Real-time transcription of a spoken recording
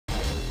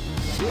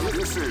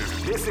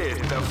This is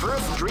the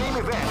first dream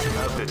event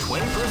of the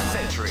 21st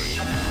century.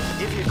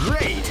 If you're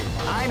great,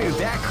 I knew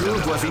that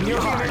groove was in your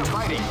heart.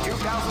 Fighting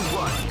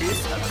 2001 is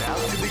about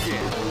to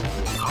begin.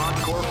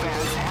 Hardcore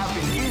fans have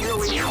been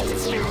eagerly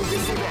anticipating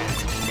this event,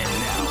 and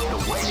now the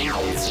waiting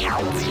is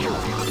finally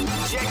over.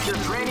 Check your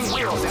training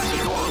wheels at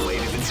the door,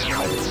 ladies and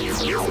gentlemen.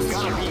 This is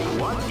gonna be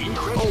one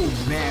incredible. Oh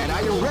man,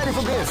 are you ready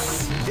for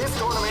this? This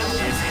tournament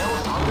is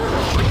held under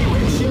the free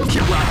ratio.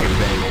 Keep rocking,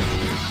 baby.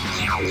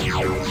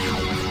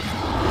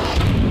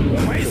 お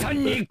前さ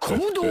んにコ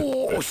ムド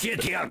を教え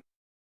てやる。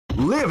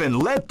Live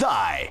and let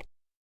die.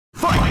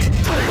 Fight!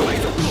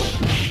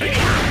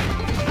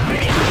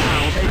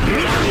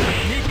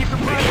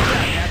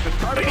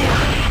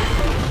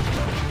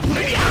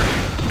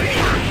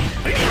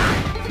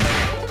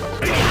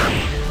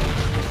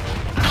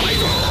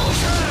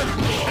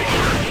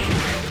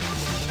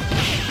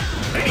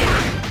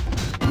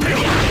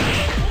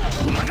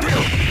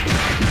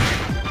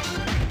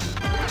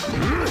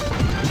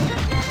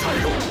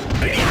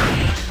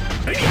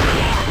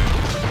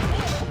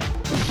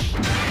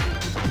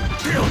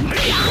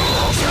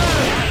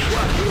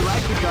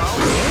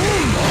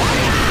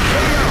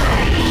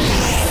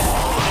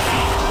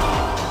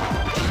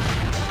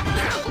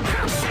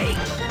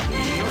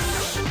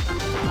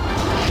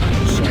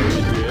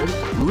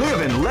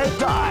 Live and let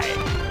die.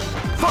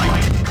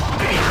 Fight!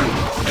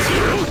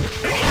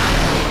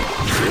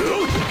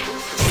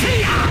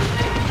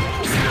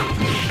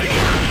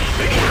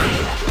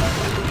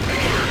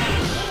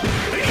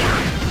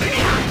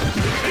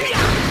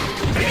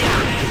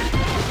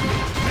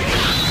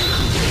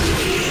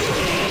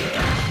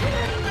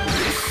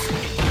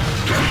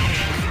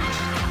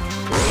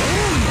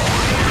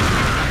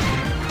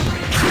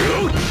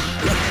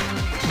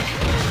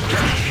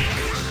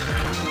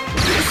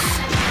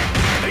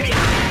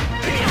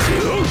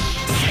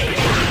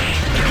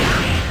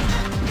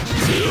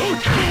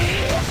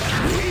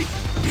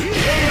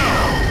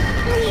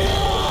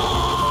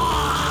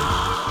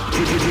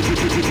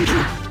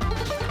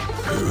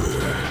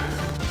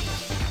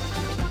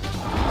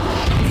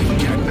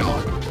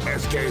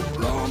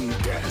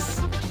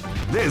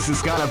 This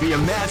is gonna be a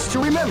match to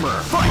remember.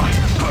 Fight!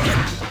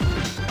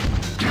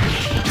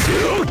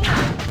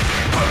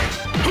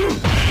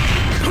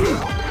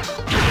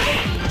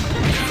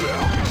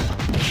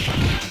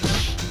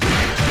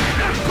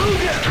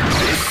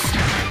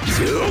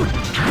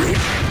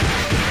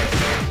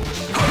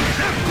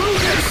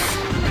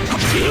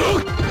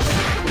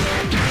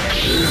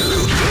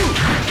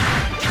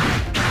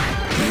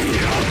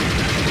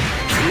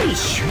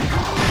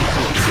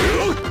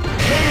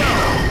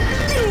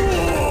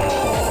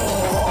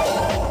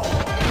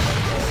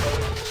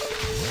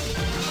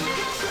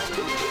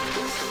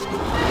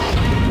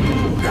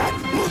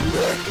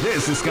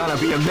 This is gonna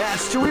be a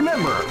match to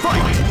remember.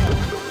 Fight!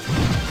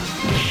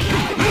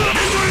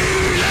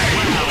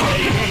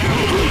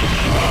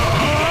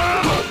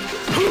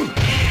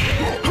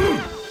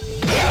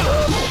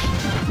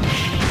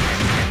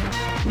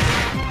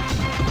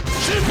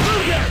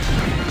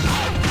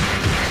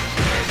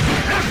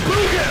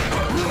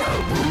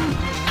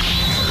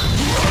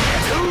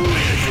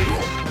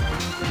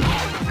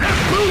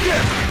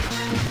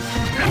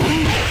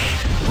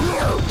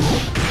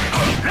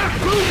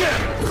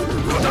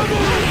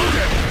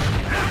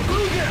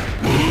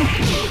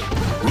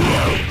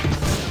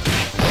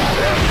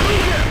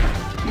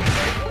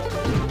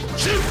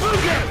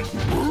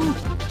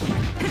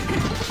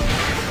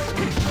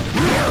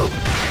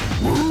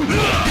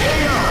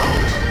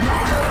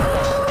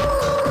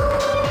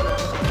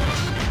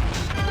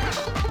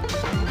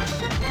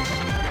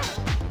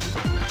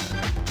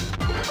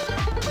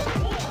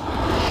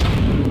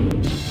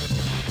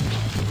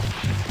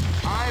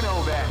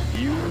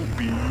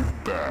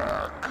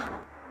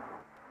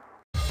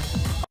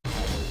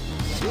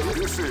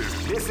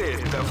 This is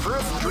the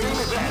first dream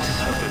event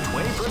of the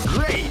 21st.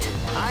 Great!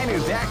 I knew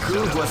that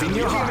groove was in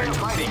your heart.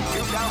 Fighting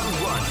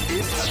 2001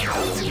 is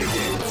about to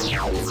begin.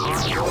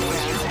 Hardcore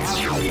fans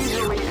have been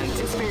eagerly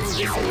anticipating this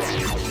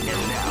event,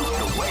 and now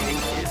the waiting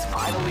is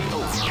finally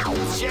over.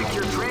 Check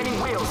your training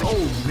wheels.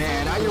 Oh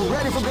man, are you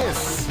ready for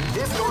this?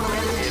 This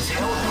tournament is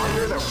held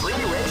under the free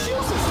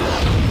ratio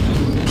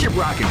system. Keep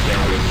rocking,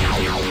 baby.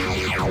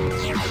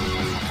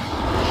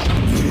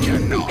 You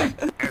cannot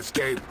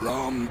escape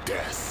from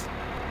death.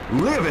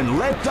 Live and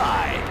let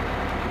die.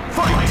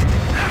 Fight!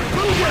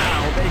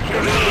 Wow, they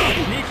came out.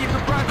 Sneaky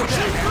for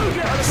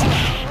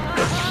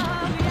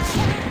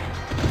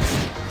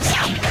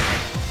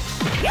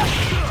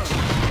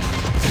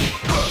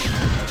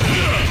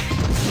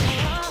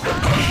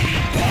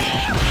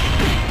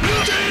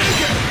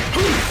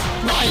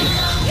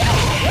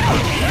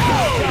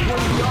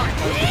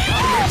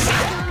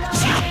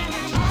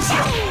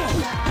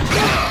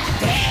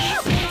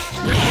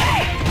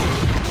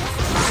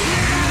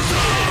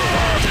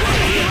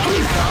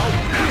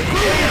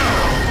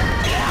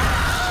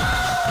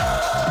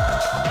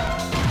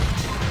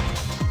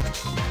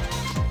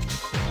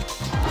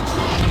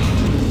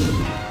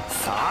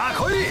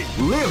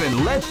Live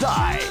and let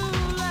die.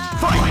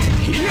 Fight!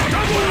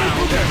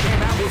 Wow,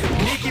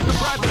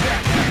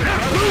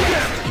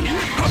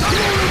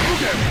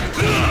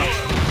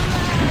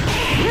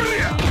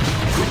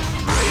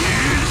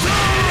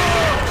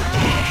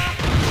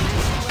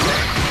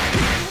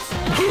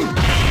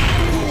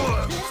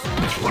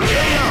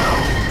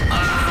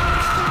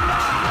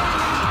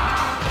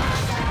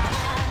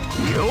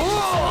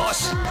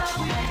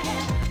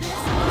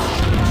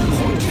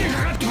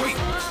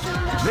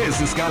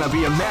 gonna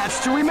be a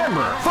match to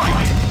remember.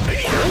 Fight!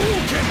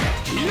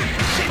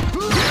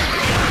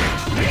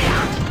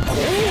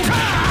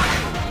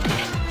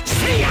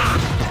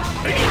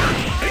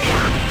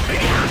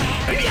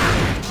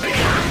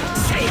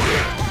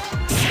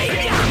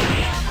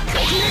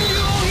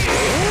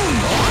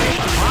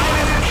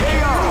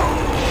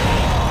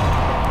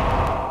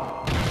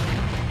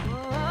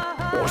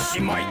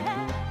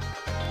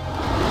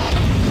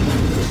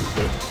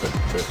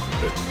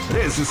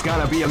 This is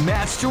gonna be a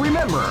match to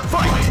remember.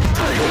 Fight!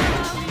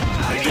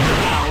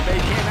 Now they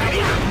came out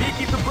with a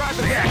sneaky surprise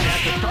attack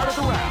at the start of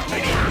the round.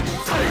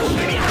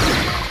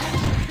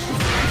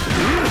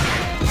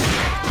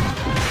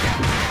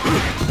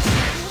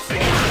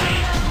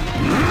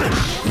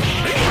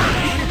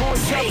 Beautiful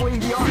shuffling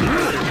the arm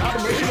with a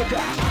combination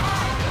attack.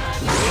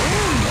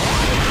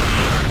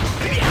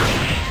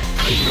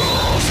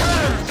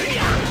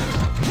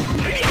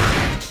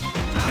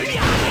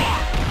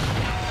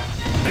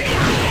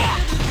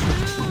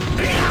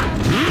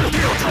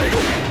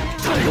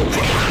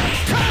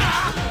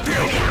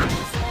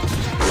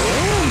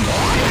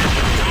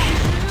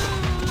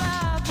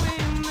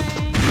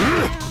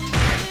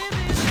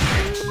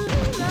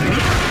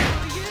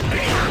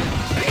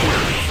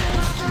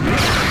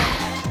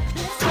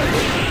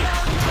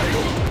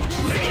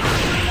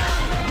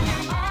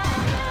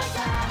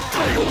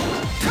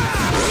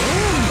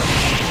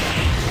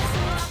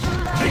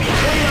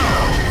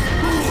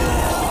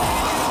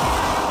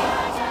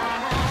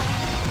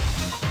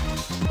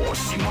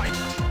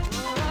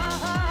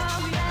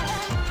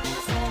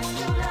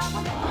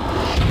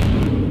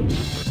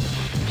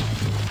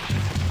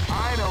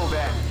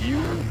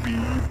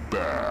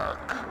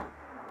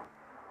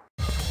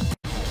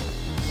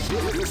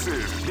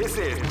 This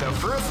is the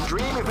first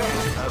dream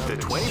event of the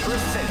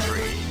 21st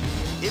century.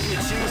 If you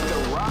choose the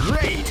rock,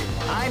 great!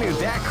 I knew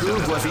that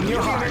groove was in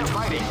your heart.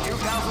 Fighting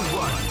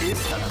 2001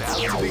 is about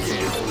to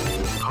begin.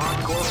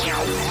 Hardcore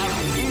fans have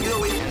been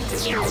eagerly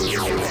anticipating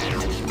this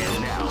event,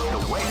 and now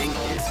the waiting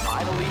is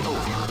finally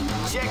over.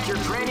 Check your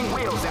training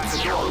wheels at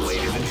the door,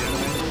 ladies and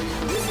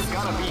gentlemen. This is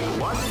gonna be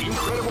one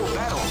incredible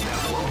battle that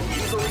won't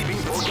easily be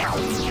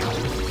forgotten.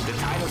 The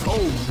time is...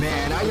 Oh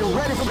man, are you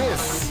ready for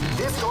this?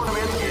 This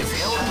tournament is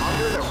held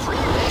under the free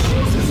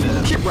ratio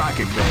system. Keep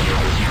rocking, baby.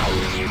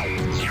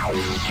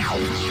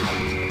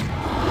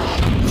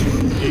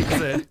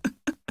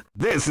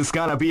 This is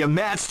gonna be a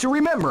match to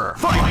remember.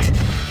 Fight!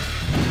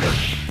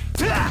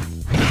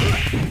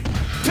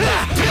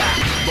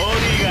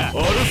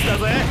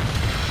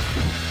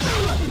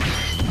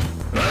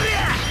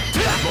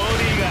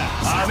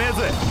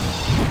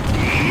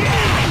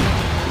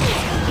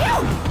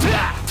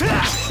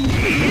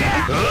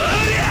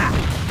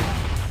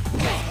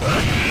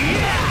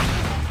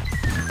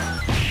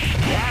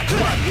 That's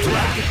what you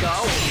have to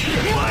go.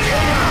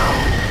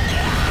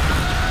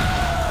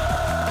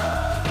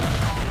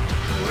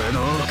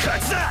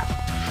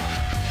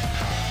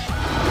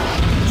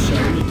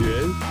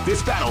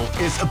 This battle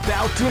is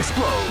about to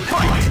explode.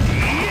 Fight!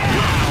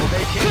 Wow,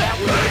 they came out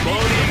with a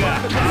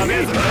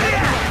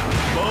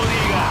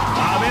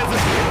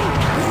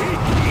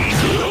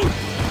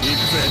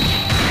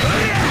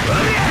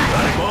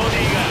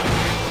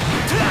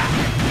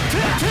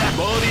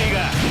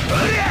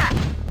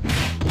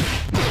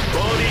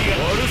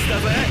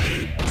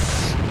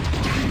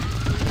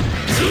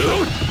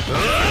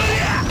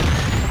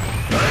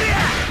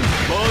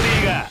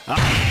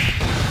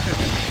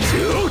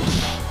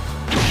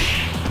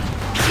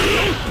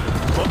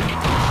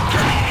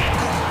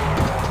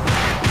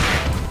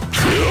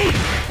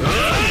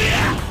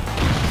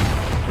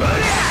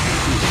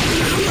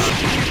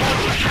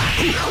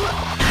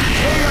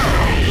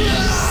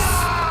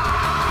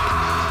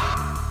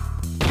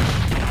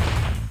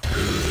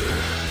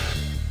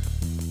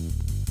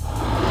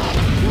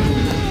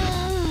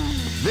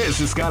This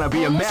is gonna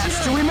be a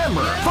match to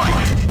remember. Fight!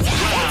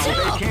 Wow,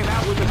 they came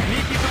out with a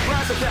sneaky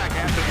surprise attack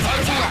at the start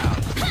of the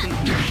round.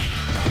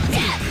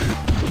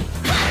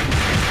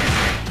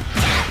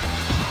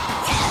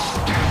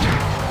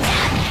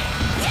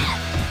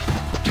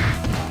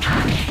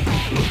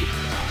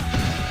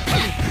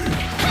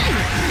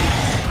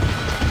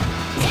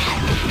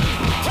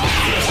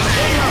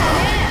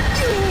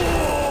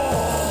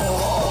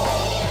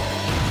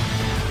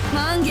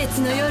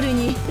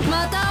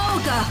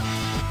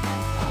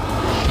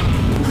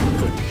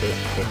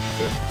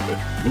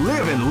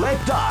 Live and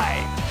let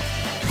die.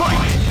 Fight!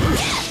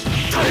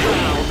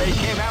 Wow, they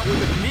came out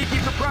with a sneaky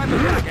surprise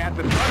attack at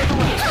the start of the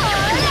round.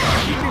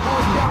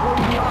 Beautiful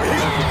shuffling the arm at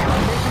the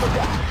combination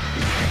attack.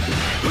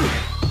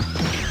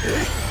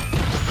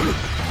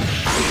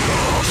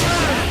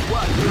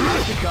 What, you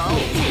like to go?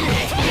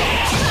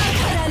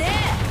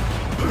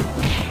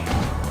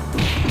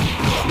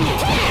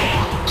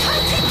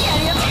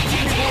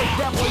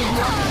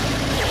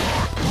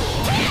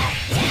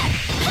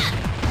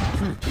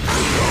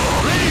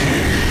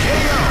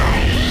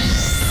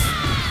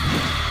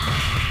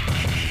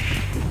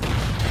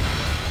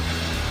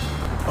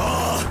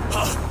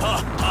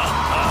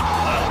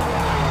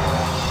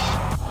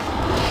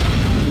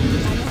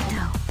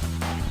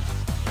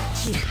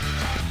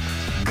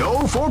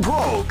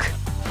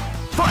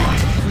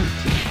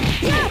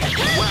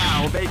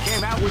 They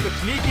came out with a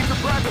sneaky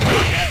surprise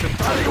attack at the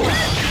start of the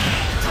round.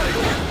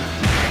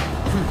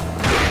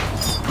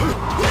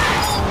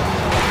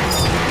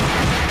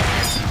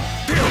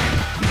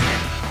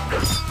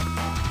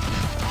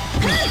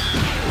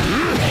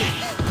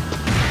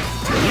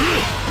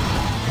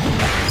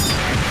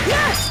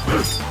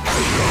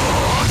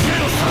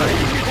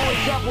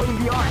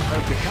 Winning the art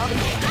of the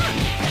combination.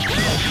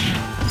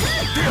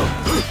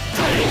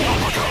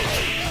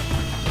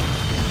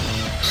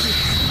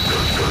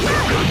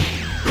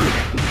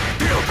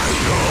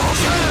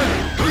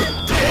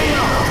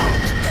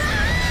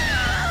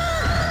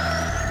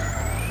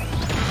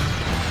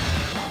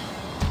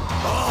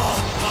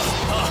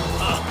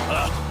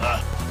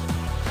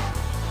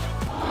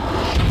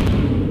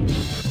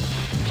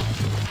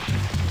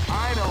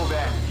 I know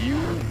that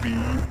you'll be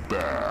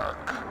back.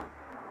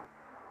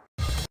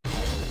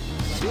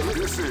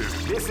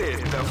 This is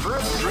the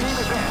first dream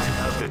event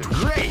of the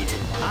great.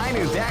 I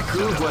knew that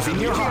groove was in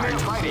your heart.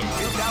 Fighting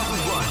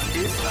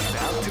 2001 is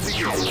about to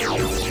begin.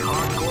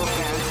 Hardcore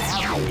fans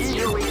have been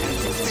eagerly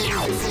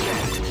anticipating this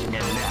event,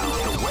 and now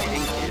the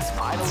waiting is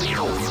finally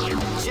over.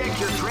 Check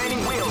your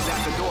training wheels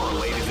at the door,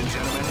 ladies and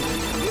gentlemen.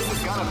 This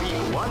is gonna be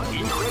one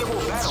incredible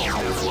battle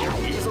that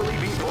will easily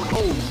be broken.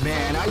 Oh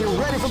man, are you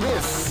ready for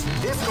this?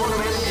 This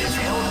tournament is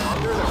held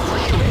under the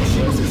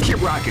regulations.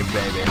 Keep rocking,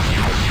 baby.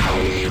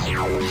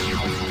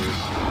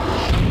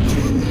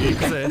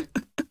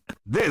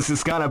 This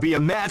is gonna be a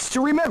match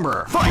to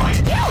remember.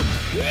 Fight!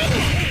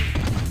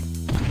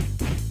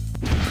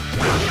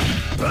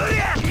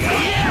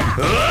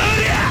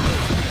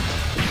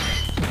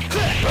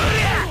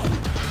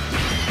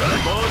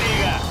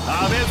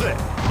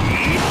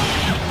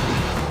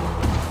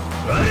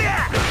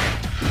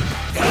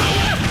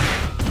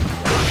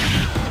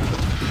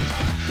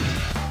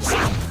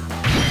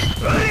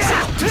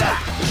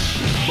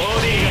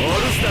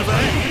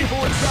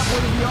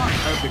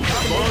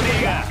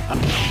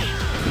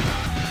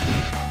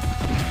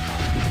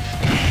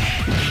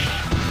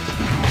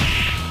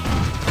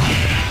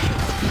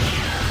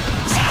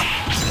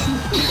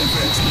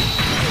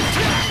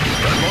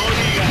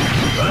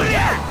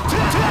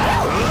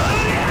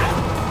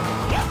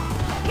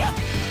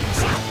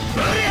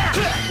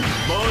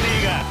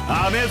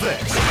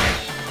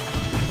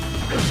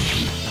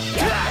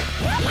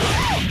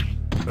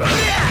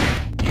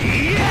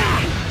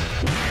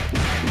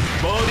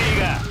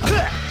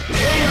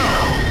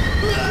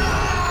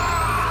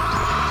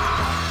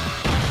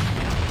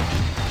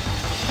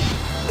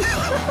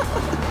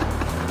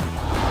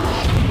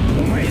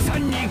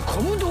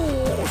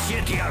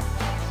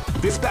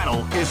 This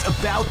battle is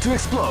about to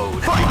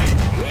explode. Fight!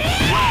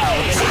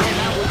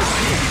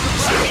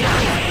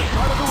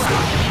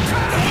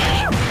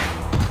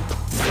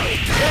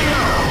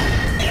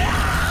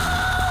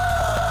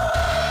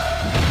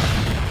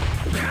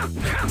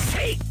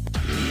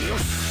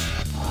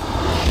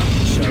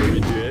 Shall we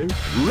do?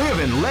 Live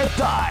and let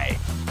die.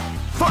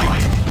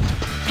 Fight!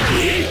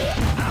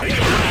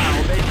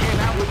 Wow, they came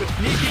out with a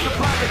sneaky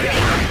surprise attack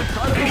at the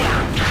start of the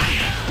round.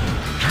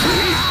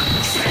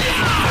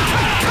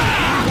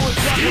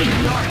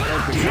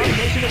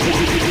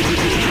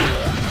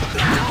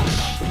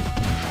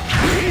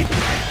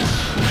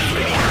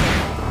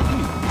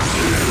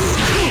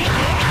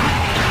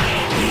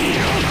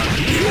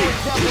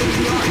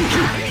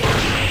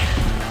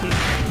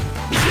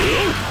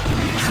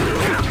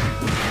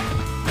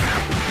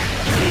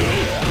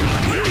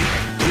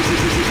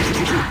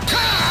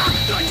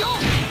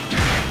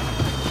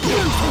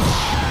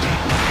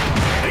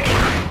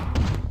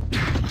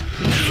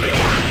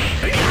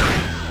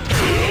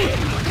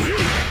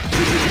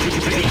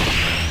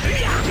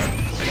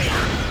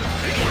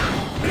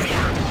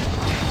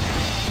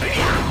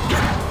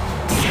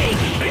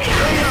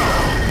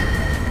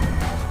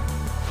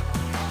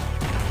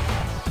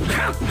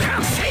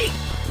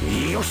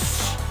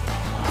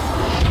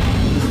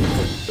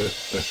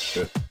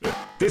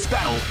 This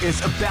battle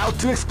is about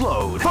to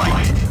explode. Fight!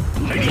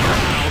 Wow,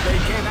 they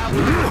came out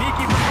with a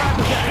sneaky surprise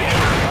attack.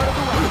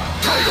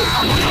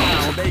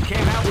 Wow, they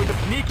came out with a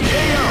sneaky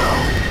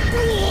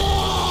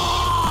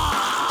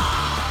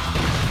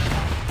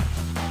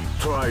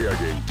Try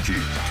again,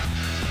 kid.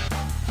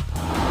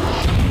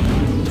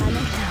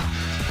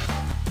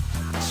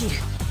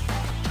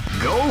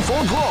 Go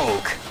for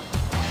broke.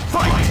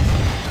 Fight!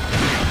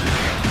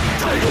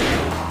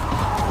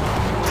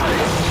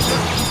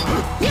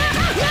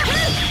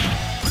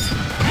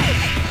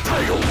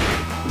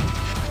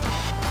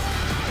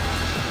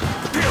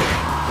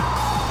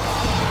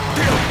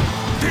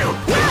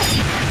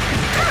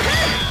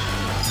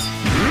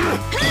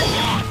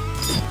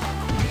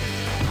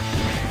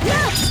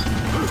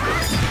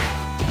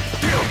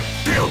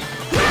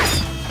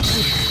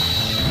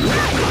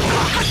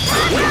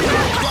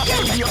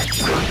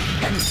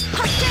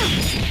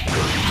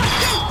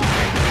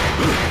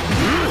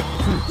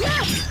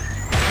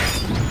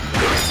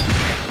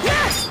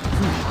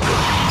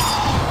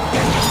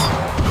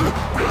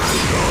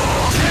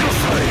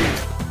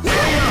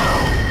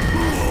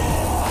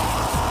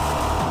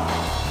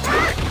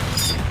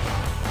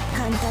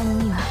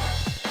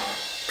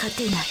 勝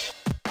てない。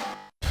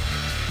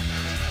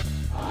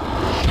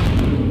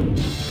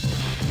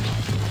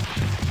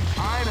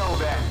I know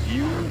that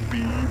you'll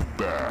be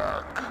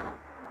back.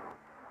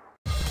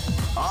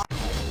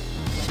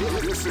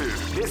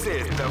 This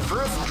is the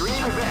first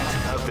dream event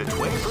of the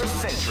 21st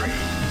century.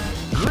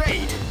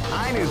 Great!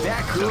 I knew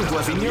that groove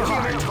was in your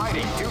heart.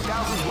 Fighting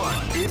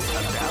 2001 is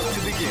about to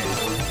begin.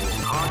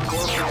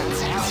 Hardcore fans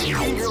have been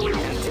eagerly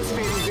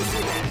anticipating this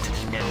event,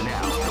 and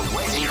now the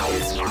waiting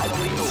is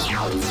finally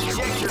over.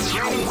 Check your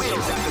training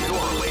wheels at the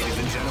door, ladies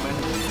and gentlemen.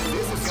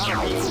 This is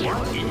gonna be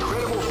one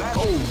incredible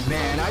battle. Oh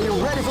man, are you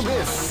ready for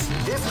this?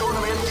 This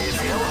tournament is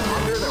held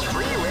under the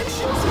free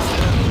ratio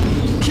system.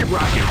 Keep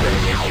rocking,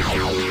 baby.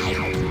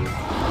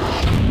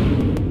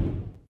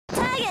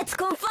 Targets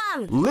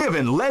confirmed. Live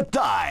and let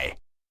die.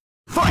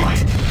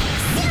 Fight!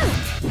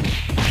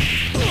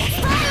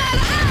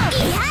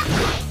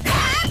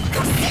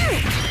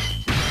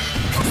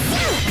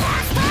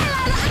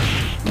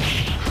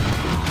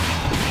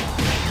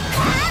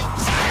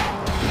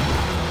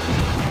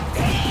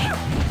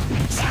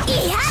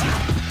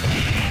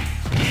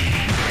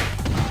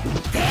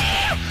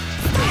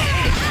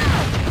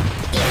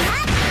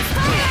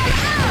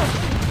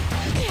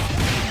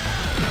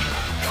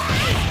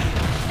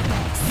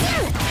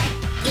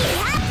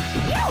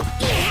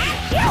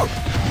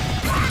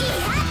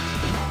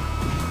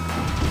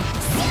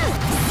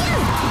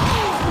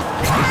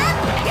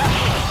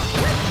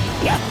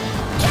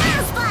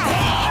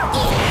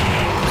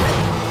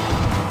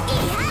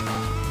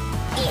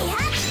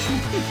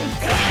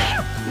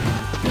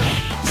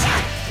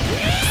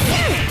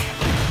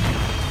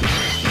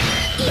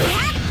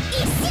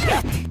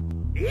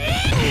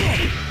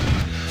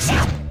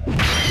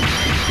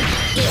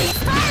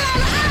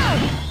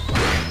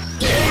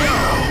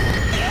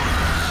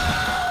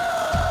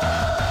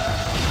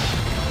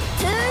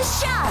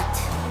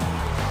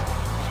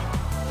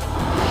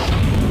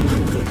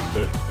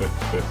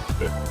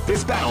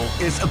 This battle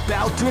is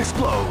about to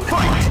explode.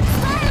 Fight!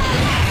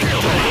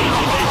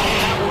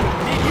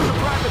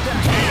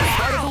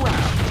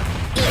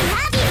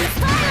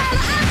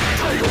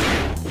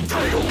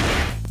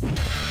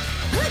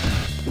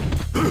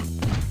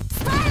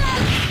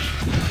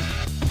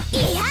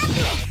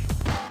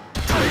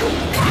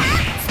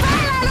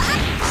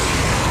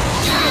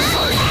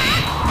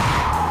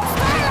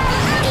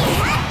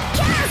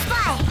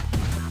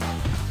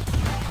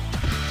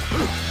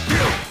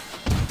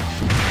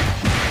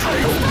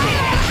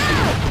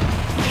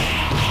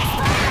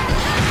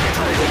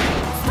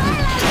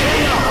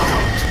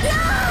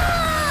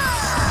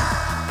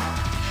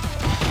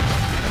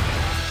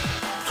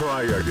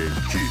 Try again,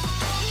 kid.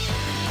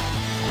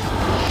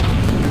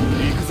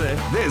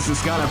 This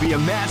is gonna be a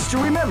match to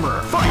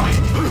remember. Fight!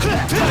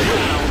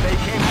 They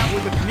came out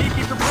with a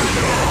sneaky surprise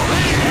attack.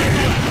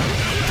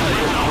 They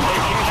came out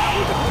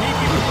with a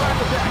sneaky surprise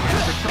attack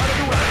at the start of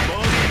the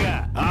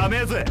round.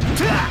 Amazing!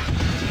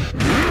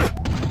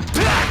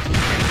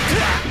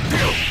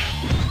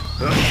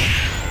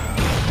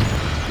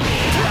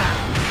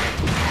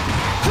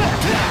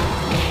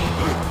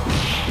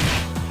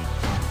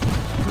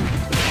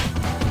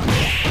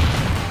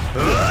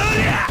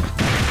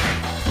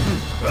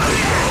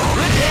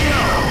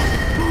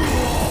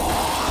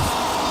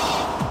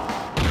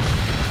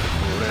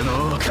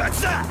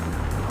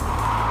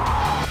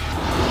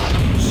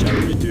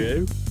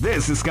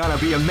 This is gonna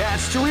be a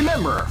match to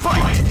remember.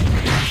 Fight!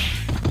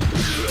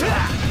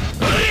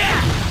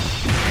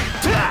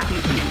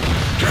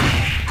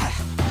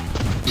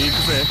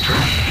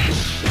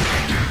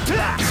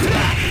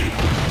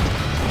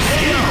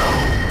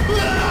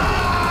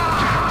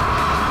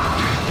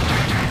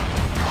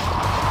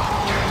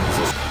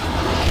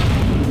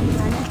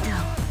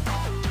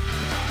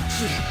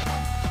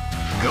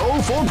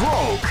 Go for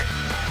broke.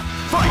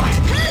 Fight!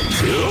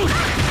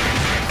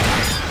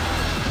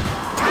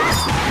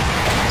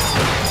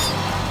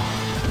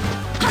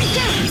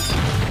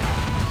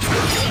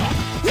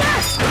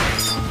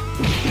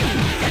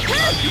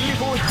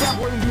 Beautiful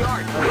example in the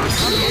art.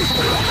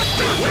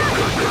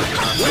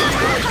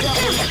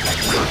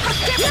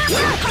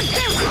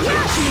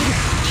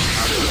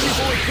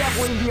 Beautiful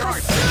example in the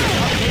art.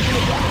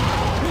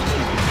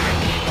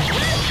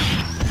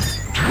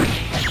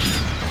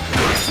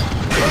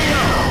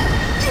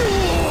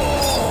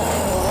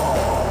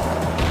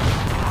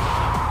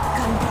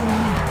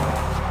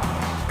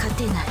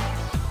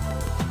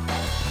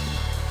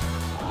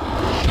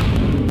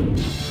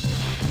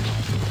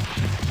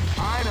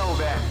 I know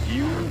that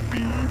you'll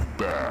be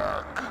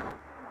back.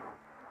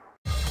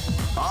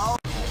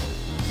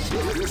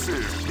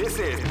 This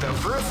is the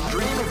first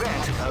dream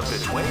event of the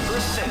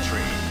 21st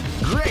century.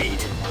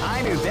 Great!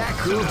 I knew that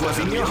groove was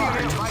in your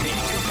heart. Fighting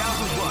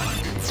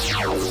 2001.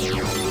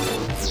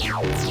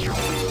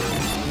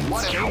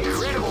 What an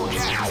incredible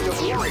cast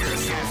of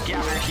warriors has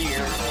gathered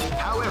here.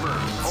 However,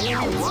 only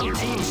one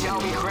team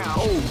shall be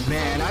crowned. Oh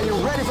man, are you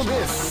ready for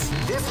this?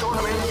 This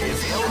tournament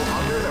is held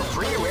under the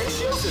free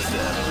ratio system.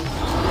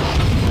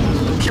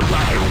 Keep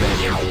rocking,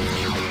 baby.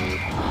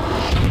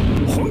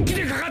 本気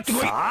でかかってこ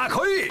い。さあ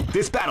来い。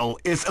This battle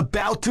is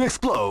about to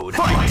explode.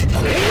 Fight!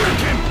 Wow,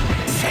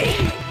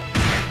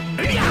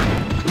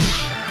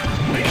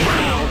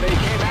 they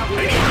came out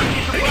with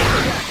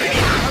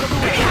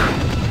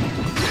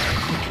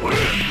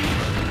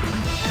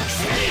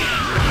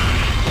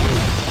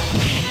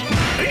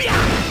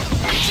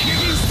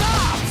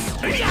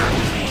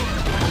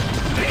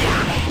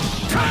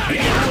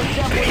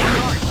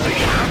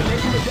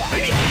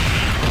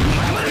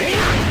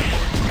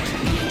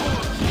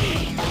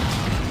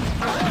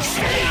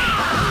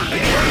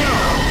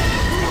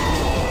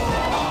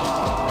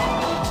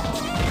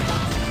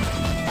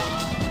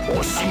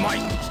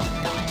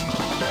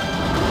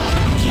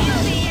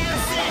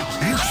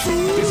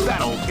This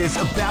battle is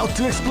about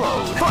to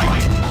explode.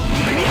 Fight!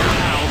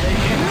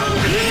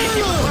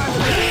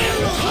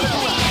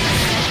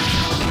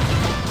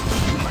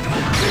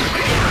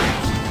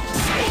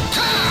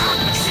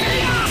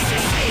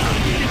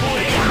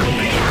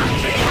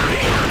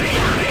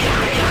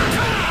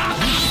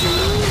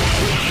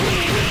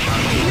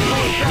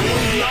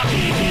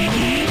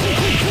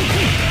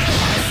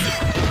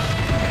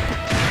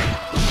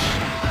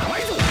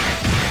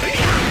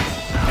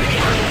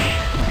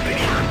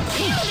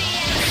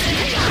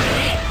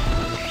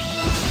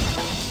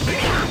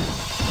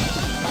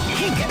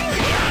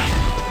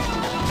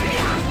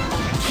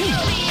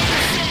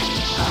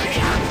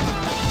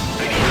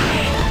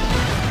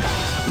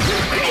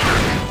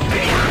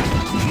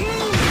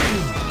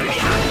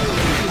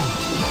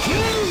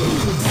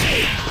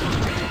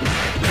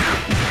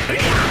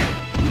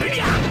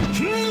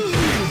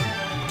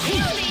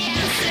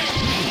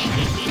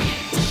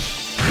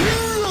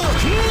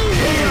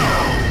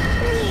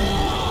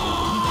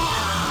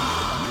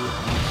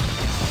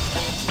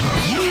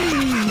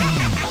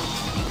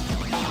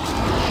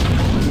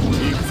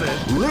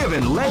 Live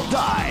and let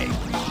die.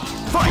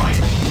 Fight!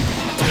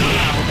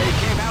 They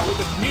came out with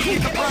a sneaky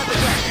surprise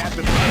attack at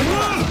the time.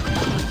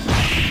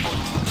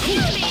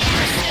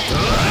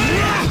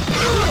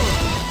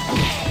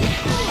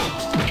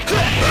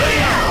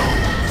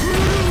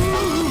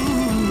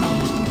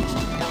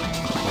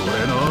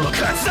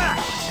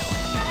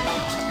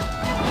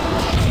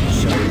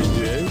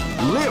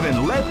 Live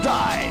and let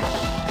die.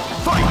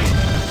 Fight!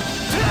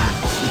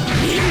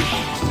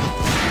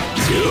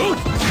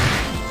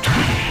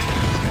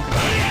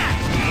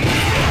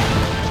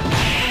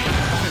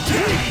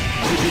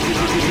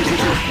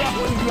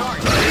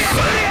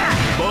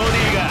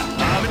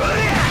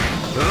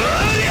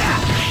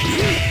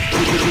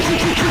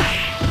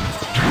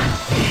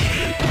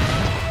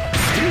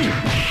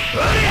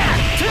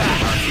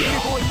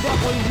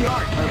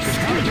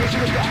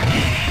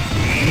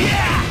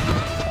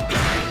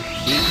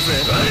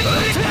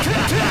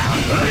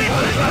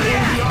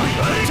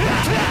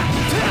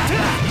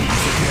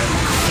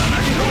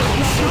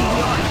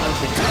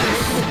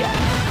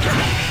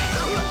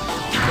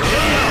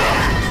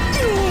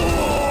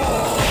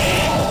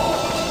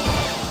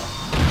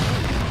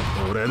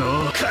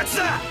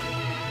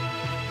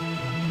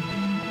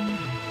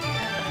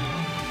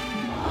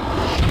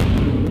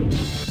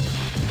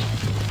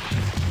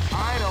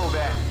 I know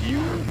that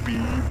you'll be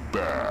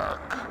back.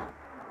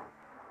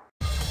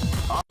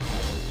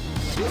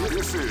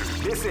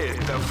 This is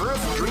the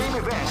first dream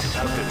event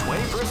of the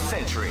 21st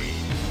century.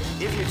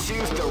 If you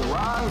choose the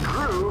wrong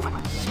groove,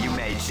 you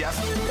may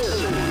just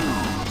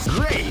lose.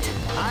 Great!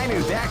 I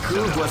knew that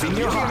groove was in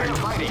your heart.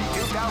 Fighting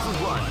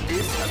 2001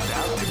 is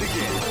about to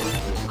begin.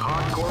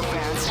 Hardcore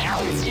fans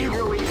have been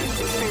eagerly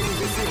anticipating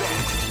this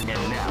event,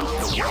 and now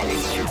the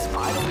waiting is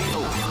finally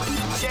over.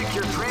 Check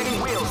your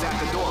training wheels at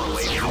the door,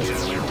 ladies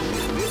and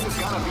gentlemen. This is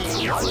gonna be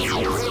one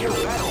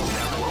incredible battle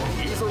that won't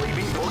easily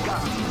be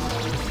forgotten.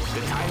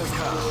 The time has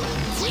come.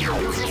 With the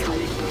new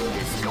history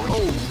is going.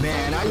 Oh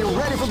man, are you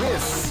ready for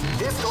this?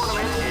 This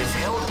tournament is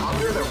held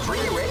under the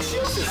free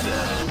ratio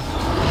system.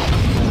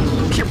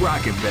 Keep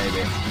rocking,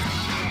 baby.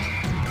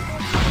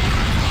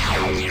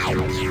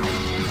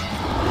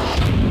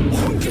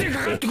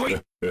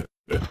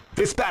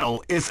 This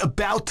battle is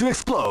about to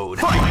explode.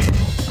 Fight!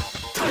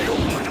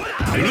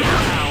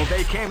 Now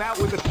they came out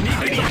with a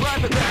sneaky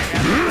surprise attack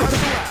at the start of the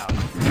round.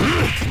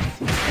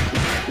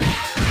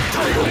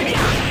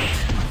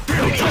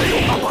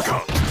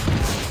 Uppercut!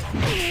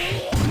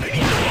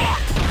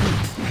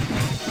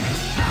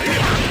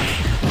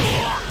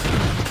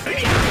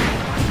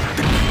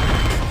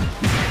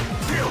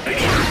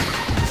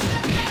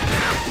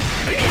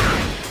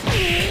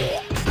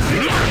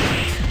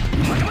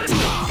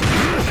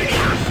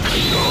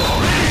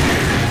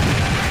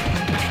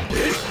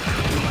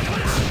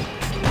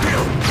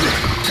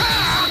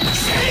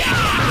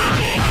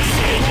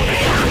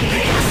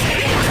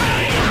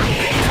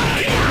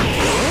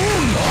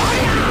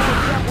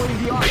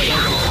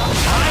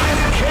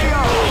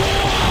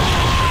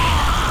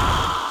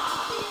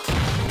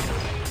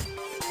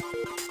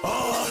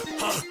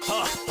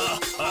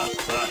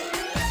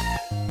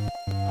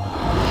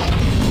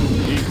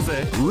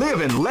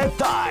 Live and let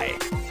die.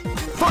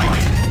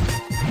 Fight!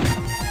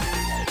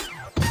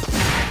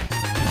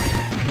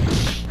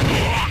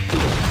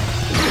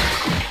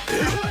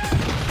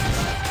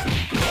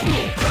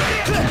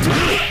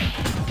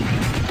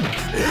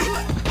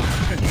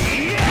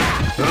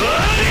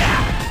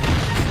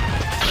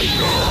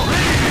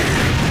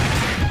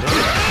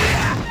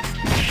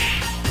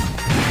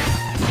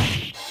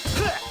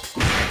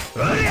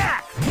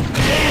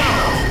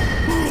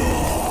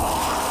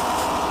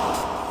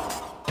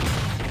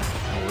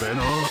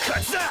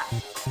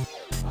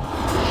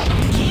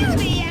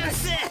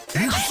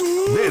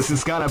 This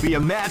is gonna be a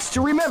match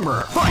to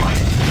remember. Fight!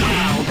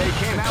 Wow, they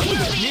came out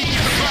with a sneaky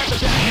surprise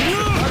attack.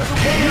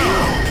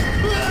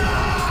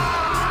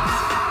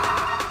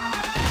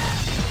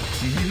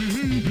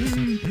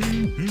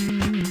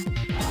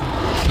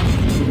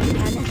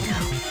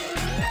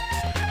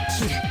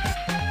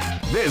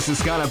 This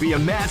is gonna be a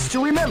match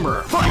to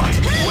remember. Fight!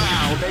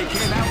 Wow, they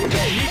came out with a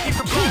sneaky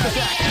surprise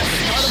attack at the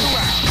start of the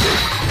round.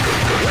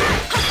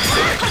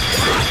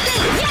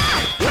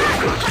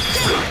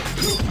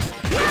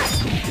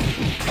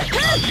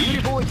 A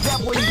beautiful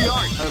example in the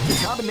art of the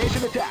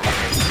combination attack.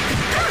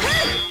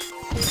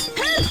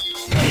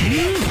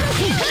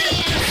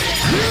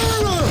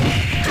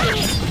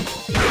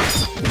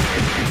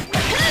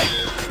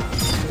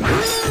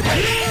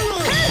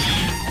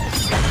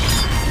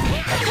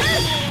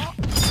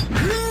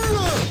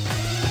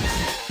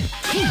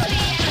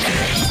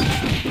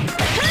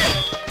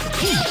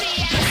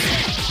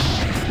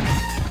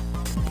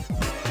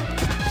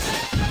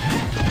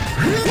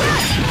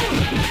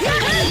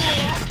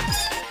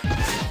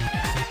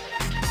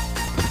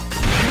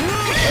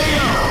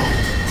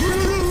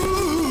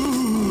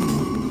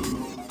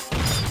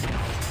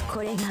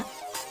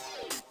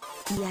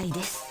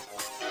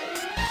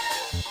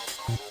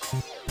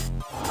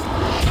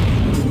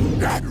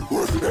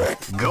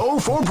 Go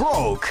for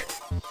broke.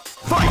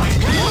 Fight!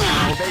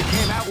 Wow, they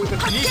came out with a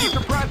sneaky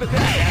surprise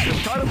attack at the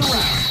start of the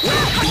round.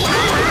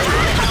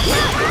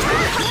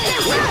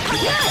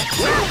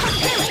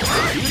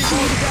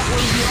 Beautiful example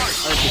in the art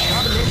of the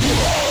combination.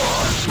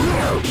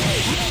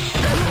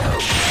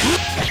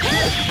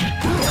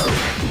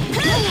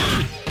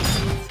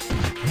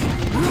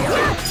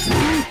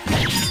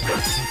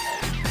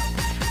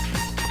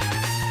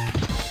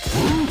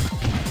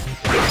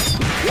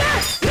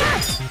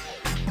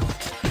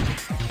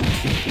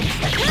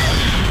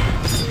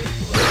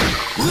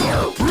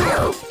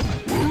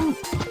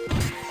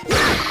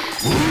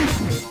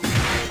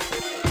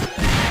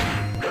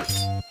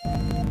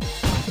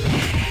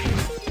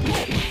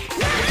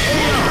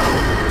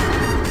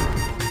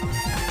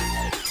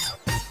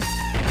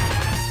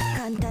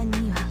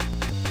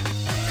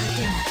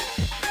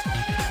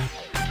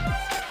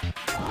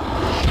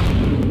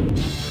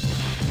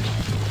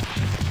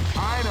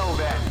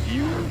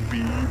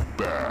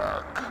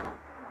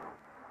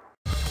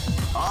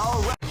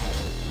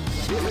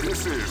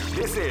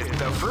 This is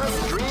the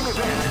first dream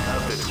event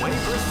of the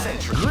 21st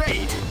century.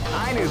 Great!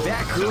 I knew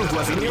that groove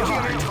was in your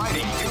heart.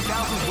 Fighting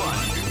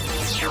 2001.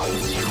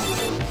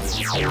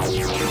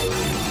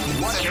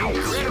 What an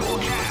incredible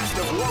cast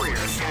of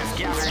warriors has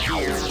gathered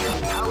here.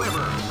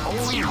 However,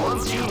 only one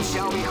team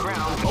shall be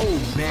crowned. Oh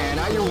man,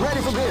 are you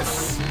ready for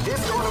this?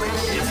 This tournament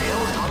is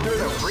held under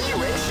the free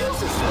ratio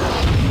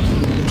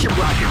system. Keep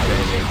rocking,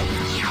 baby.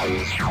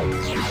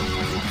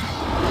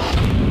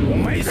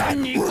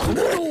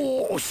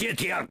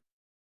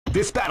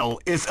 This battle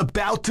is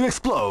about to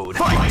explode.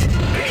 Fight! Wow,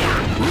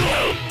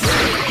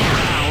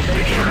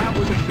 they came out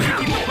with a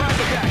sneaky surprise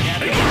attack at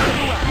the end of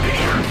the round.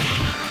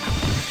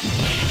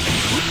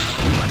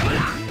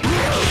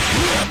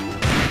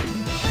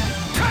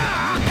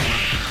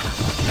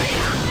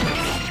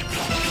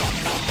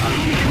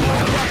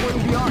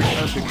 The art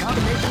of the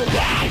combination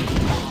attack.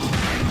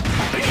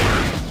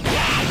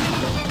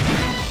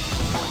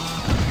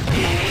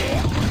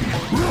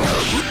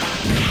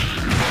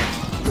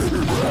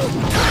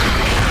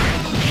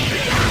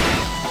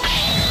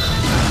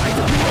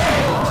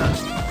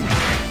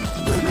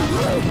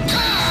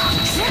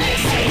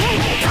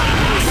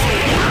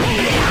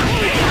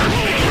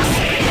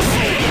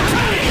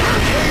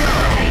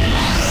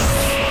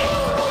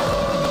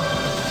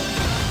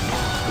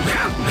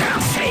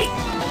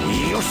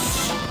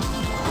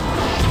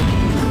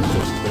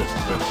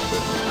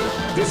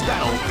 This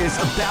battle is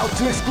about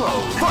to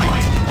explode.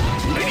 Fight!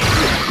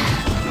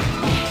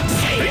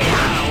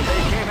 Wow,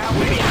 they came out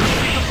with a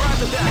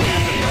surprise attack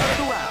at the start of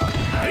the round.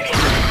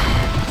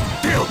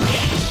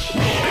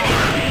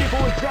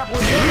 Beautiful example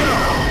in the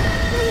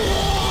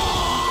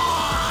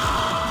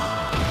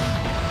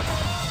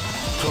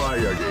Try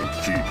again,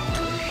 kid.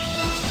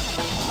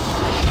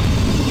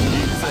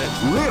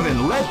 Live and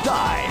let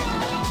die.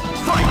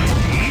 Fight! Wow,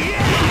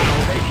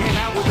 they came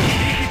out with a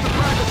sneaky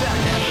surprise attack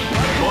at the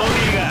start of the round.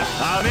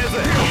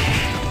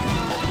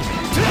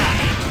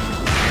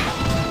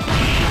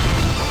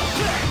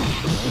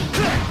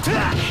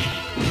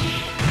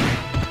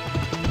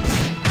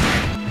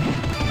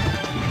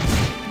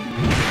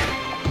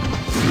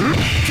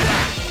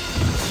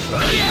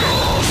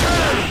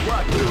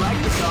 What, you like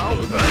the call?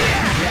 Got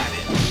it.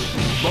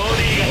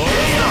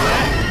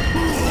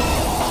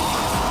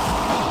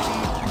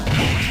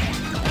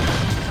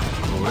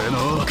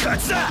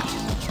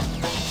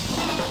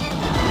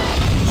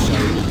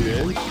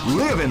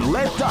 Live and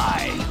let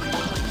die.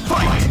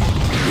 Fight!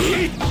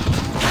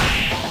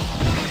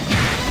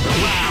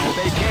 Wow,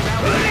 they came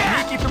out with a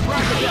sneaky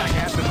surprise attack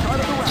at the start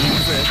of the round.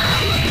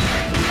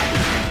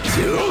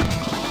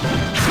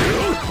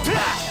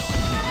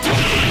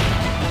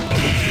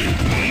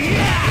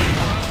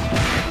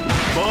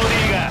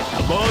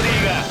 Body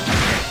が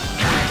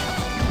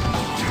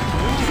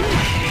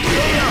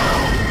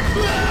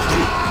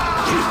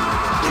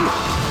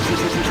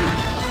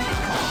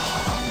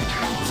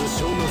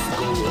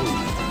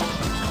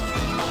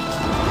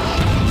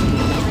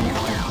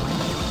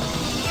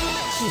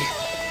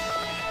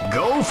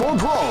Go for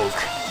broke.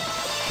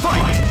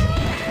 Fight.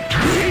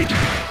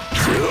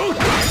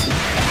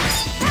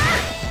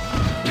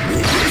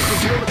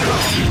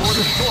 Before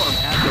the storm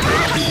at the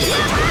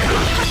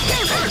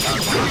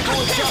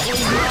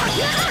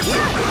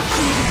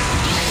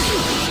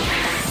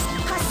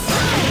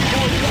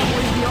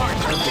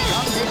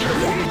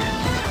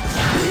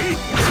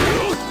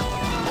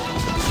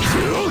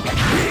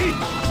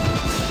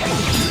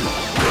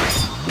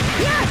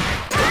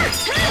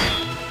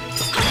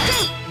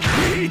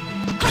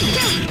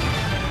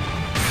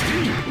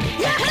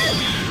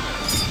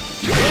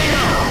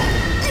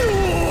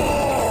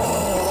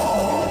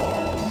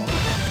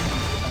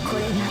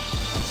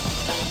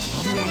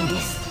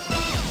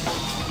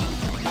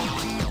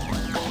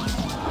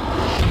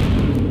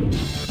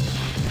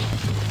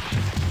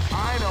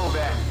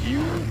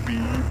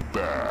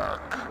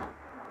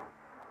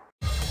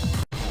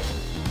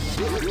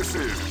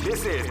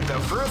This is the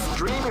first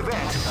dream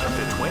event of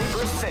the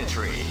 21st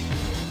century.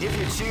 If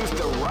you choose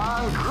the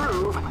wrong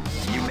groove,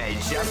 you may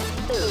just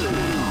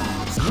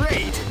lose.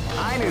 Great!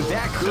 I knew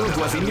that groove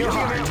was in your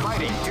heart.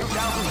 Fighting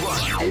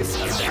 2001 is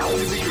about to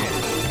begin.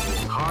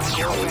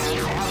 Hardcore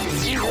fans have been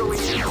eagerly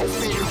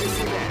anticipating this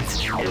event,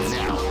 and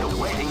now the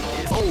waiting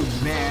is... Oh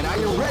man, are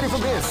you ready for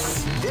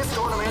this? This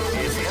tournament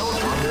is held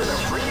under the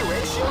free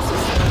ratio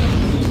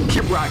system.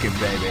 Keep rocking,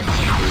 baby.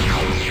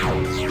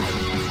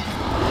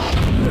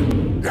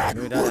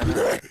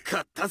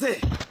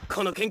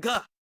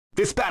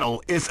 This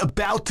battle is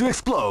about to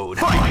explode.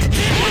 Fight!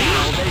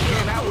 Well, they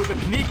came out with a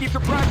sneaky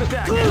surprise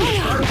attack at the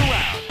start of the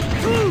round.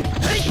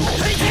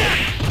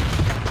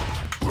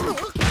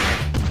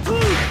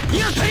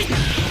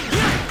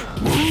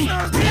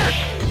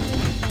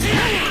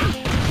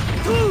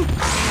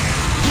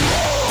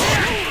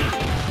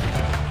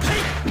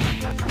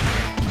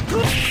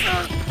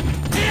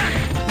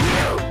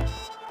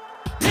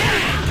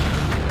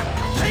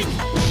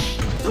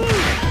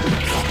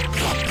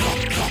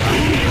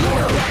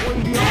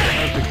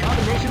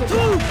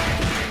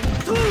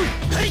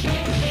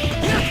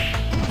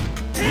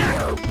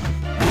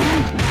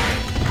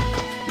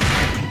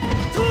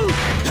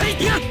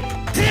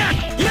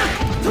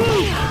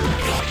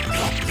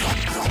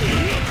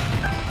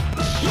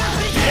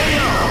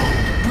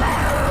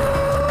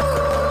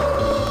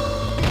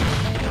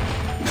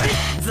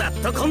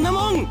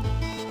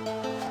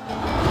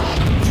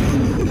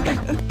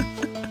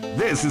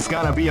 This is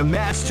gonna be a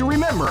match to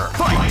remember.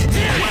 Fight!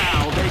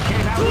 Wow, they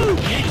came out with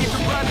a sneaky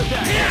surprise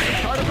attack at the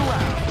start of the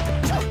round.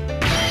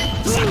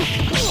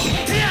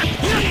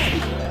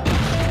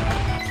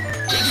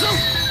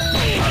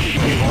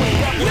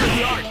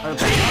 The art of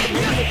the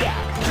attack.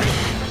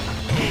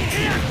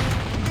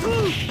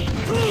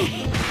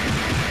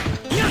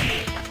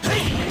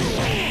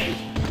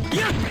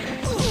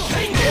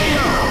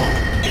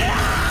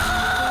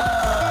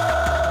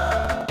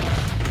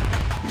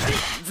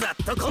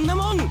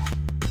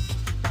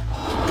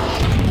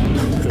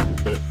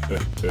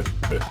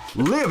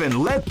 Live and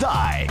let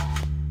die.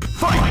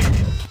 Fight!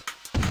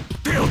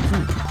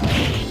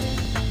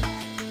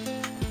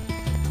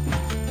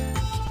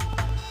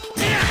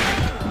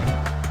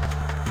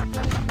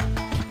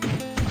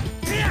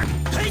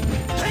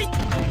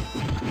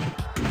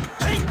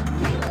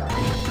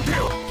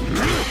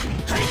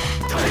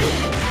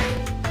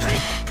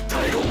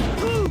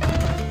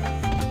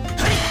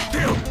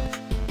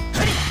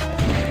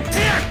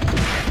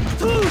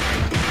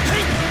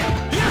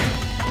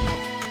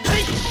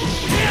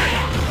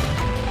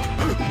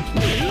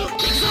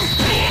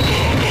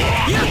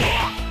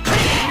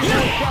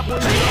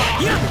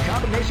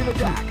 Combination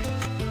attack.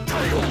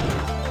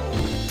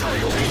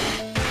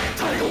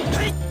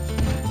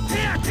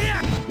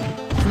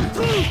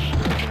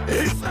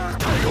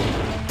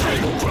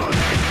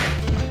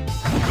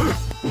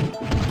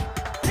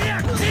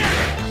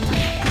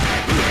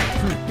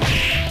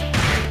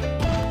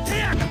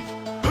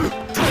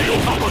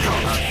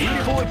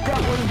 Beautiful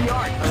example in the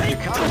art of the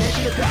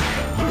combination attack.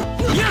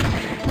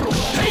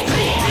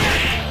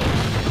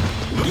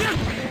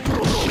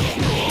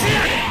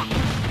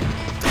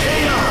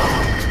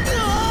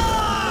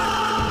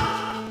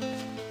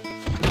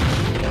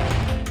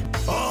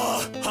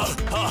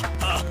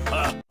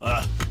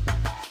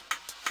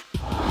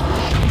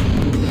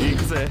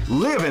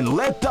 Live and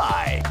let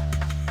die.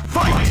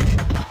 Fight!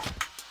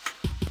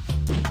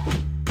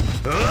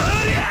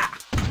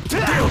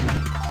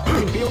 You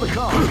can feel the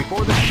calm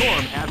before the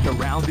storm as the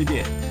round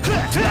begins.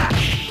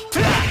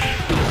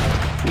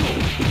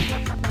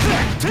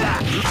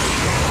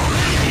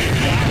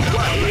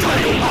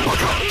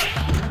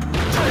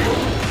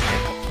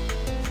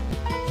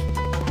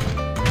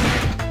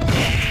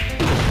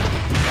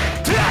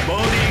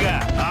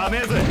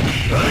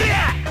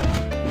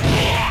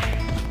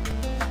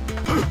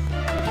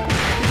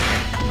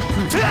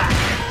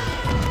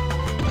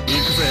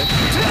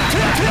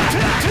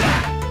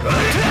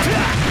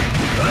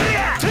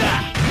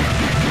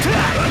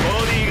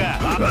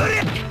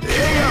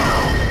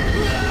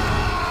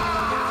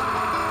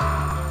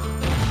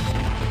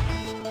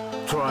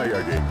 Try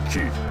again,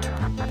 kid.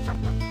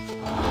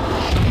 あ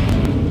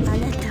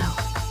なたを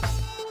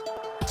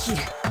切る。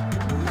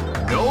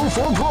 Go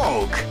for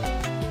broke!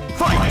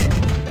 Fight!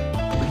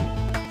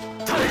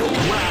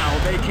 Wow,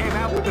 they came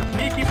out with a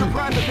sneaky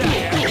surprise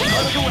attack at the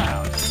start of the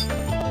round.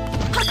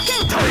 発見。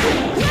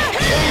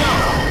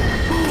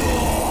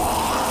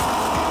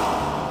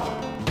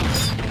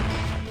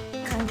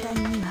簡単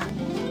には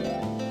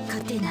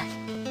勝てない。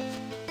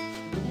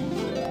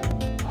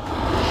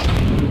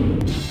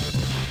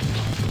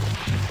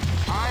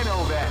 I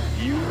know that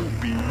You'll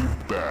be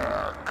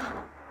back.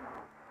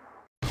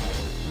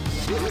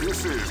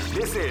 this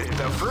is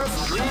the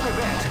first dream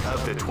event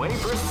of the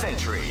 21st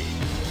century.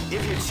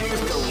 If you choose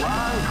the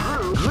wrong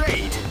groove,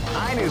 great!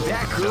 I knew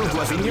that groove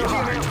was in your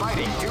heart.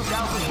 Fighting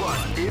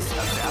 2001 is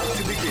about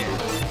to begin.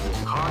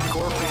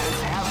 Hardcore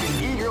fans have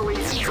been eagerly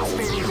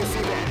anticipating this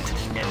event,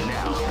 and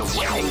now the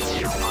waiting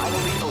is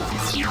finally over.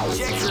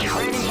 Check your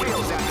training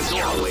wheels at the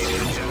door, ladies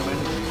and gentlemen.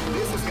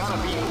 This is gonna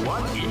be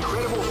one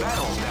incredible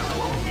battle that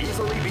won't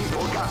easily be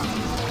forgotten.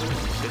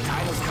 The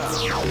time has come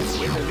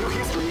with a new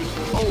history.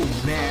 Oh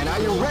man, are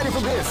you ready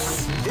for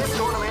this? This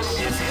tournament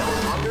is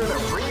held under the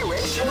free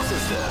ratio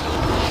system.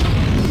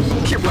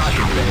 Keep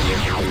rocking, baby.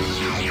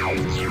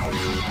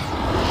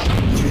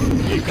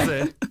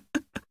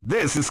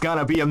 This is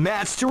gonna be a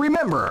match to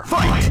remember.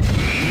 Fight!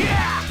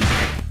 Yeah!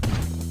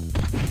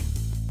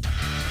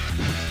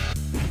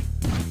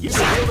 You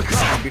can feel the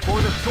calm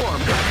before the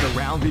storm as the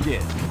round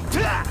begins.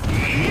 Yeah!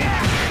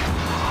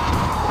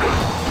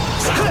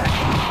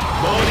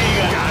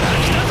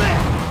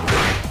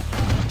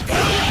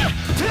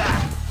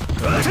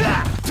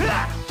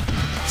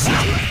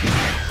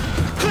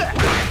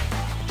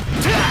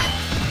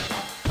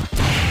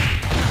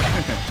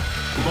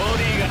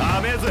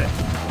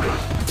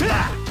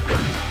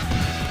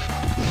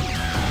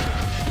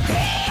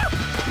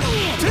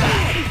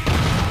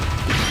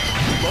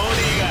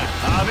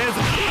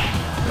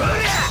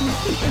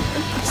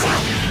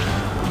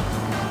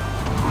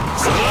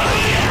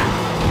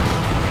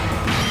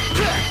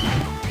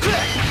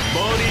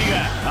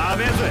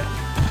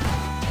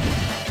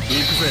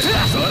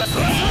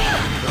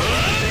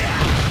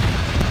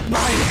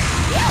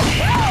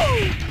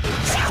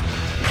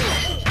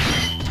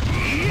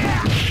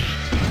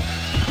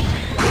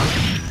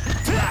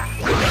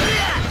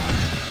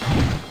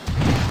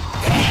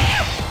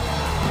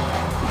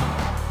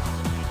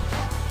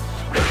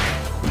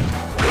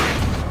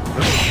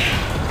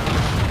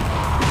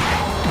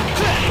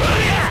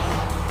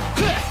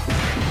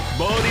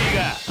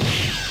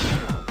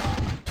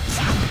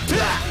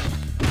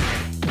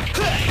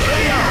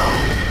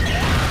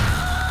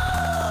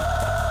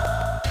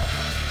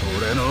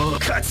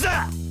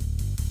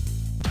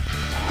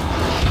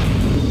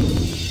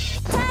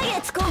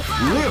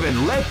 Live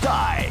and let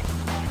die.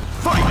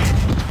 Fight!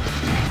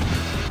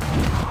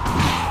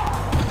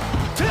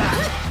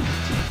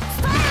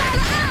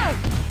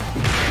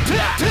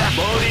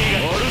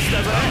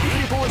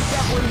 Beautiful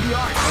example the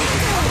art.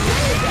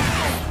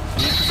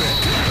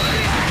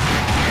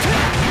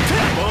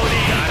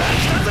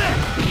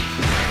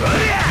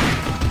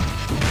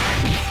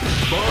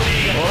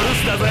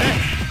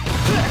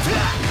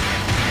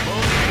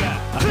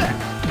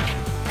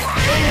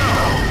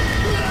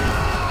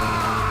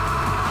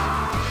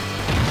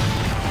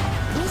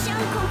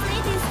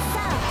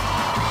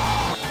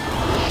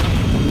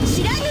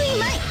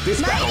 This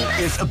battle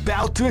is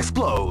about to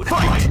explode.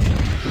 Fight!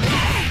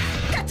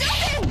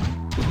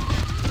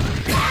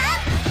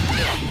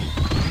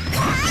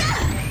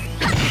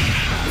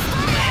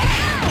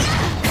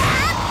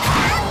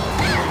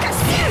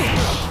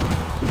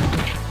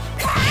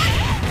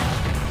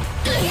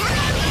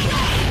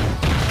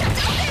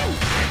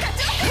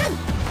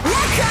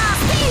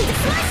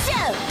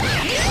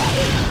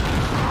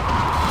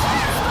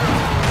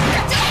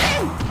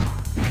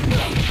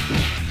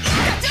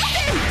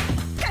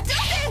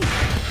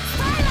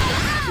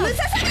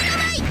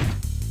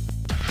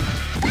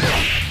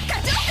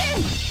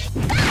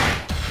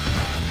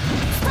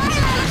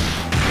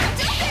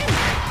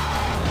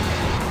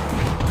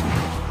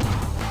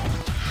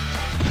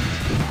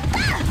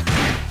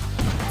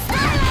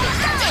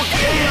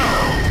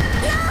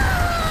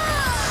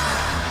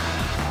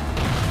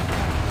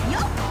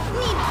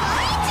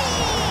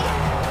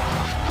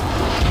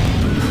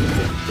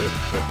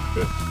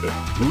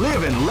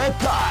 Live and let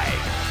die.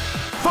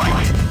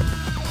 Fight!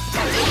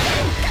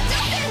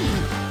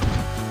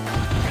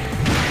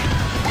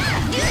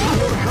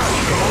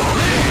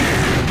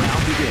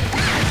 Round begins.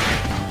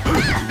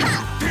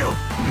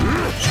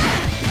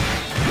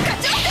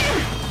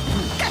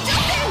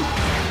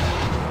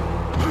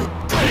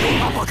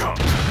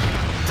 Uppercut.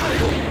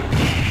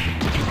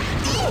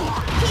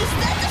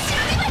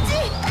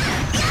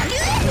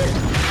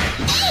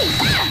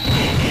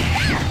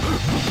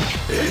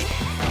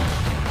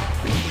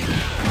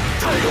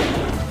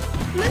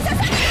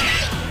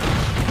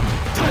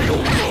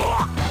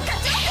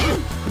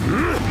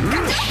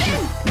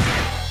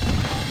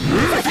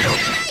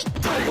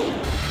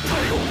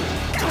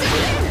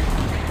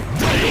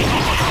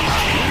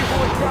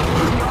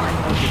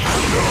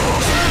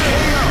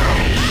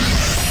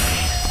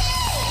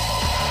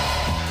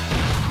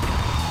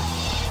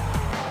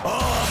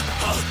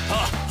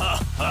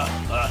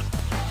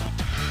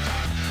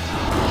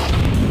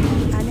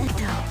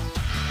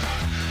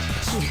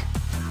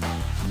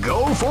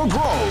 Go for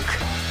broke.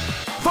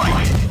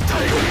 Fight.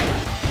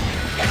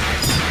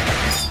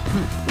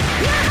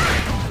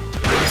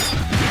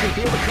 You can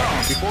feel the calm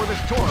before the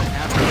storm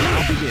after the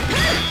battle begins.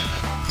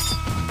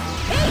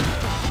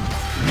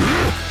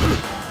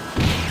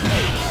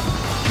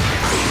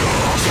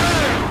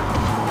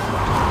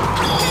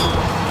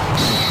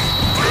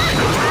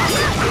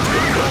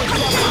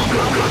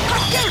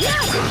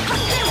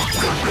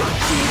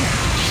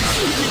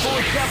 People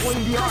are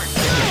dabbling the art.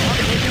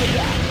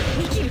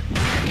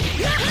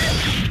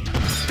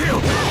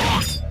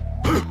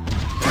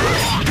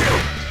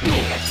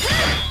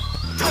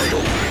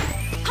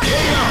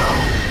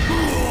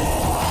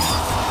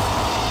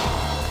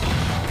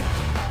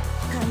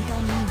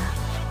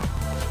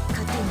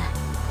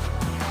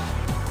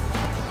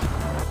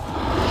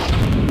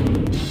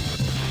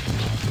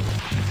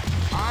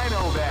 I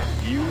know that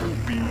you'll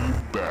be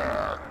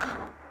back.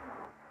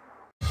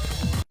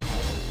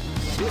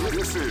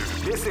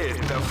 This is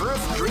the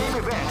first dream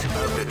event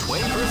of the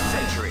 21st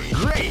century.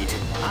 Great!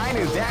 I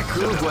knew that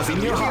groove was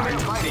in your heart.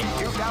 Fighting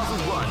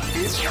 2001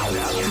 is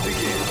about to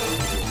begin.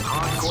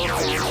 Hardcore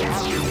fans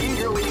have been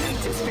eagerly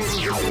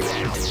anticipating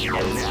this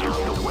event, and now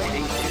the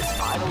waiting is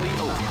finally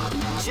over.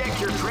 Check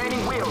your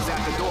training wheels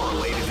at the door,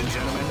 ladies and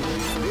gentlemen.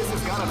 This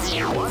is gonna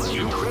be one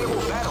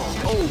incredible battle.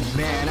 Oh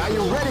man, are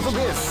you ready for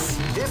this?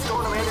 This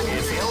tournament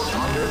is held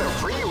under the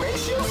free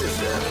ratio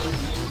system.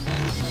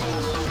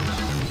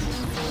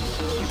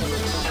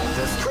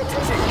 The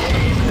strategic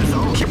game is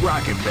on. Keep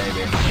rocking,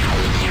 baby.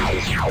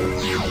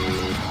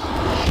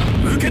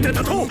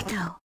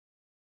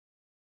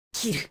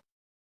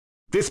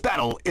 This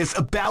battle is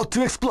about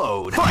to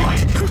explode.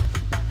 Fight!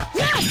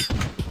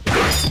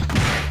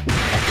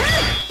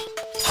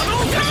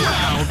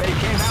 Wow, they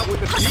came out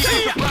with a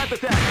sneaky surprise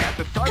attack at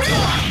the start of the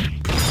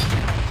round.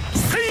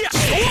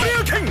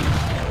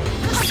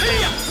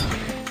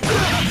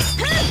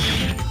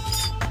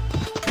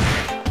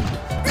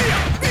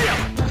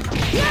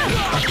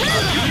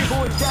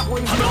 People is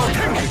definitely the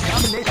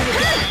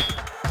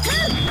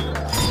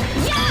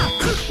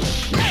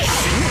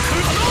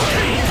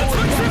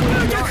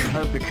combination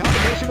of the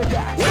combination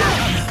attack.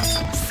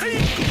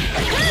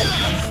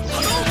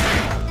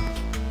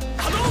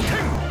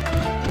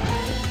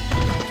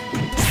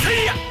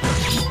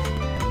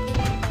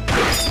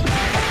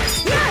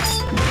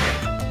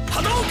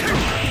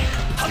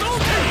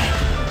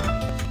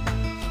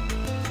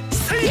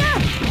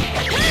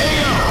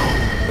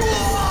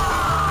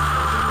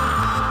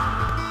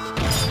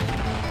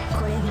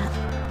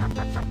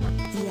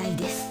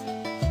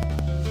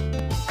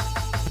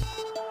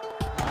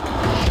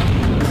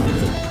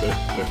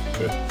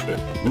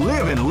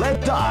 Live and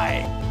let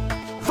die.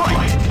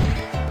 Fight!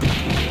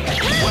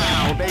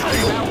 Wow, they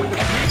came out with a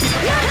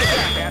sneaky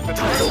attack at the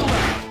title round.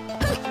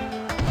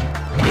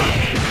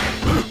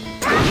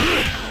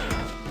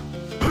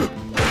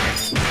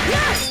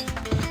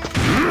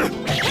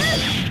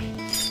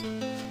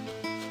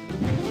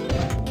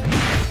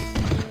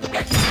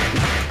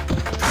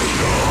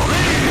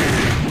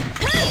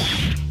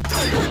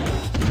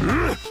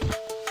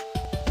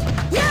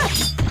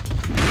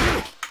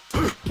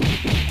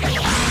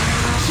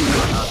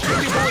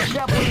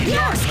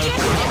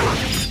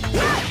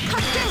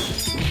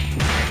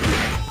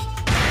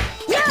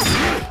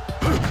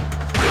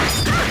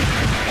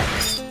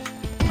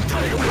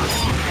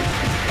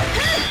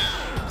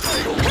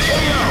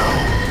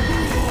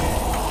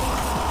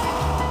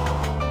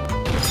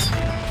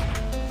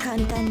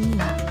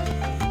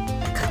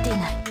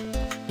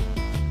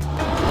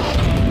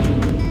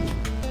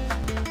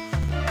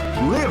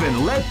 Live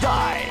and let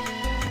die.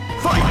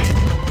 Fight!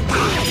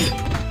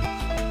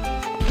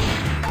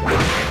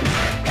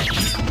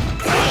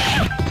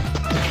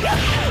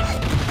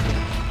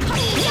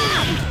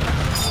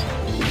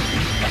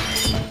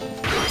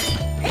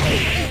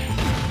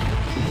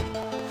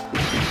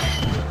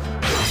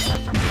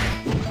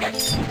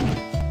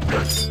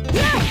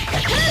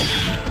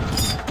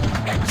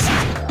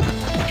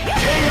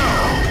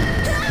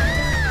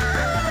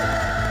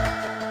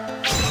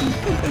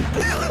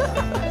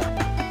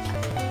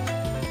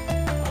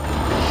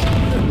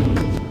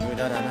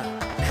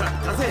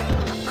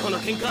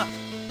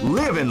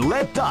 Live and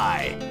let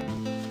die.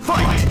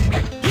 Fight!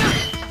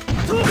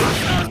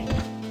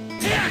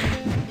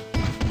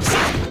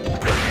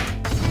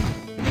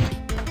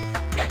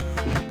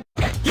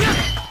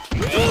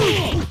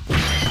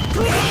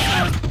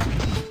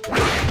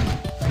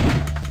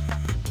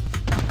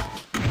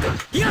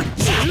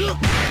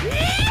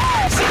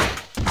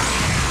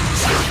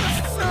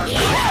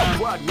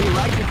 What we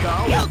like to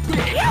call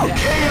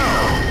KO!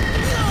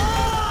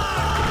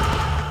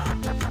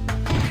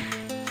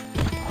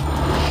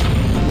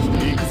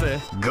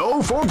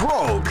 Go for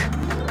broke!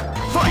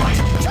 Fight!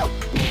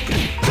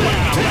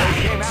 Wow,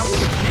 they came out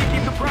with a sneaky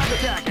surprise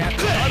attack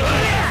after the other.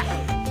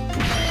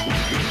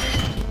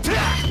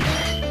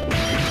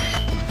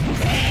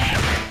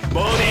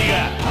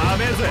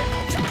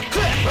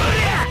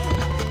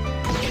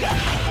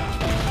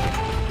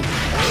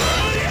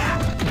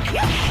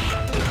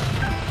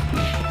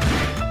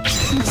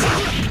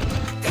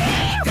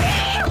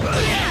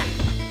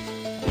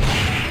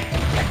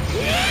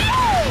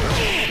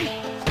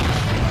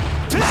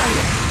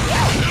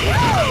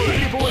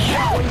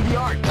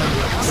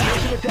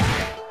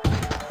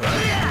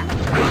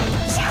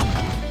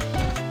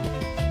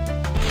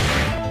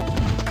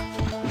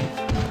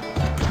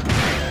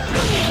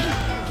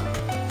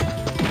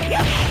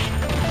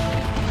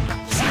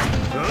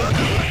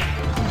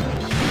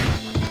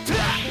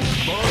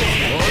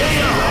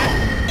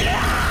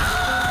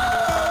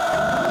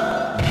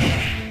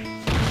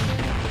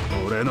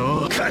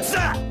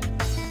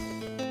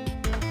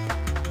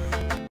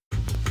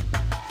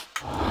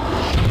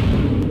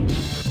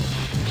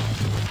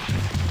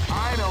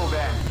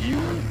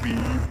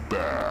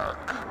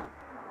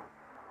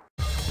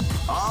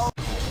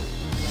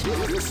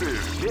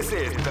 This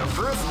is the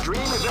first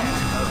dream event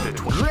of the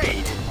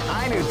Great!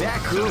 I knew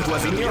that groove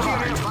was in your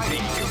heart.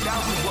 Fighting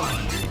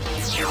 2001.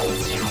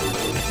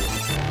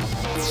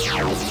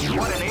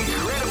 What an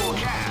incredible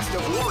cast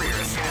of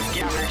warriors has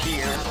gathered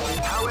here.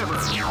 However,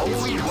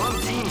 only one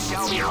team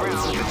shall be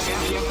crowned the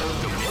champion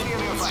of the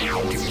Millionaire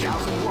Fighting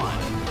 2001.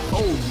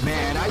 Oh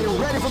man, are you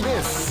ready for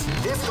this?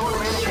 This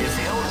tournament is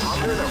held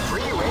under the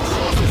free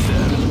ratio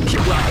system.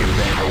 Keep rocking,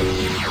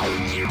 baby.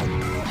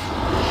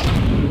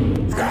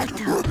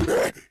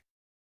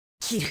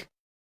 Kill.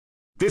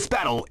 This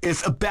battle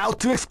is about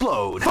to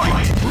explode.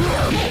 Fight!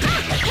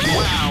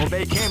 Wow,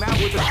 they came out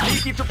with a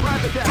sneaky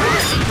surprise attack.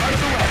 Right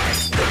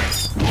away.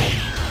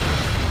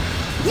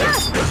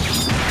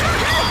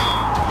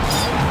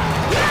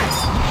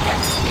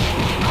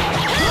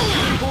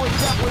 People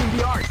exampling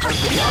the art of the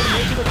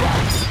automated attack.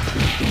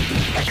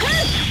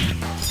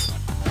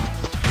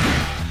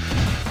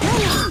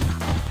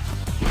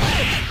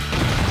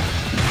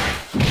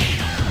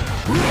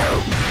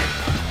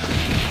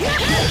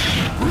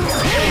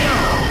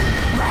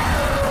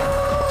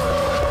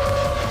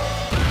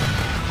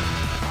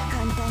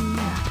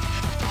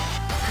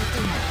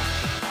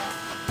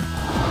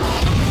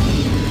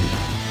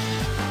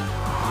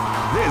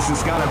 This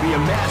is gonna be a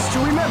match to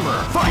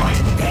remember. Fight!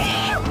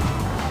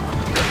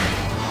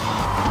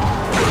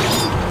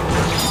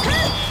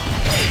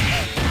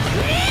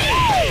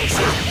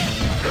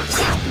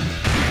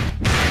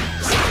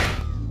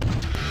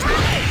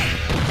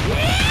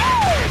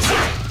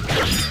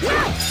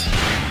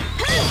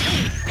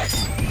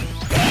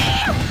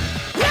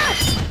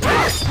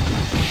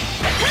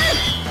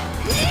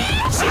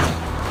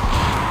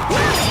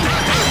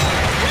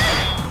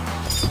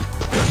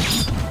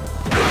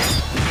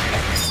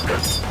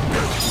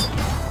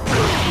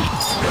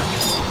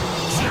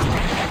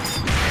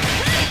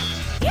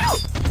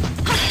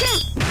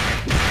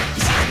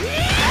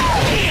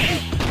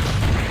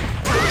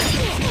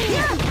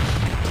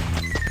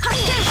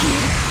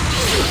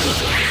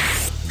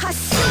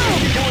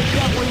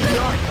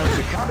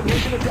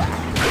 Combination attack.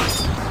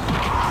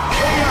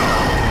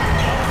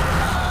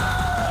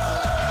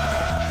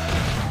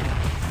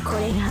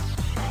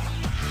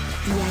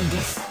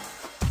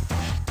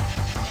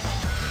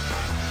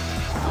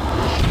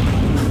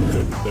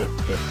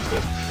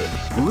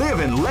 Live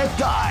and let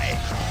die.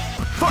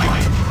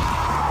 Fight!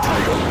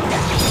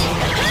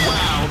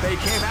 Wow, they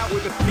came out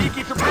with a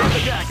sneaky surprise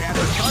attack at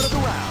the start of the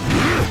round.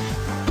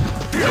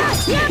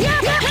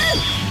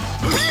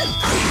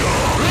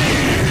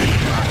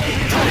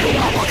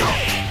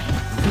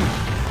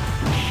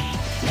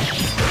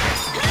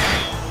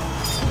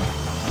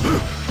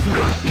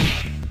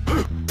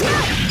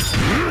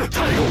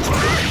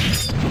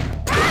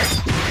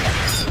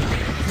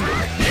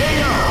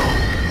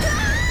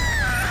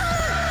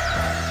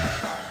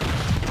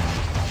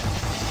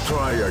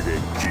 Try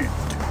again, kid.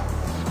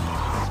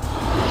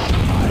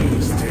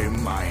 I'll stay in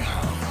my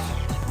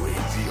house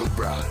with your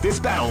brother. This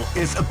battle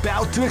is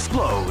about to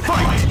explode.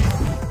 Fight!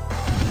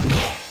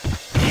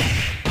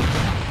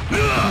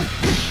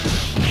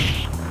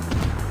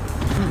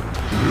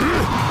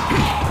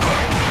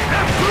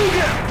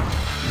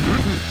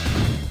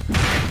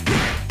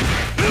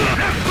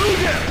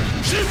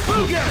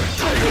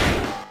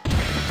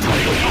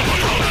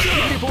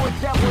 People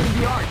exampling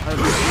the art of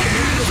the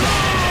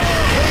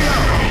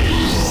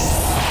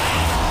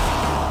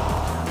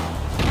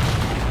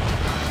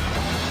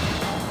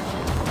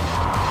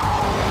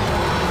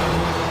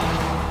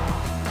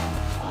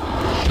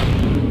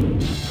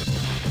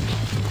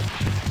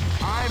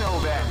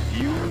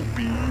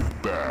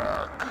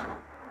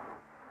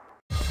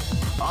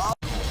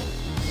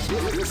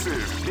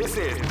This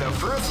is the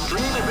first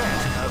dream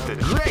event of the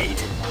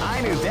Great!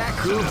 I knew that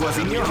groove was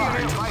in your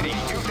heart. Fighting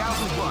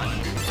 2001.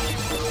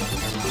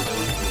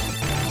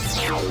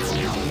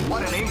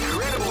 What an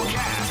incredible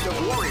cast of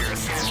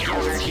warriors has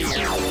gathered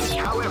here.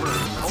 However,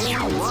 only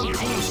one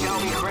team shall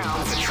be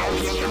crowned the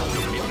champion of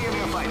the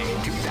Millionaire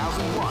Fighting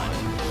 2001.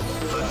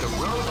 But the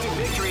road to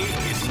victory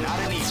is not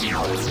an easy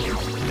one.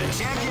 The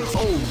champions...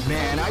 Oh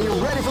man, are you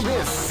ready for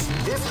this?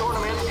 This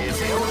tournament is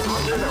held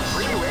under the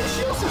free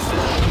ratio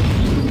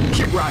system.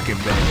 Keep rocking,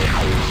 baby.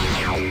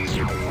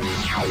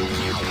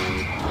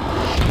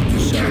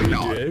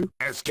 Cannot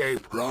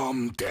escape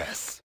from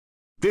death.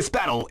 This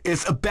battle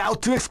is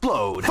about to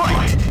explode.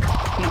 Fight!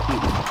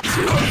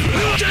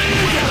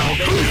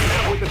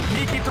 With a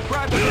sneaky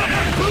surprise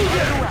attack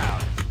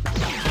around.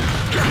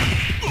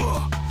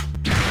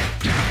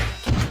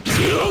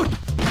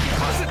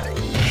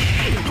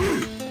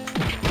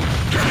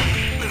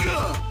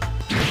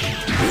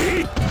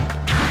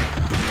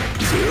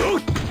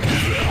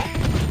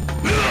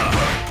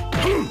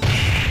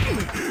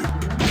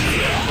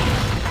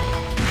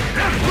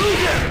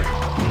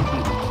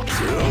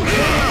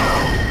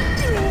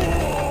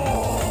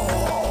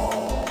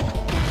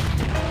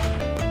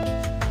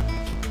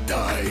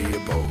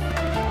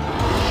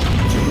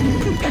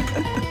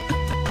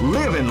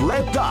 Live and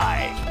let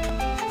die.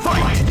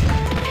 Fight!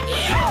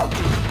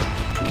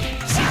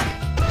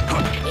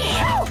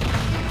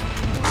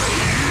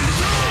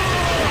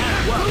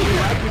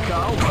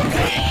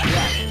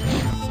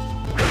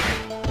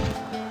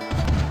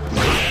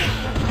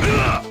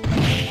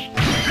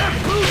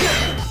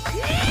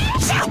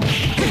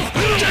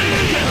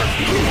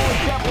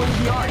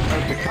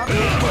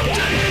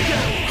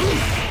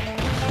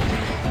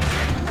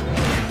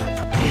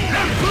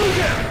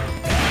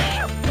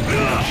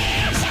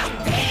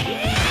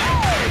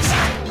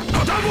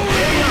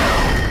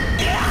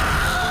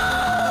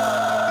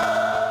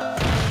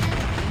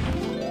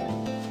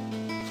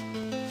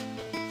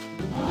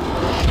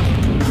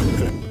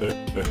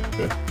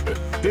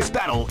 This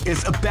battle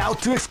is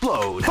about to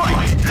explode.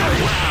 Fight!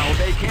 Wow,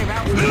 they came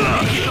out with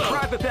a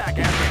surprise attack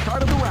at the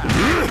start of the round.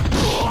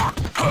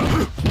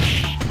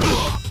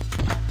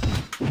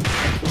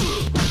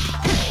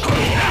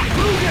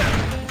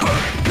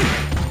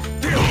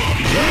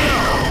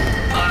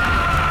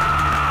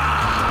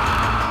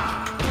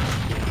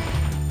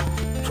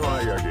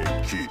 Try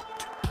again, kid.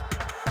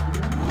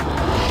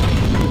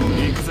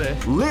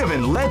 Live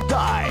and let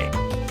die.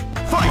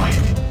 Fight!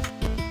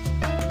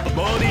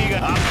 Body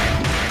got up.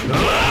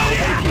 Wow, they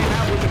came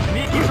out with a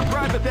sneaky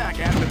surprise attack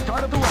at the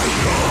start of the round.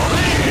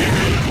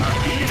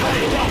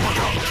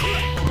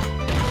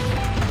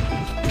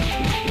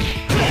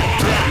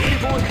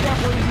 84 is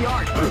definitely the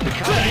art of the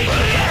combination.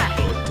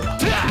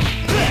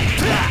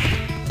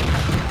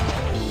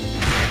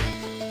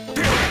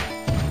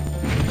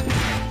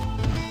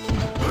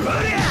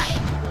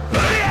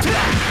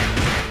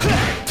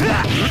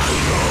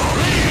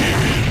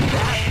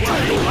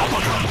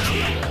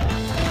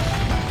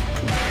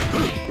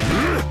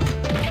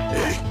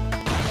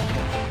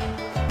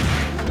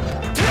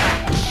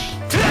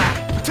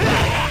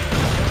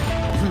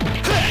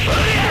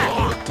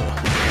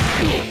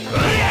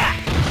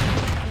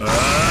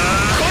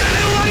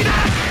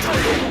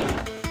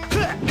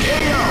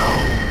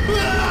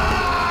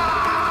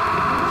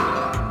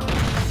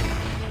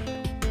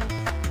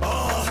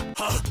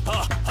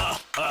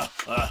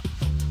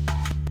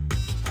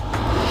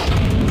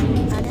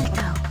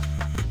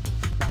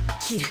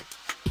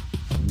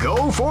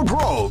 Go for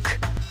broke.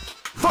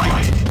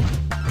 Fight!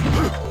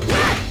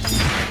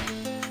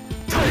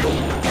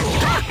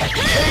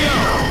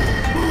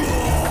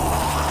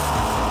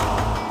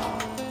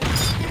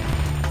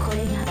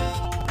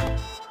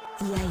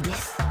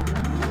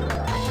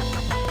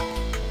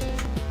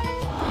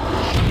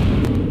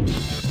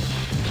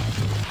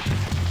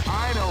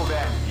 I know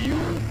that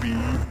you'll be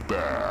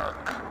back.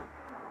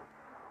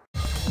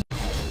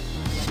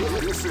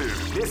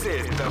 This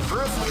is the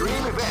first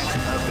dream event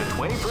of the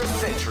 21st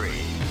century.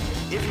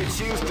 If you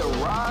choose the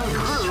wrong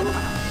groove,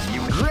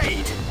 you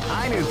great!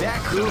 I knew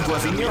that groove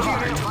was in your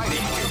heart.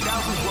 Fighting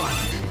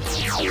 2001.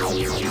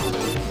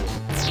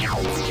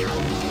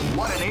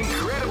 What an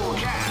incredible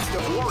cast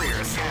of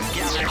warriors has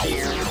gathered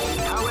here.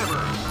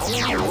 However,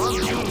 only one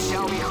team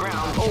shall be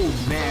crowned. Oh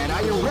man,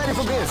 are you ready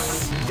for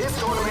this? This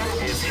tournament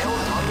is held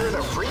under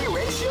the free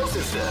ratio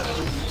system.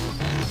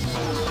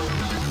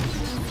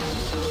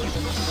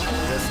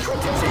 The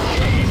strategic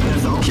game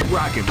is on. Keep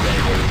rocking,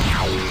 baby.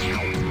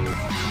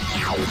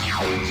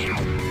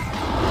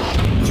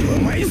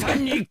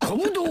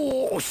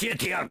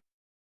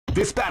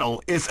 This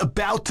battle is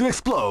about to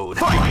explode.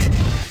 Fight!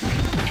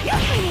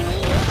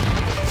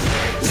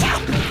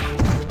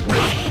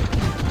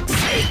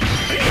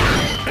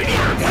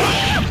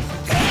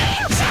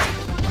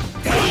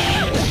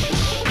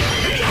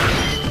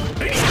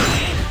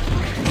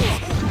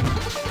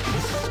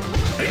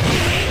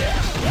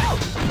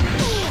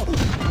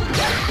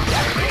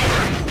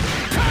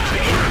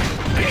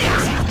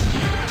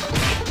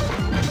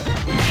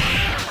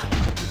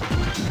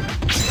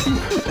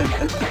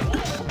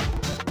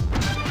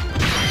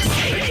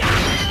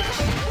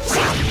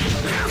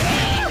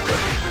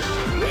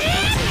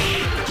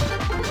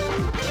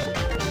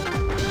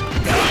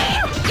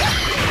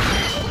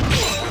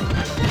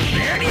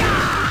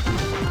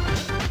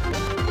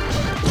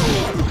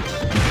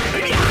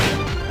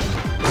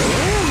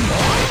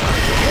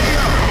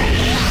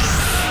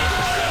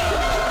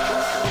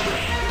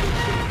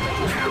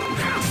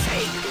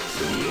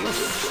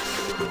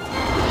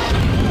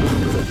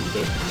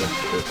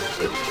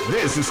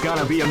 This is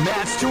gonna be a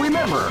match to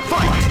remember.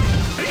 Fight!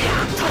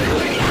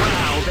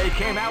 Wow, they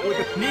came out with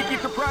a sneaky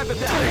surprise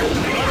attack at the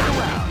start of the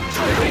round.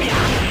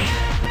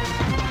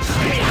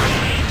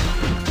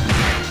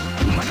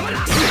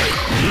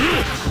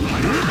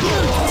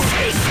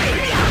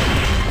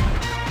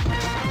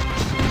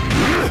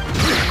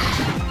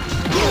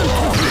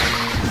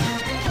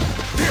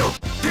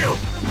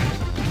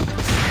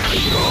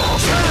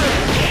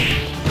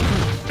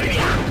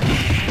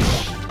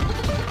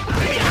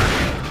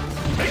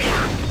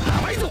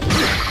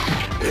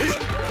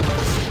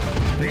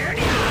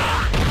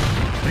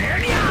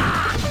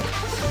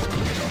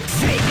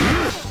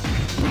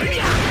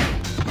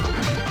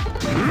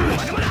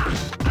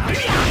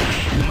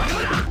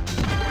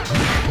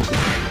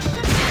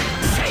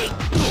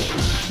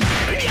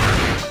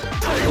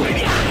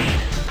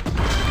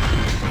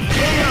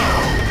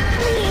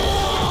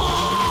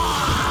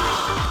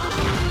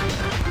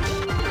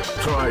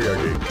 Try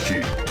again,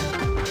 kid.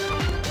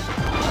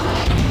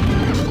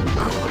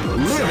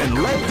 Live and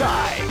let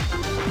die.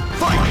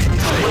 Fight!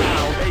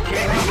 Wow, they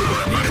came out with a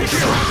sneaky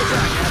surprise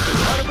attack at the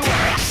start of the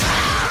round.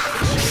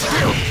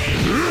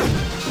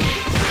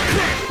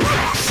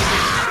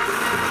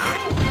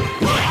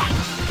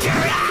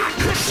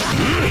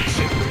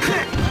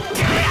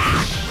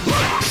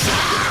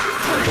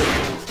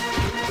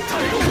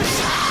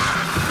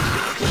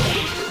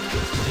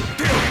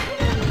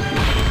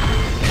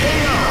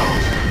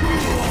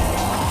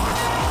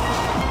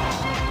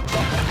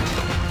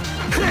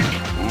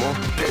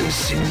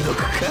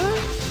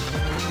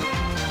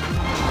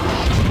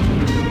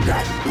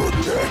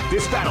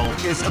 This battle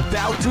is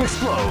about to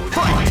explode.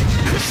 Fight!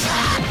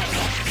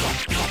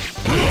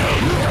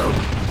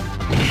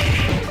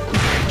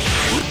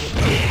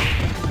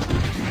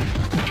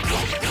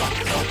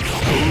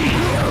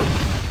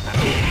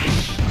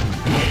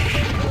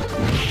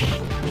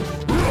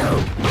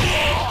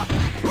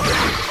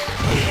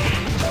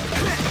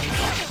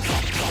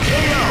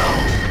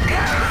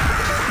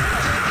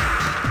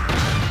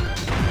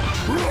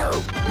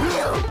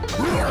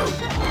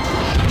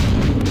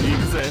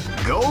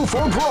 Go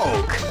for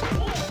broke!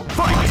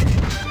 Fight!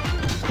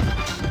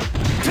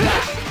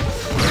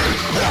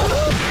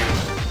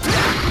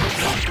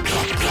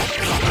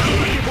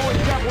 Your boy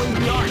dabbling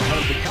the art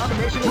of the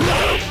combination of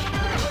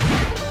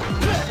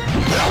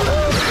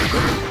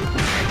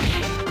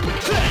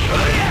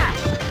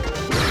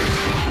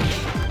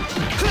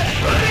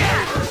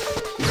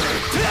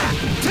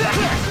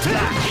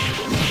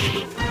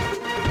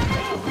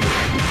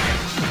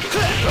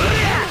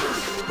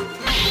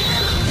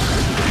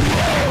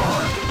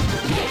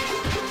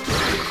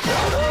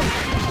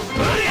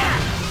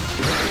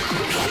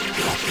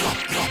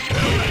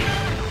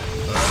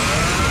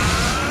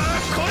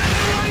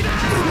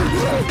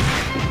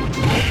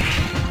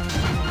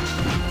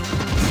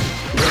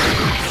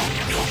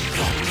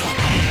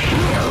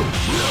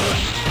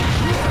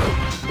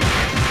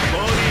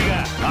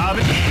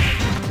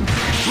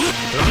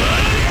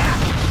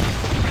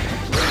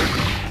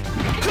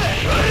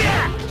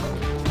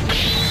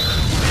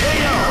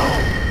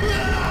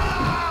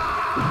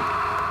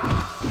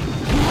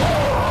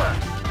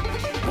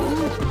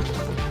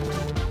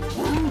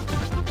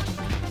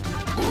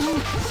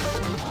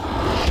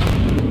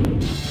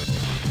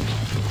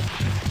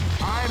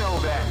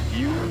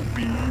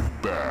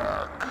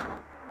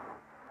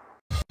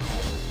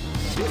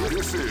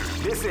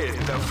This is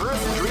the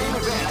first dream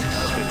event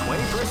of the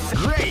 21st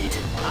century. Great!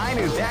 I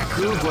knew that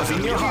groove was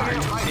in your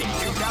heart. Fighting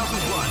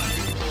 2001.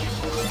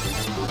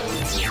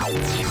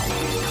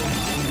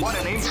 What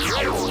an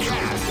incredible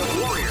cast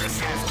of warriors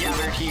has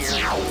gathered here.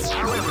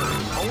 However,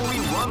 only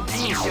one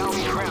team shall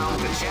be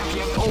crowned the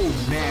champion. Oh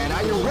man,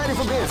 are you ready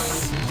for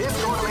this? This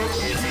tournament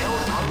is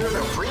held under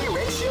the free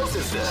ratio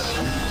system.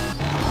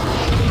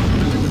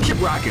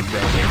 Keep rocking,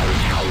 baby.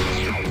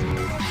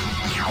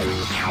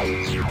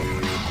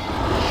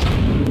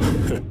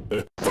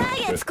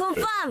 Targets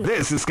confirmed.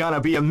 This is gonna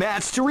be a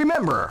match to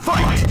remember.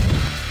 Fight!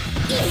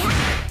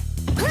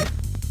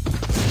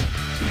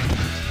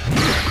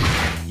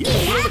 You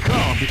feel the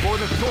calm before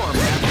the storm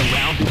as the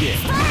round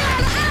begins.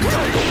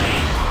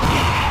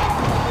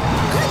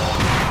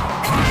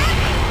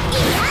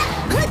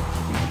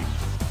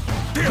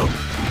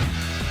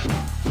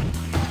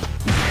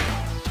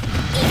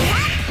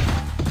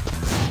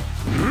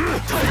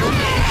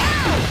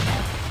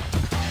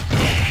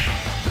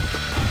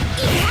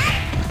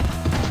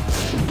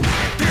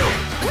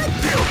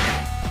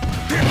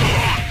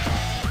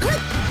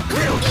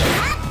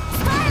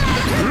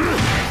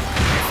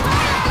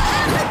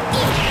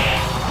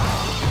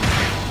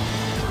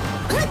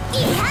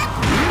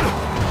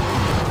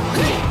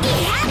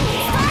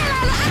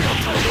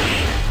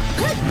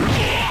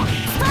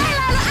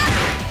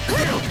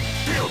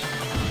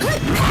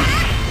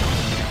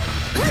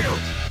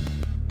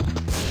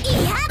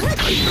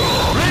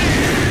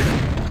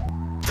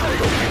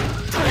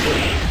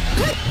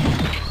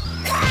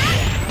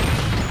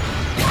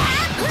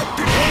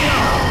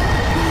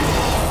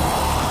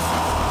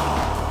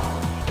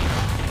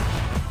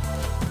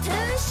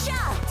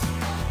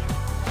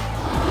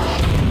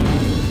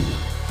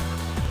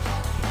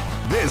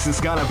 This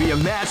is gonna be a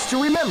match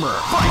to remember.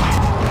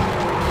 Fight!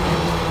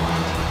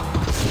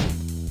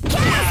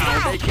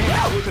 Now they came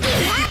out with a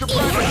sneaky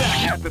surprise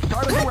attack at the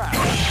start of the round.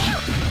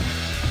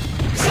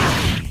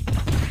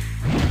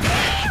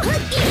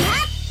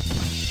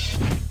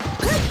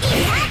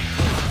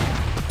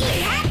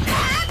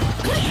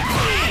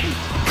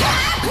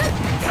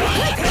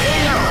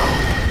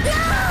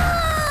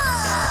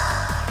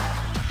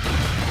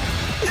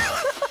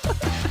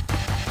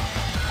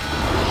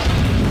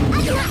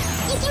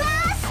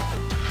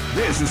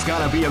 This is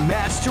gonna be a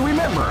match to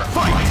remember.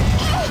 Fight!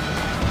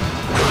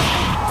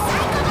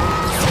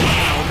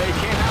 Now they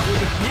came out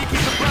with a sneaky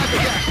surprise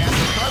attack at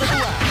the start of the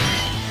round.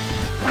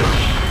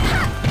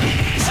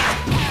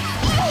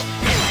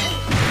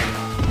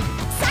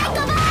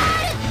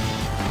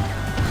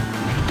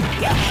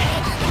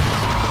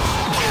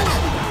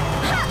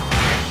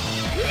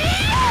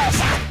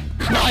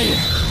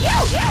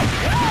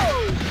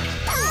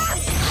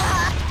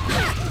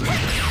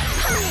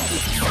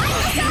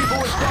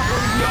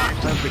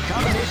 Of the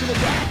combination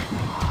attack.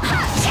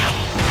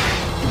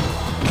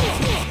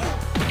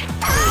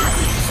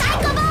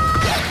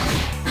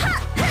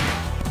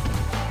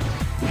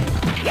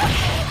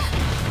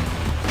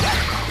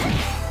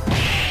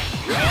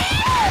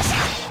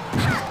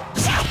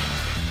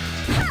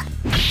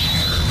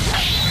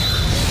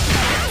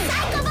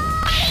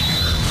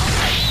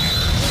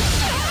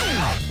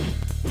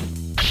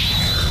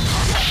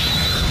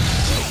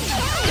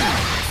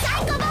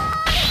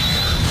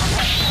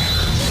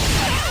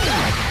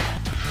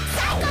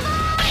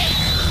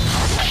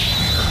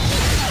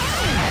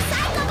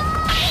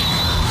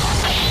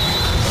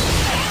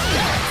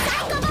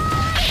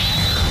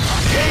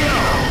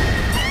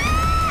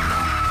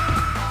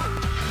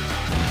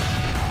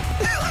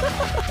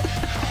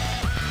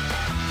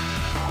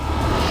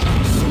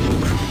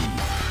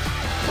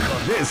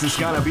 This is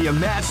gonna be a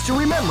match to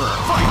remember.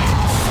 Fight!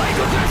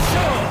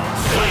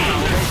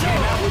 They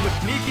came out with a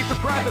sneaky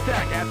surprise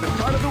attack at the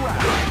start of the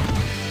round.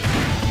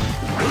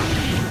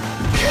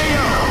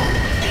 KO!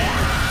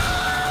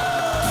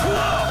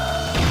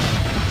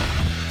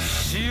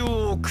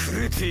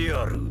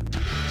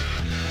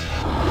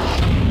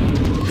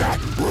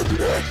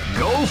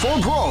 Go for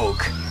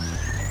broke.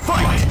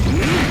 Fight!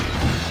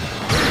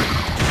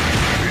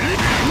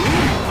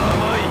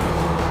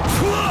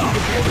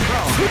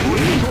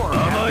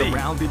 The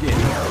round begins.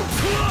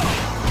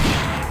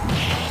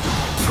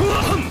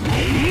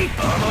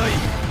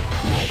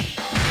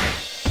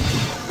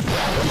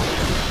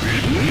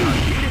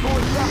 Beautiful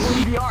and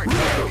grappling the art of the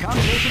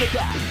combination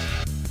attack.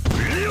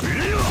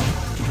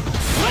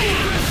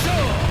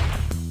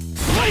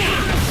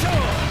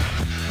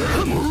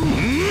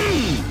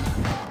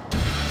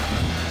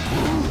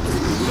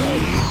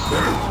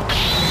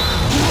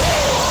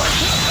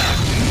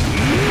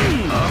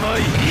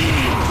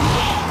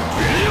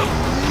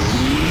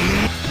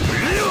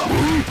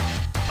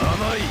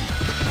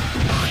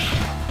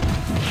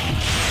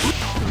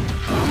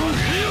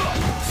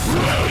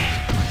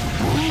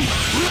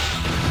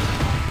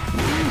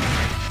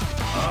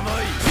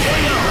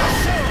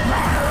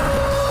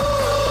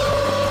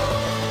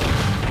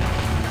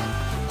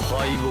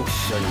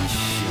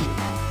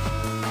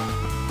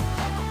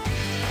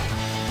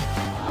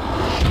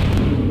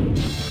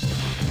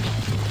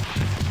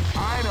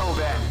 I know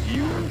that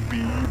you'll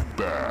be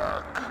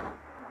back.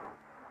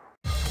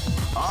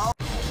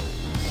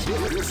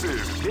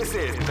 This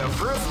is the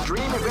first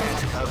dream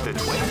event of the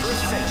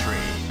 21st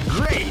century.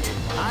 Great!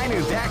 I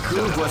knew that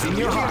groove was in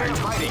your heart.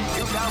 Fighting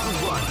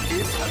 2001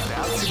 is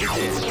about to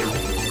begin.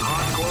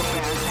 Hardcore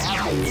fans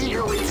have been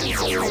eagerly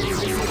anticipating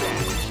this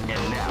event,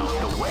 and now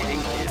the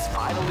waiting is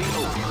finally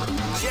over.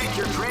 Check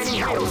your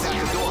training wheels at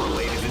the door,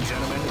 ladies and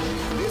gentlemen.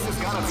 This is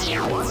gonna be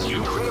one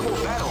incredible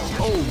battle.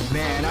 Oh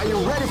man, are you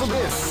ready for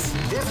this?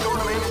 This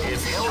tournament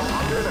is held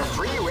under the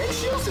free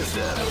ratio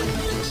system.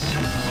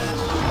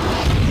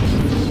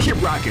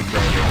 Keep rocking,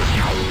 baby.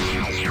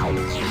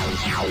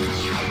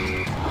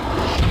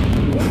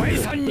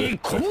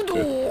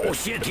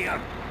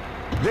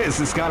 This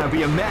is gonna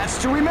be a match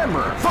to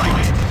remember.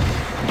 Fight!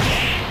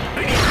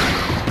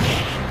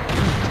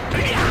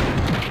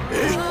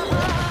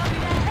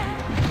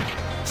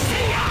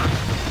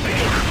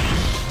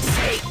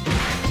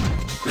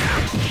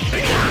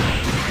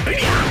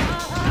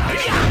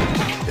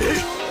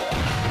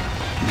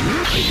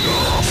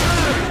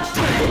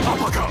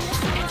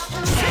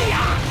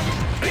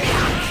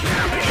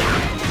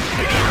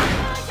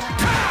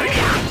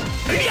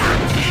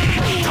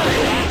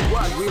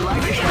 What we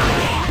like is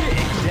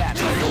big that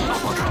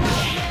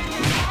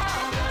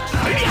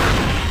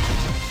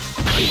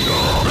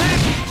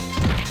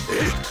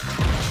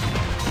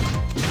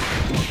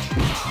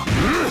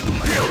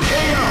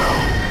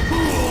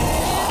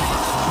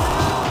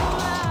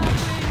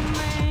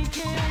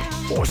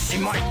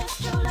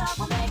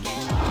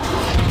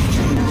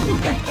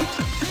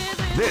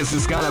This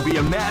is gonna be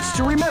a match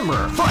to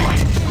remember.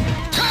 Fight!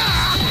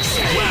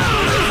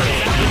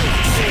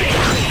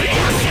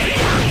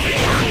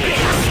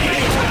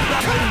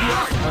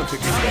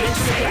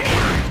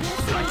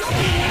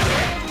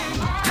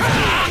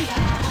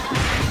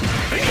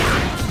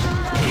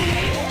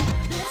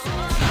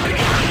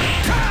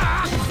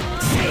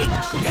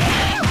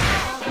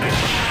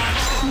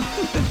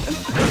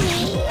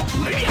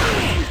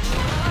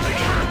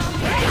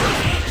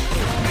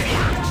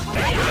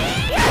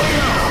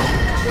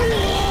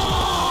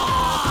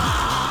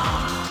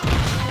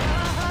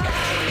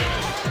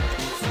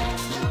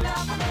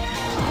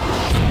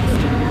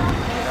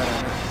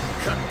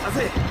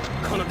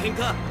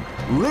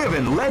 Live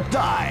and let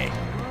die.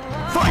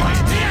 Fight!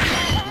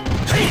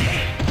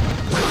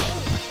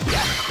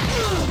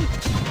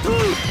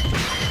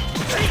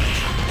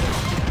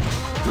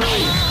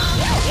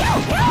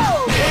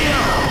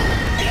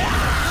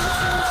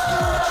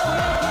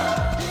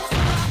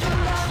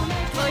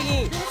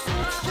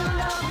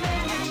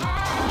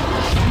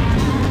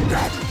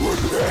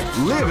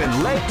 Live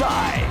and let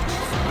die.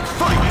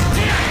 Fight!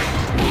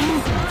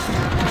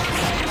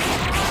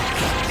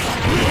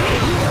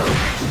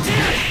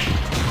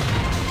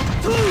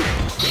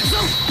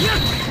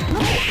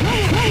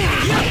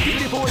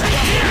 Beautiful of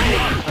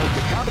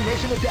the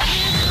combination attack.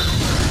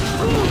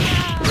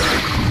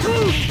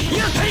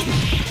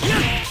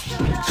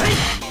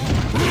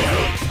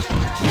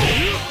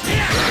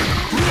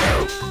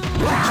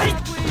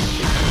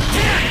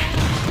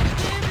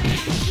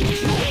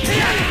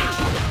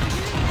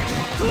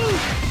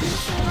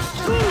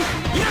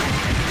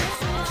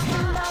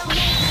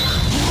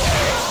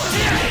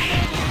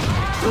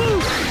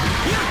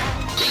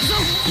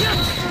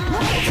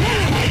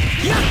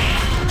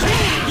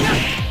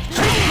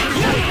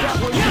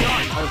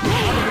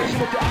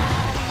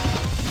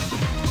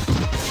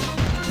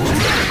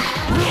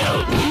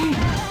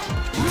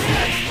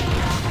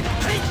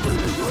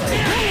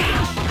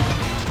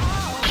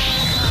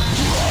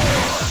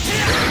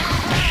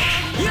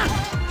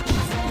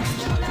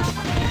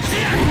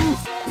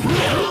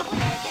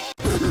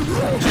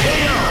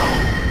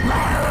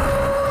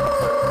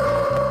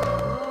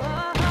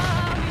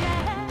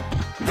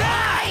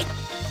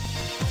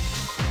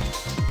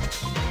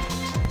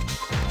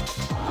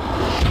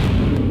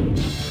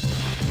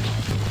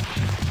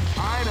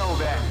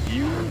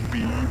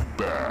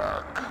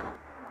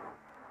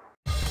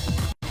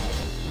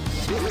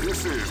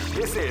 This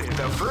is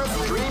the first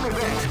dream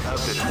event of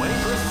the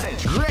 21st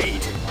century.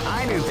 Great!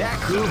 I knew that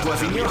groove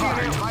was in your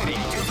heart. Fighting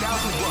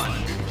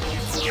 2001.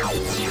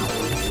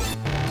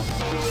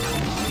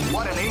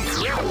 What an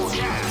incredible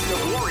cast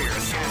of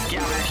warriors has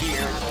gathered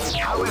here.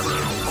 However,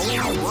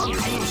 only one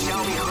team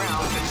shall be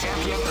crowned the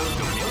champion of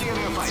the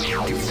Millionaire Fighting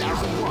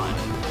 2001.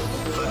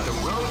 But the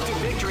road to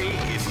victory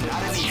is not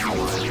an easy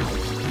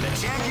one. The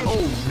champion...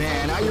 Oh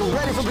man, are you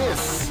ready for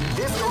this?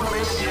 This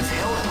tournament is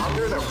held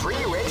under the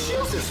free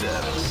ratio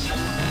system.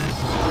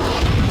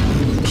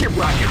 Keep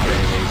rocking,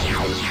 baby.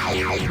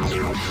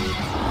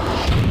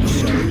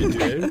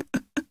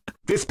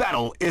 This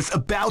battle is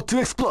about to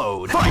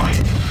explode.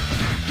 Fight!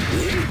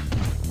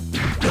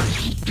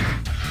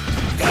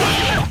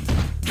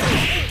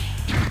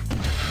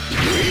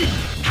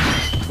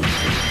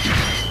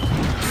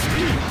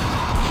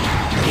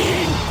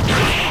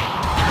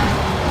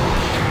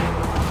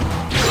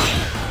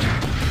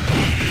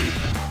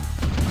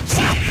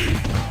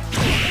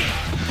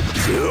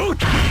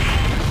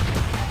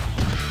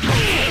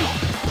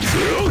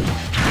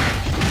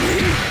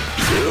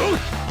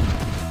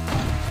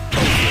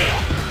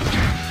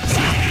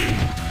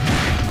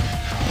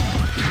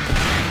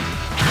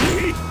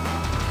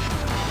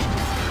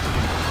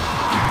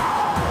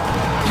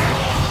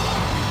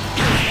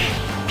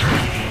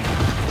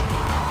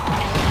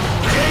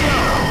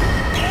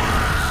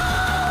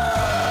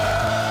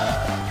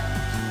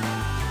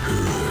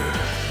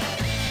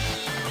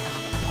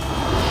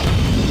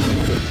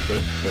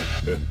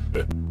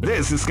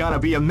 This is gonna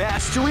be a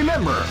match to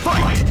remember.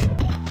 Fight!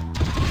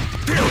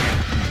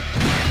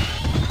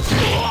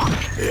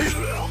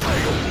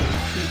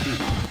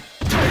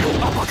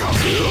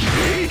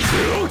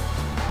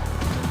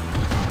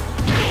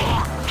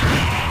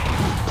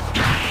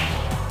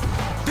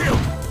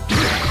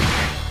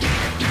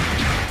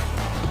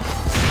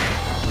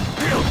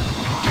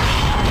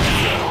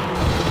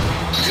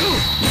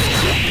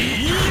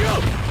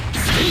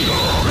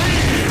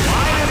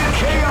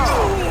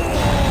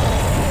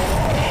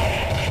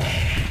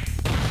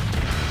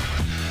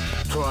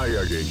 Try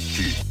again,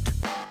 kid.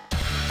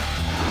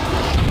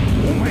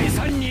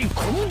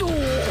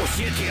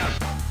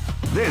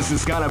 This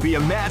is gonna be a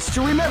match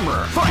to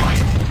remember.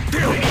 Fight!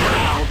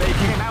 Wow, they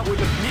came out with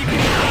a sneaky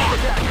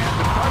attack at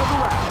the start of the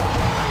round.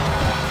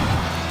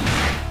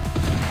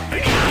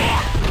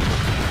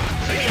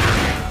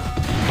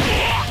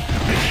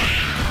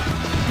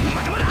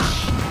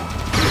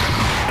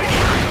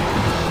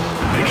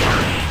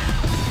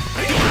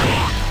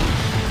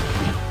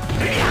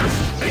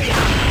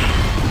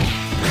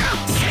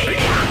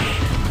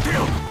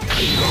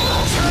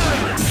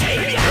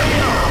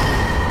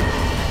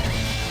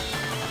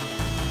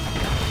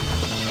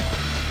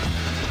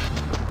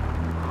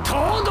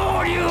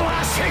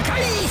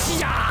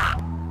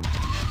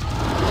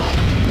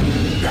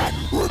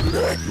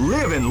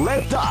 Live and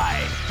let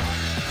die.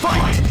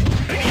 Fight!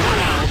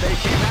 Wow, they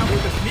came out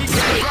with a sneaky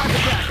surprise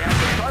attack at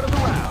the start of the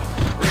round.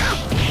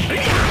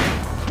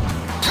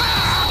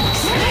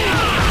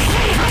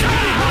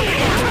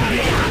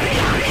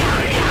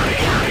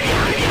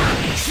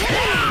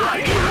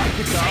 Right, you're right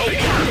to go.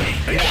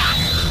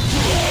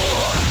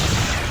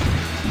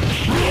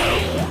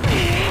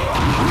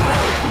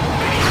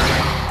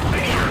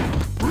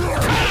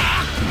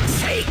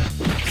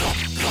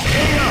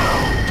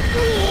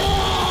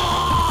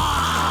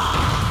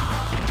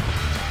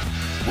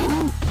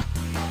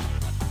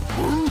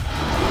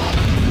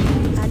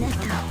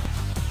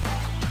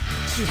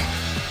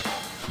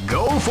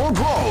 Go for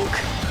broke!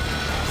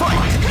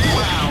 Fight!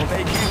 Wow,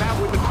 they came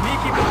out with a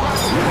sneaky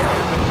surprise attack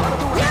at the start of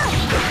the round.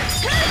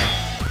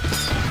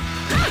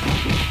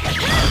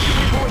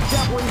 People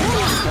exampling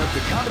of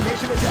the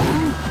combination attack.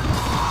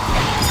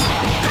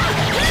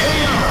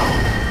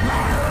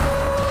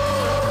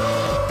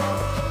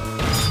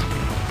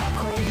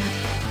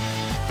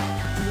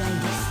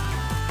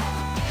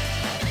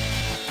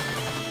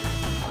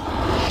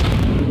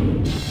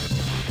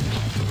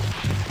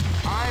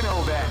 I know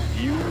that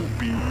you'll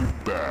be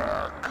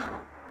back.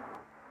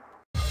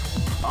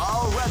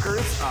 All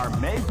records are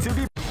made to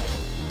be.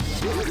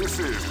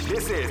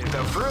 This is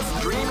the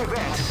first dream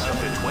event of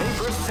the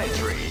 21st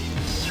century.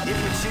 If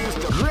you choose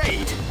the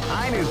great,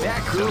 I knew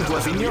that groove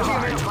was in your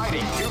heart.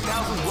 Fighting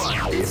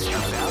 2001 is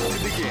about to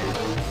begin.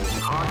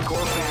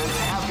 Hardcore fans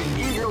have been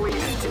eagerly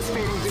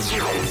anticipating this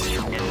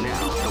event, and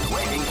now the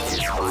waiting is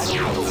finally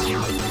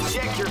over.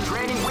 Check your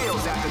training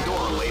wheels at the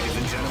door, ladies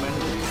and gentlemen.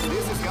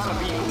 This is gonna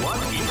be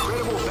one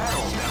incredible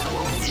battle that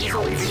won't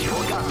easily be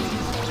forgotten.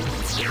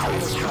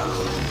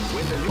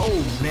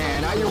 Oh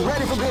man, are you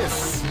ready for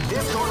this?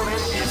 This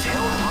tournament is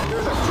held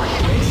under the free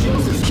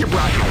ratio system. Keep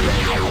rocking.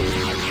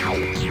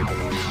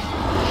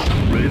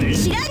 Ready?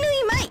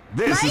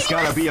 This is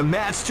gonna be a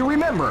match to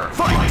remember.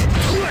 Fight!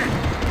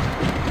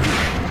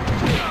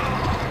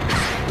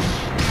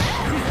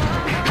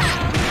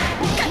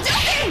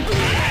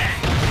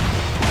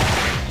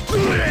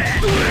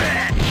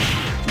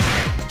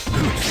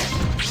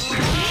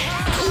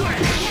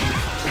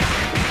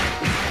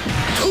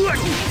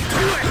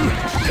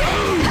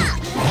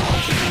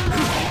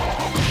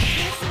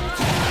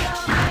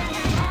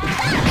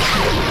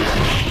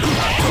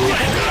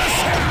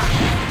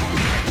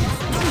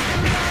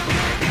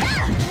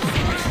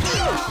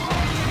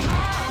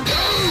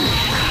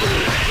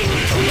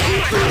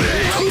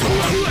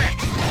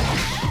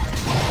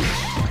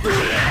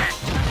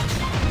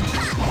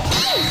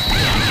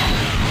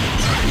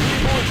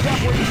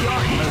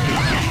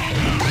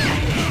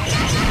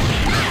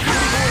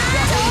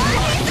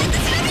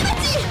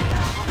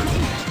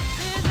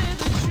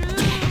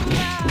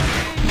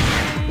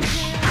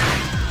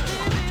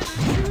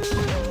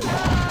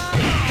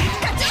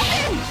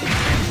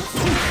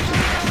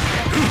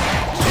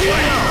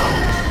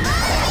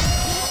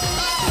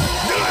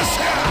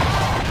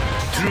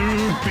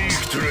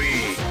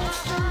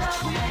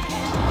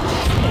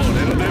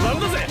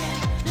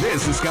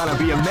 This is gonna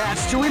be a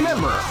match to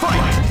remember.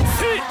 Fight!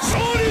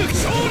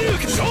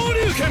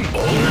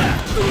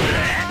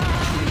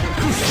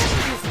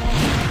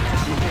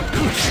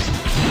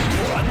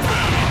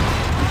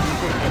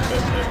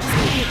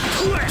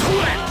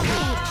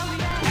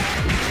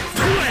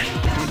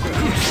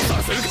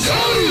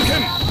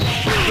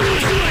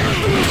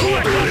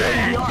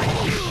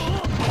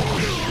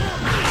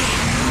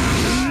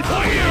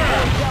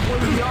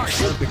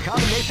 The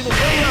combination of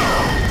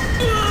KO.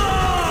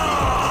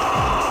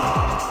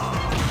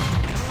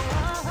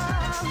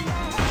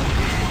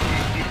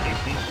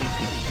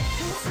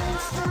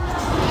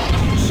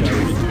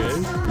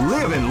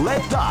 Live and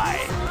let die.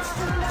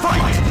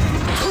 Fight!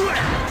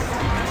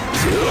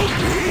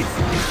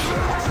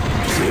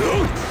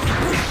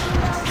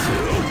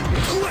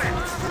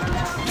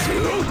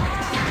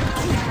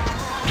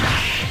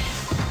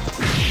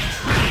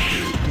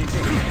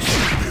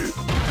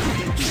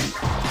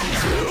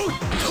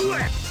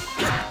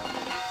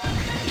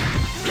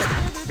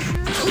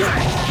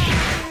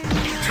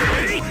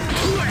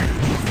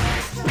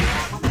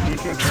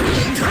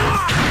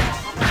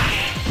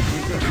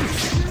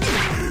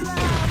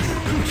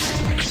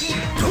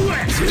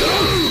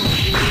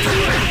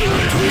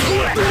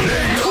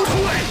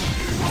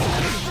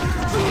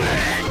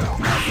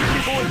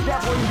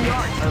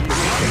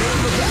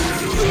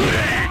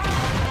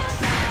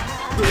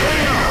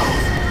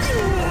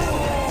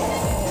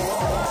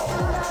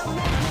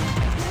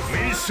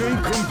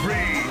 Mission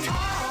complete.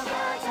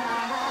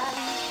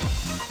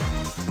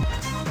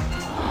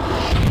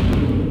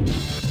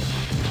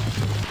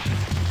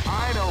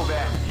 I know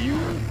that. You'll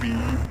be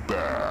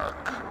back.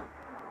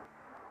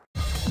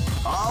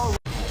 All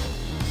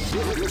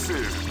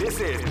This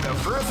is the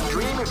first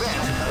dream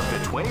event of the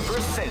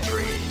 21st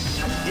century.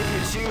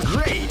 If you choose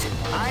great,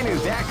 I knew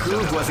that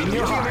groove was in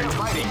your heart.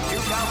 Fighting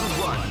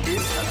 2001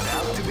 is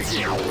about to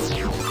begin.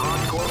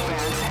 Hardcore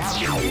fans have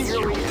been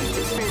eagerly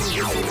anticipating this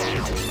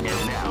event, and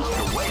now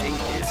the waiting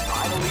is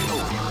finally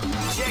over.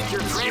 Check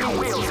your training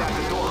wheels at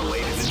the door,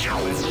 ladies and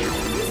gentlemen.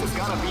 This is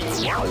gonna be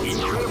one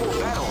incredible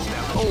battle.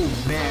 Oh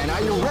man,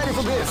 are you ready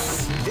for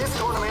this? This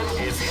tournament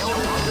is held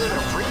under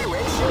the free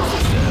ratio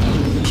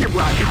system. Keep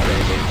rocking,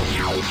 baby.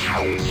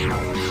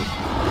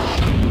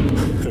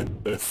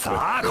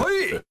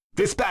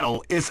 This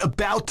battle is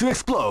about to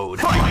explode.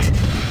 Fight!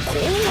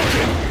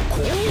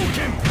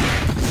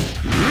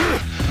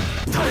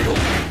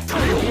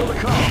 Feel the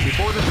calm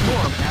before the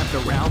storm as the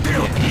round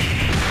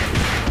begins.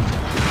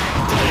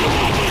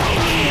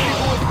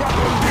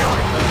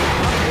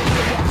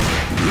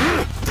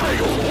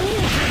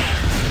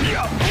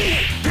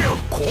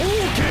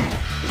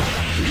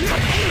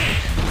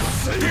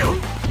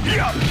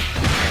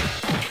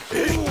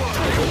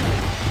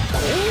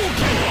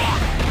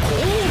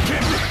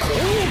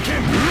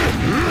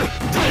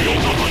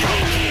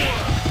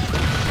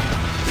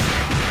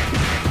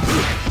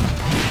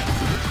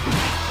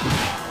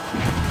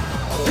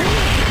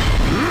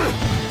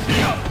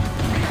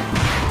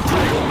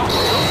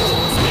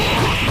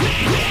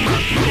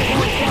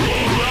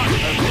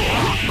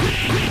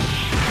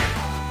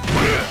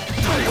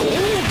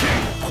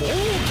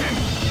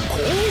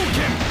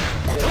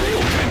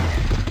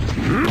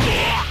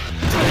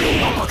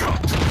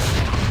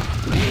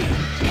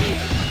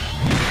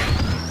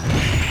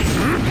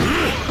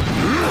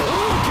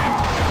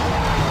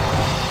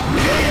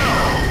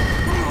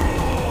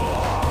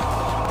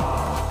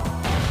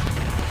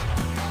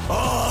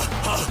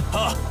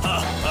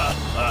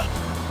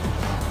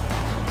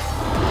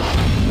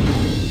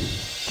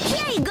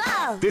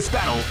 This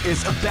battle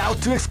is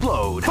about to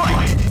explode.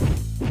 Fight!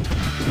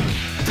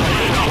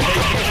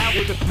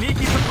 With a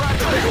sneaky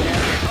surprise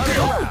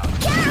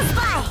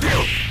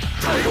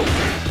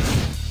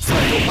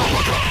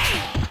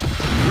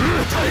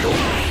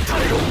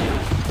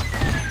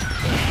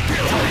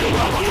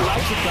You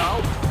like to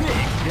go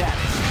big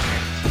damage.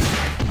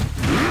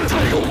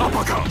 Title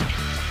uppercut.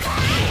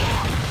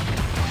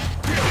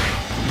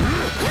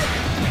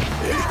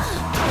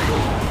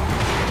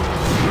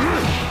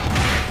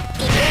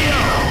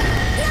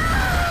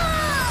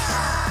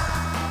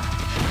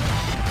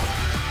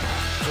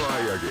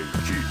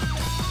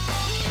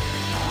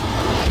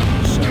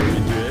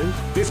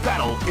 This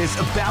battle is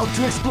about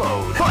to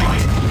explode.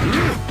 Fight!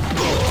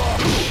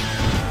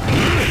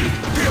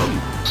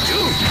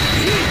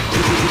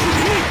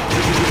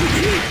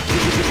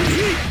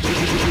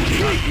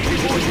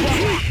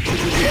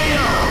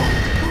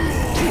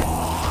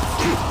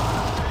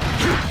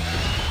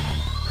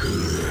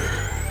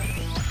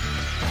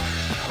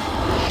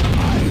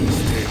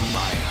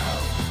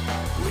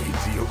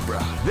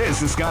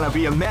 This is gonna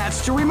be a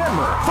match to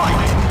remember.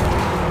 Fight!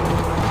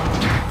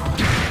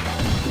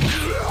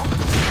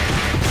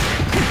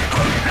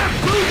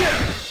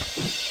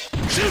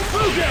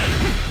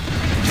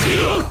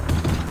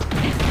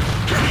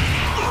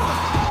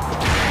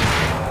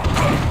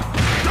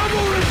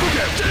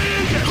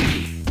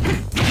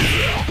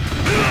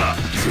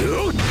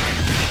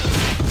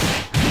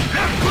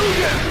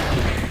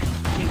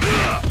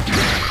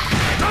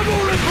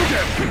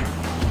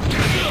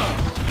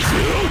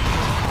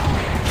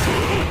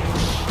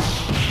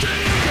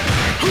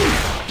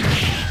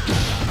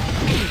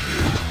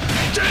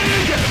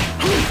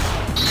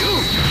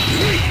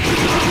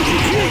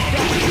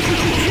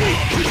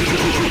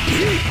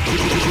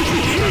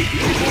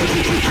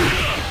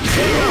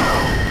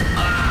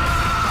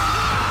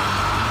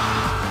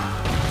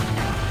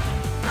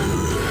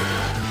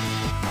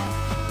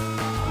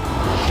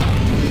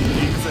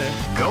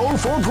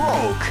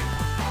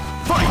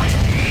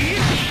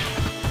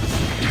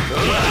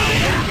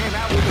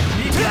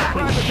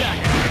 Surprise attack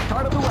at the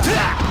start of the round.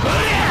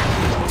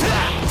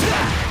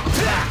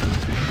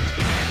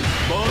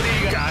 Body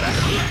got it.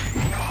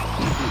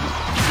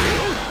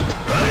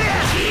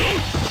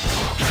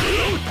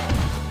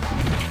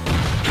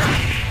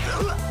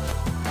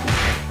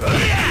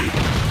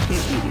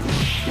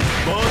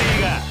 Body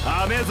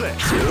got amazing.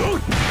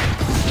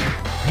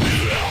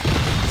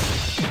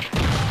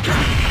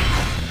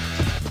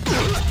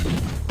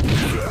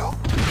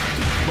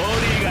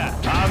 Body got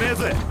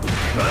amazing.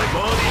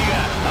 Body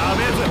got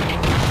amazing.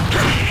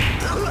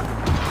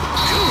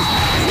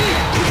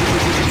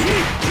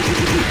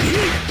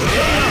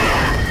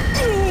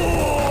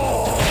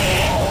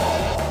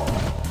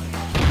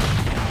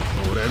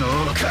 俺の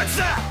勝ち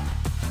だ。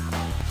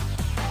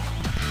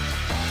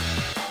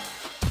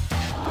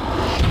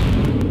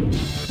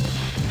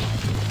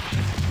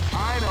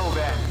I know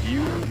that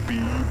you'll be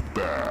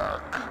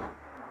back.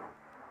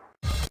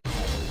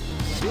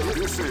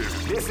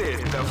 This is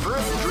the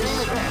first dream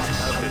event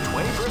of the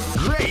 21st.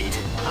 Great!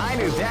 I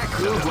knew that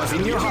groove was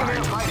in your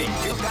heart. Fighting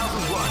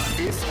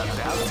 2001 is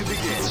about to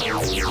begin.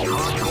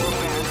 Hardcore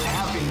fans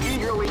have been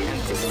eagerly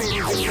anticipating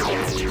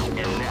this event,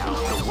 and now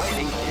the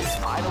waiting is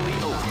finally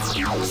over.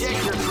 Check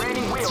your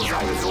training wheels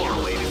out the door,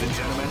 ladies and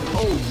gentlemen.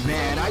 Oh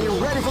man, are you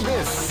ready for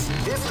this?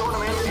 This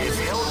tournament is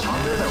held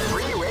under the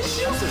free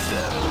ratio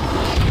system.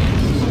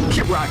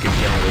 Keep rocking,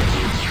 gentlemen.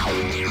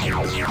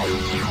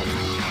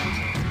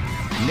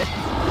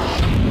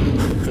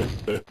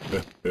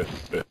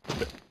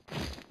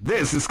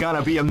 This is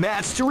gonna be a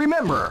match to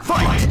remember.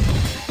 Fight!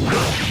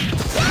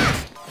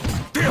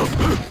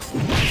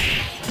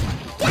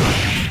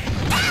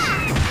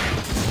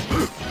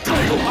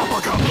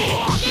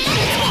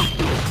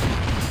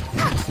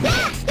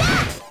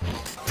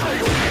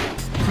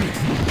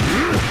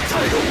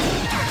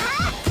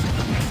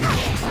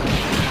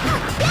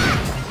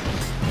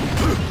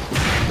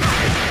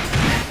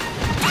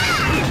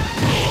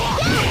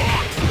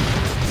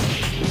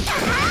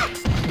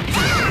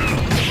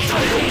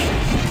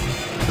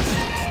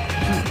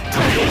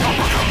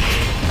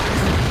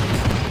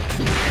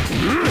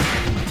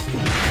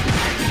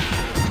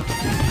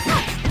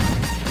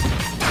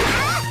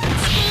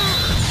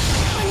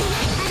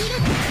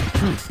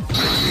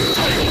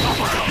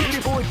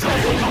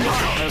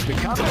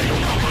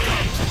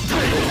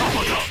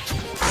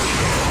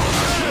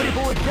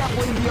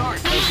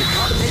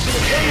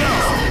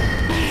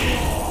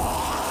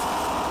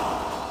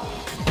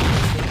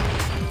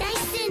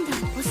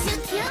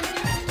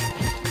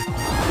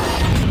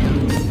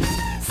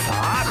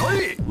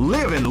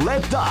 Live and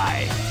let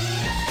die.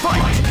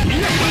 Fight! They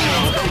came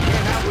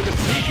out with a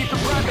sneaky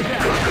surprise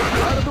attack at the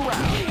start of the round.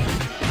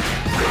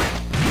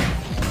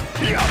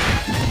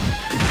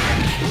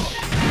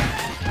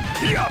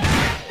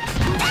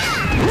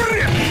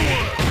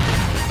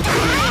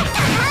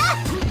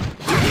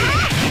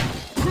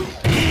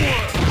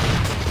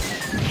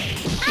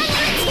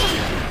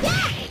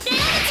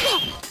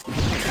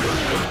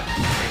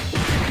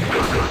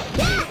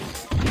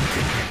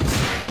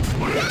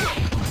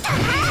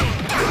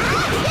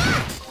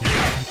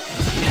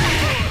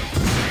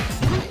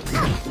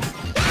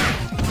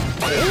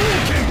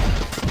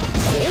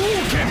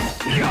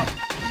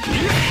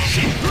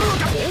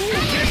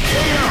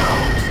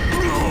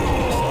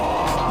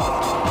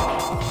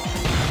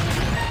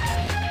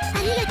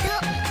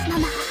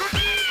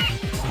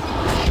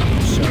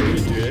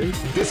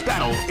 This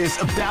battle is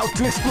about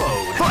to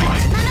explode.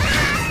 Fight!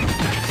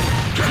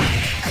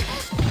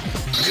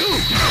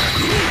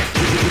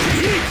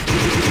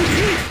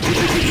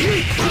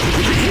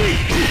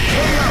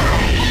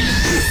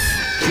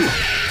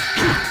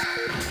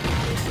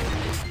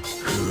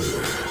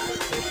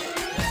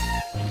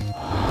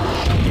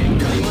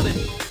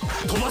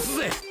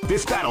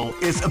 This battle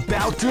is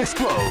about to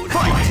explode.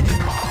 Fight!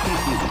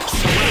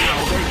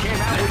 Well, they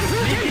came out with a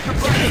sneaky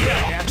surprise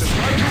attack at the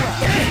start of the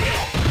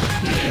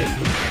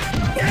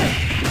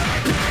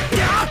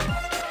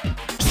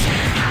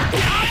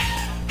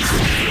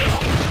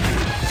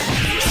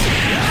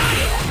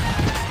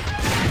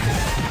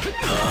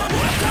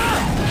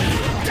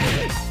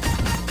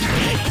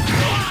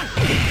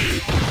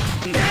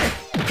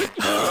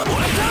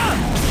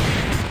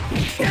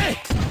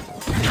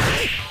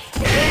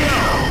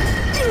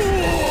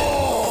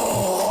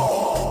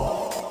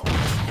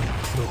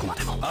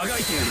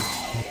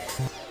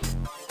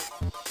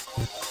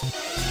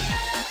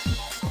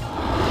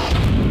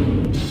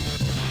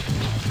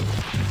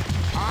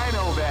I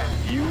know that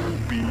you'll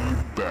be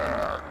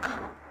back.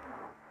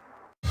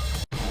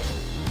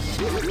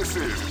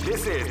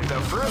 This is the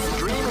first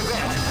dream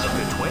event of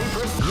the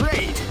 21st.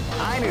 Great!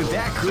 I knew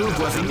that groove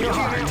was in your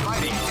heart.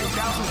 Fighting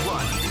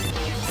 2001.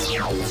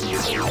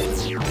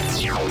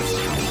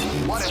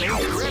 What an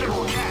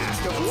incredible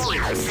cast of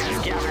warriors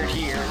has gathered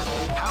here.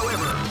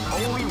 However,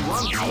 only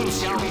one team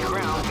shall be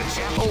crowned the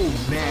champion. Oh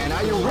man,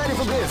 are you ready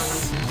for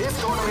this? This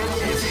tournament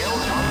is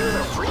held under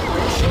the free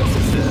ratio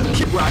system.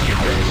 Keep rocking,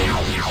 baby.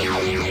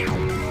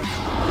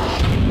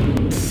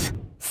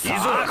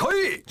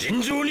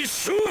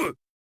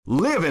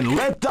 Live and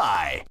let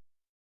die.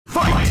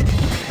 Fight!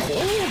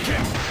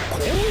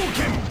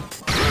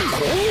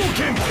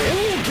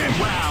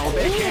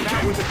 They came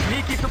out with a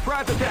sneaky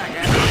surprise attack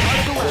at the start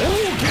of the round.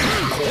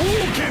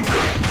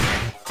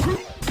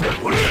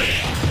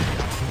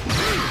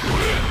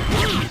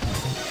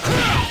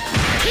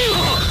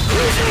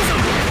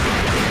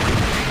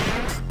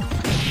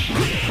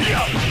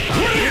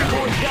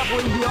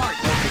 Definitely the art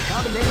of the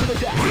combination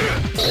attack.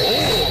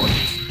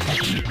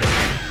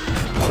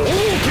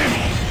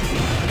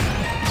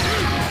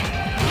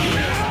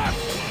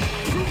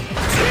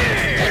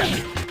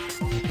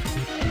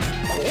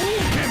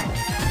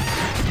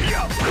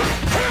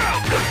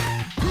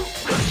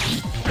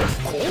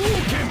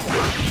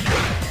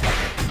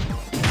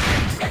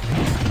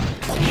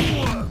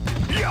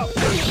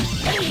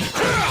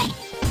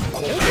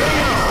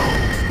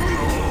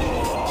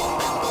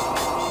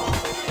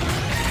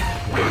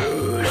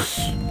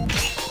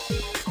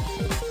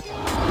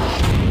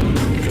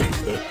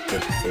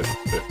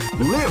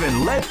 Live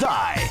and let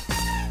die.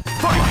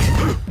 Fight!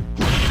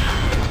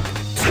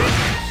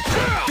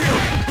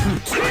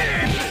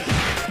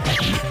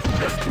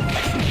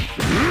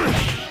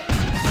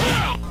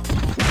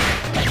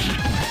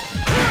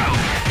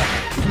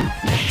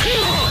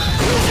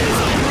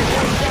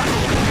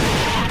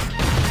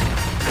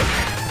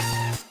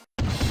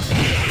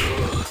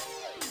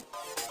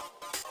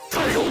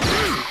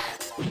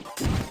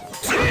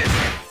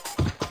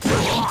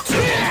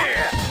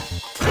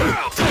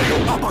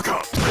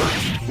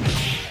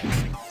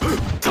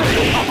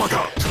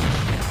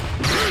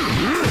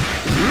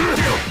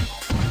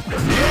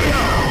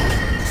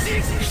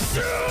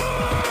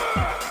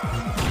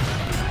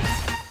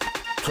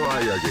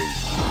 Try again.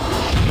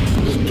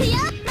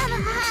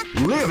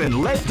 Live and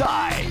let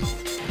die.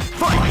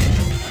 Fight!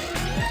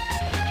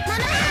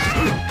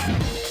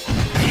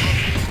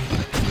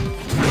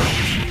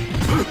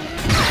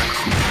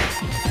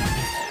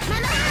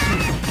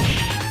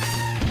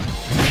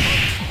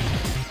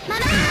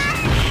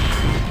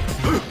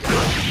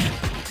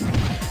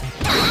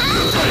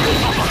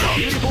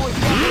 Beautiful is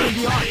definitely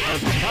the art of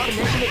the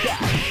combination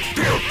attack.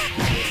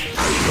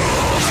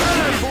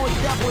 Beautiful is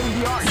definitely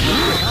the art of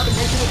the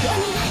combination attack.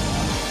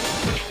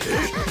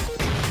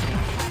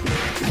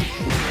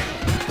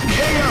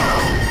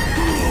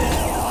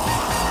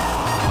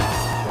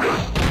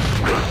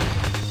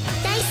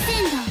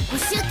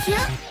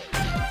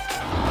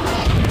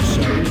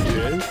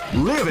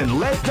 Live and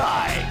let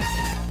die.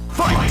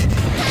 Fight!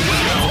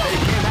 They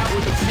came out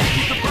with a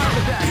sneaky surprise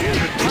attack.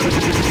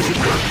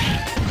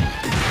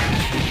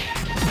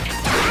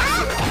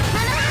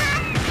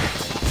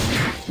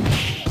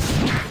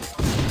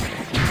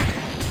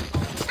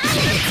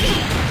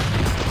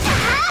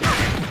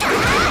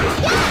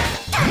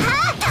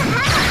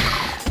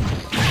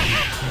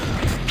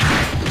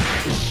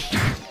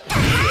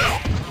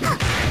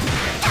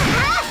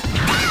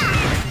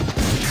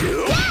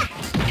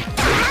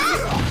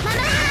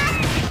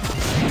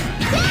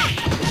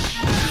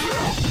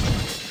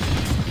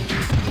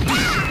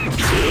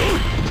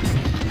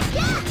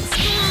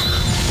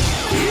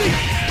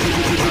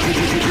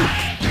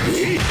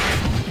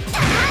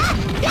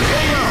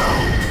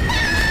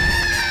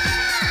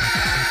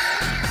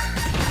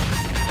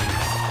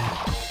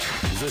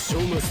 The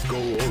show must go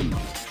on.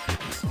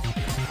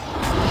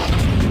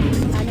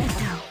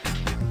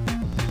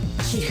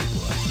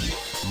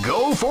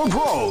 Go for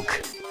broke.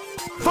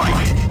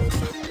 Fight!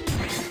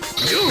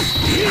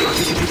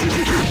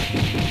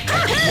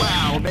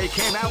 Wow, they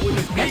came out with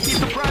a sneaky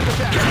surprise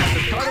attack at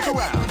the start of the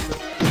round.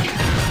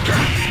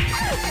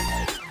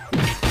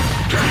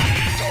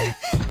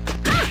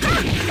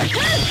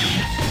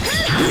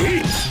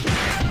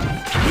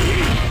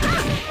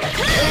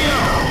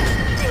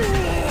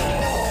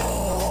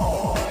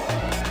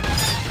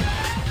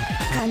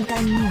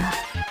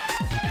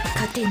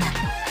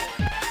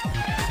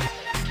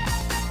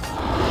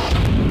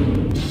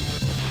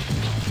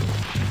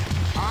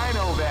 I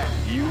know that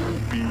you'll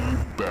be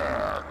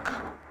back.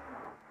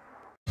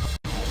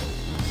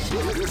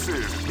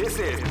 This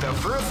is the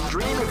first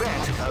dream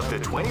event of the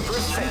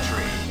 21st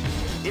century.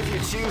 If you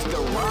choose the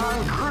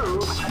wrong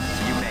groove,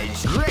 you may...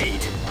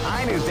 Great!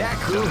 I knew that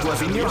groove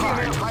was in your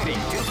heart. Fighting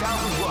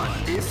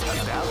 2001 is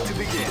about to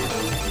begin.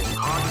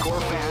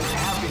 Hardcore fans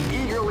have been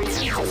eagerly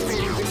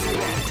anticipating this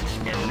event,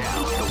 and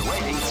now the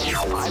waiting is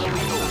finally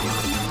over.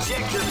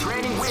 Check your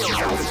training wheels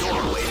out the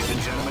door, ladies and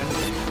gentlemen.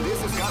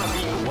 This is gonna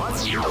be one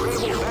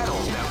incredible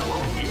battle that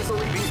won't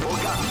easily be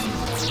forgotten.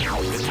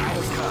 The time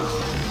has come.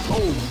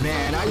 Oh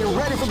man, are you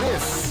ready for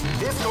this?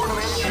 This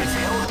tournament is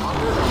held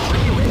under the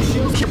free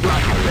ratio. Keep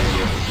rocking,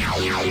 baby.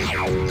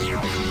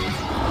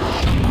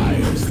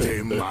 I'll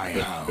stay my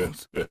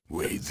house.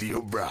 Raise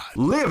your bride.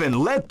 Live and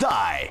let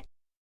die.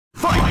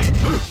 Fight!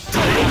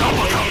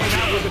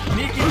 With a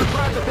sneaky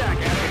surprise attack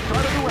at the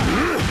start of the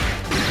round.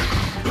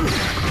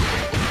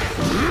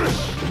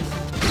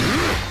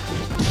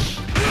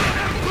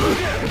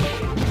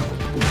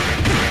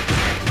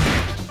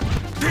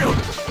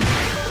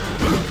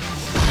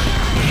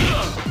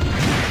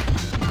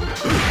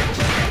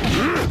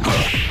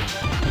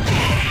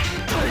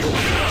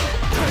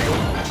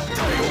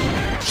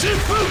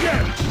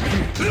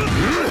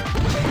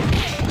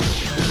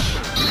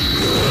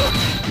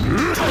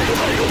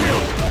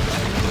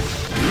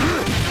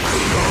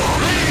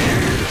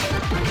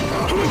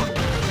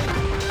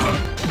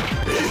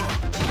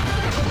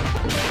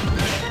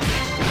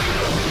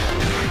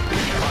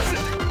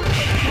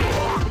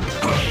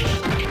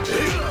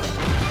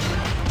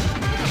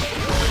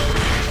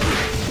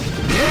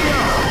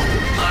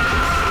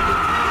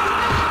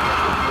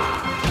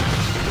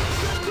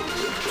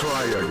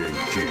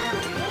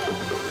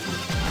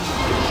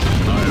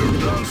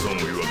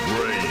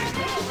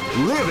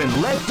 Live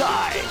and let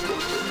die.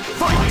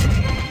 Fight!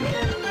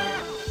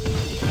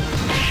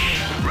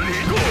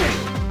 Ready, go!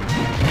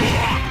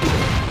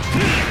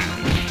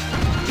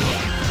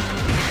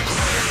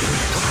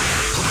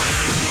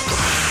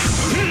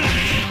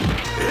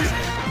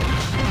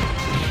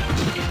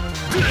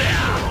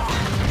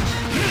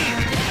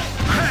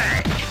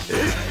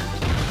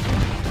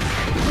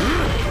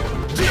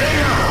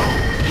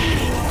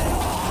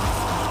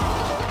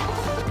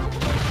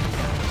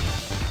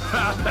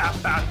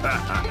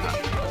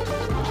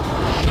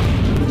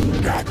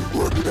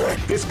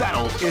 This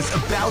battle is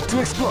about to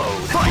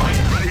explode. Fight!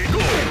 Ready, go!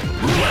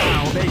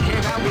 Wow, they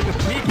came out with a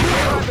sneaky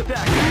surprise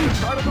attack at the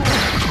start of the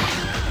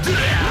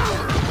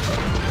round.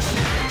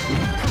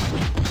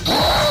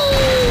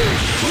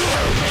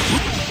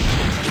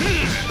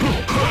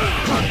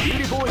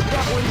 Beautiful is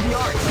definitely the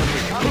art of the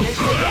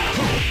combination attack.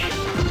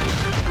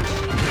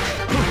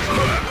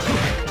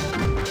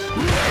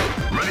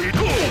 Ready,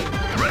 go!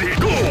 Ready,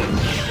 go!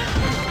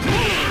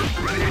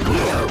 Ready, go!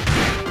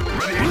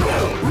 Ready, go!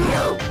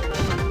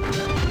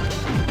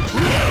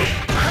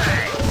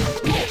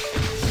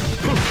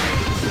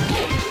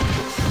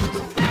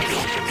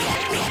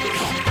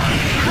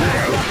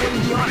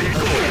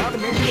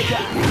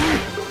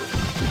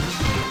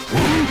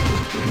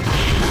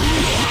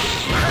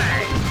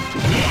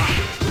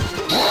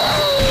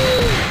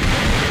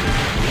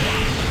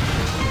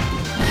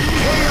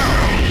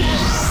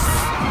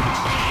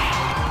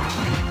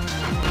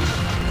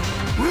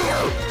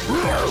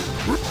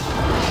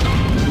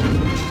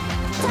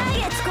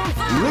 Combination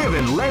attack. Live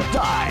and let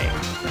die.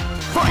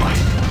 Fight!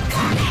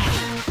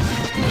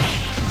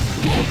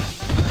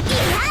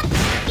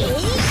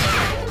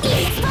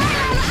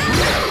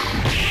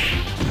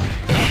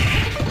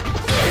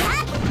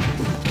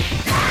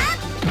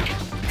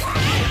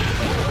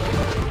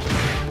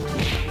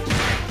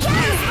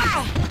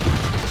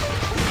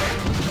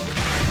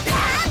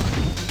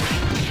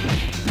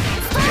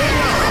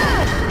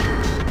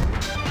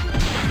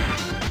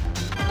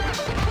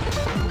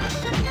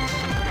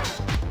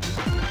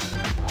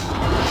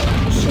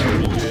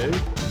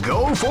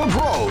 Go for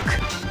broke.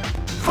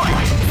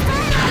 Fight!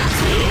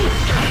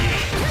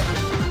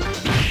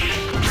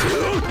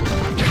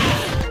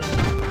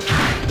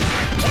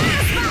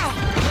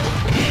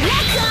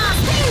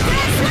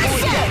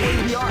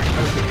 The art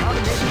of the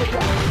combination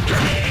attack.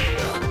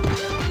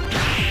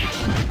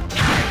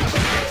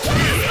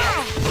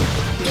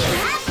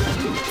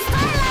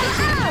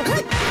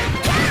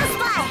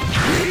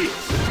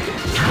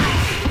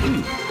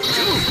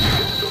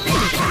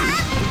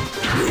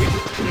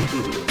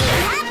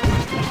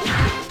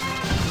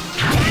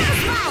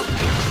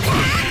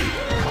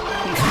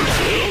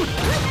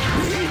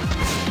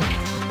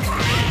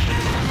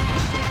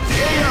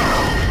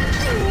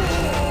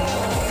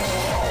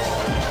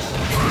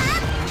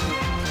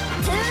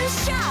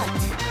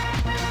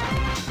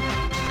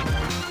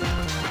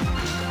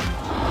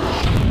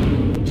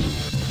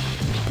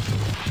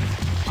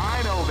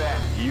 I know that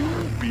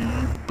you'll be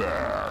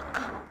back.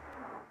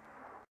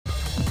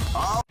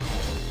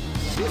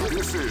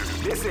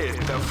 This is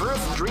the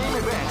first dream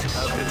event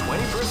of the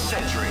 21st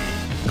century.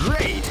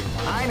 Great!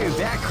 I knew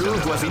that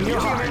groove was in your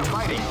heart.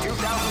 Fighting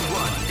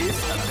 2001 is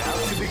about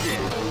to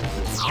begin.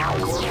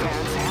 Hardcore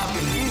fans have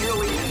been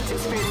eagerly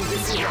anticipating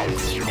this event,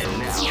 and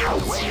now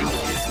the wait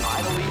is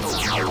finally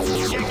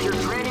over. Check your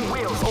training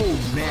wheels. Oh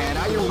man,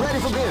 are you ready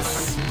for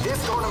this? This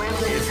tournament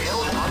is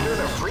held under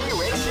the free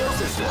ratio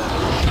system.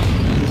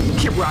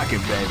 Keep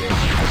rocking, baby.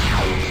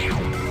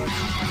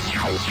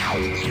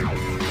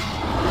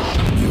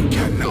 You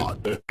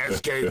cannot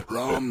escape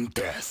from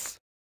death.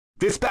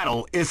 This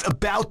battle is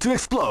about to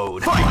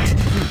explode. Fight!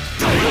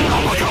 They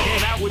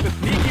came out with a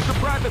sneaky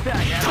surprise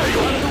attack at the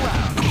start of the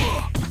round.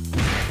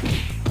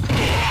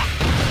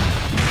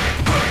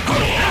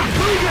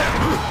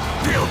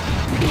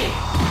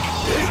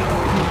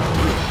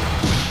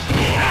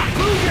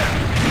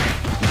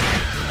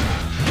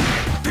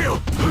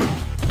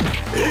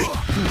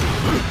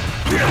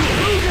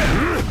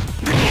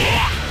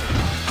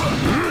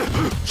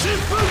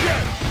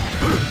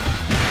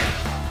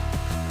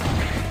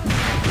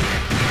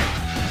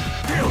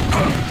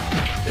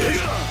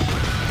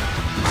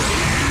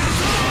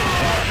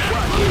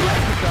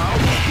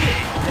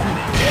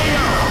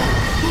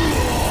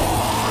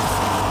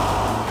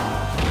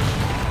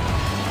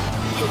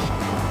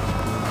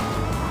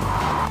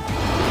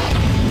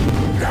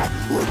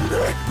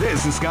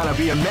 This is gonna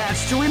be a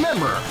match to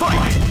remember.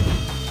 Fight!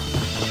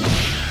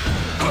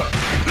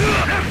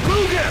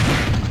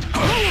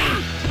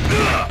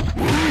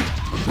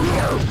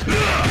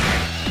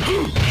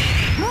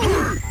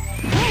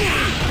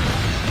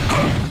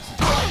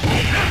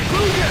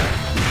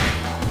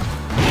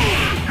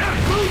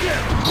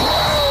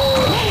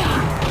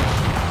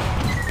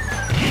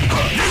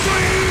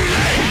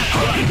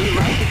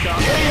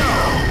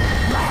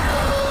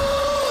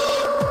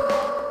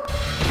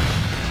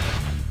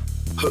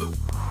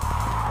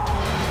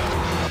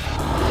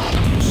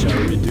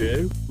 Shall we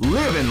do?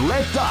 Live and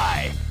let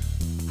die.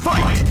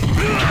 Fight!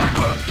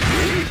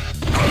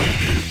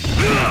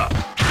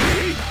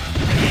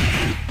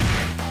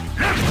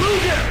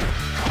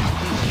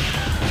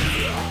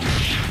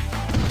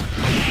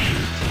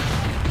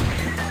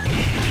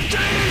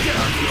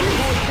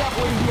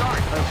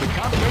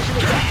 combination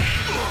attack.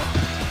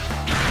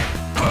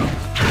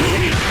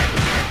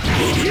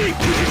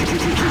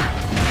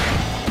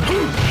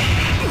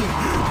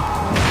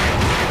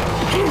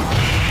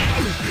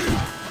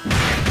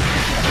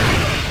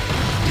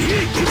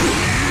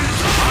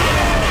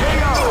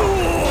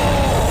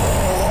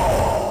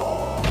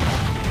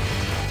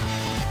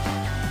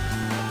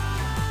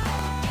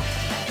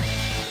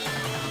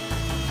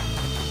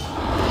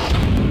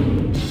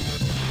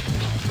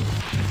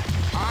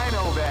 I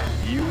know that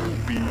you'll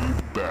be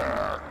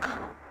back.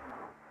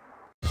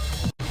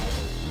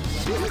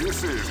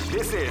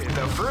 This is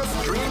the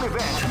first dream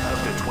event of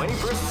the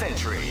 21st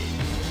century.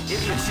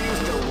 If you choose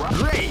the right...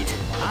 Great!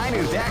 I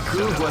knew that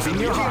groove was in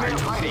your heart.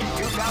 Fighting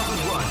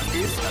 2001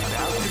 is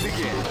about to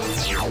begin.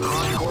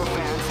 Hardcore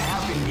fans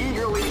have been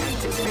eagerly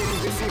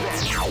anticipating this event,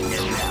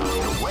 and now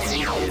the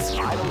waiting is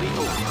finally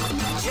over.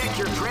 Check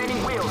your training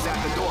wheels at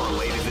the door,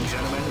 ladies and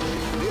gentlemen.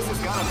 This is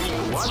gonna be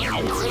one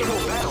incredible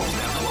battle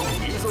that won't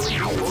easily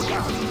be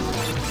forgotten.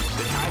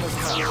 The time has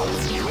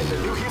come with the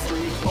new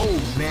history. Oh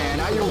man,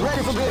 are you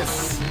ready for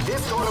this?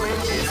 This tournament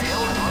is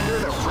held under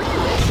the free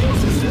ratio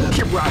system.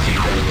 Keep rocking.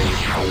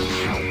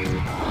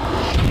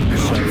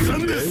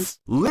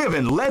 Live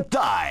and let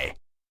die.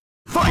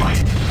 Fight!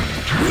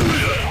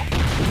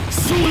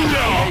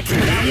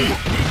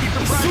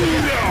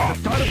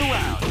 Start of the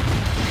round.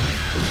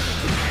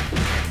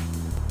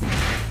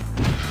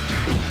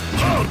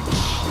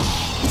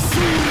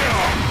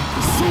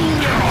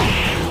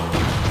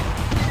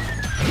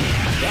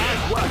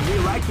 That's what we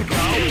like to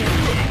call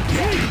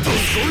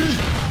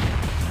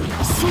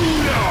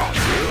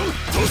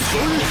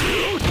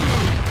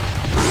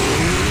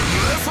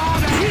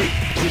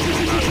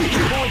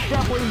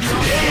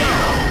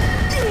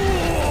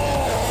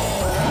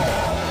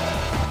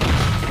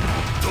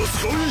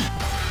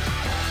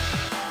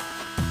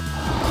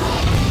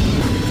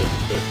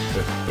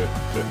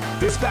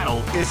This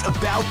battle is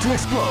about to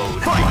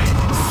explode. Fight!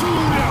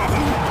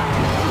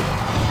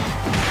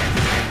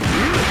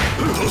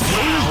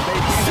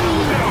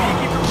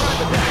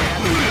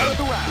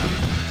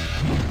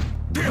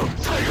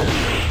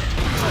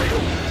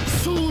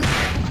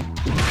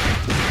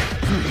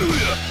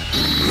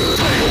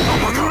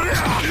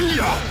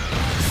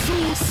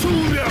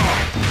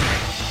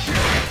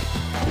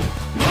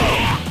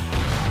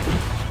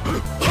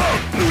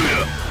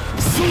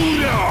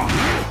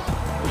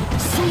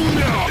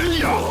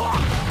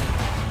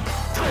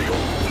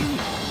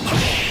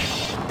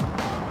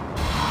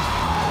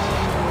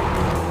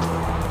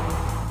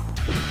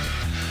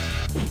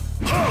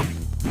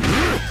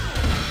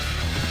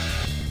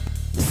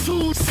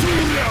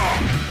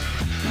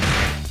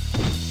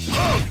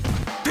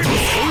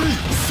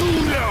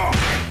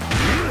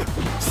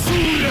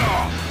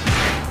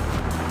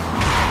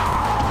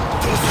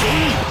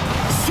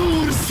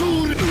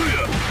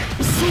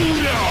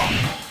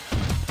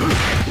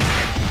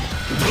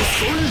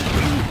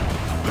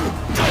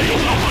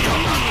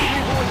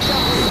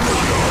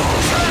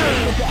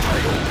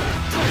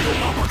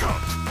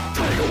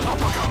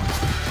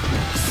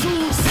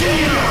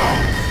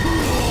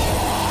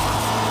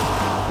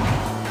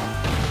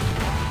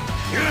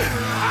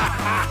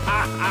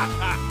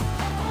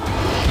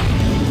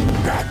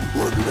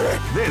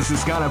 This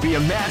is gonna be a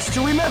match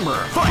to remember.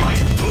 Fight!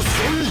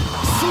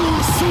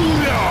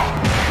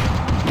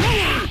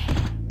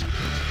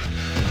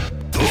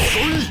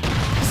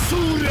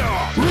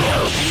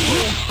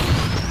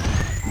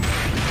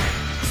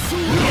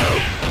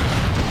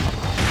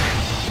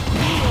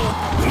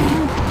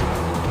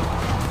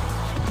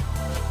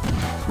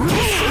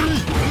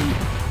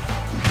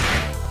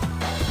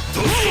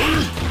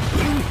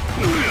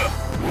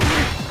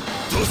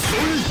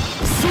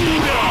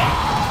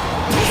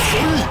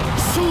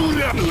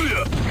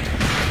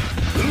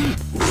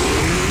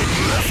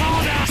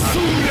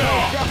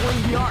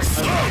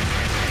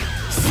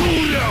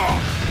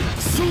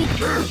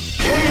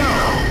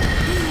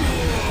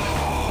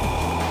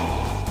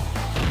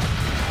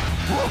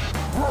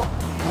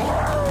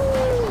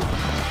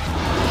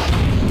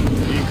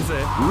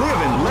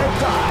 Live and let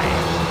die.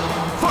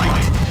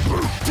 Fight!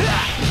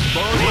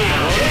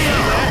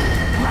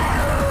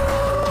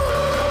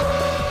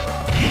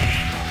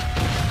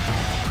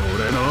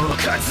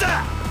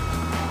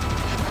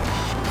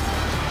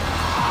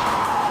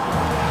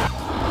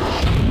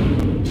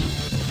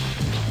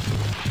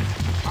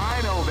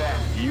 I know that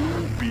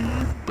you'll be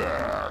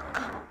back.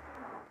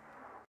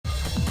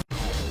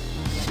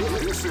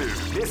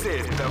 This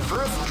is the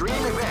first dream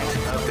event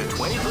of the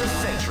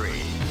 21st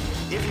century.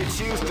 If you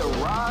choose the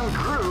wrong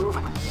groove,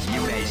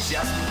 you may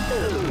just...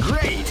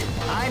 Great!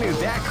 I knew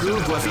that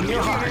groove was in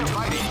your heart.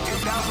 Fighting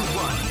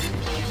 2001.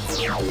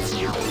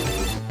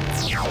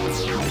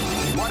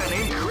 What an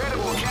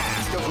incredible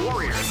cast of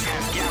warriors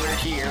has gathered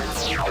here.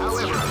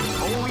 However,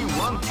 only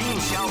one team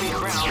shall be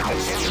crowned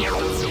the champion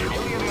of the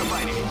Millionaire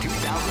Fighting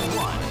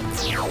 2001.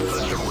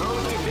 But the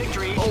road to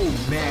victory... Oh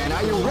man,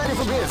 are you ready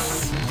for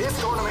this? This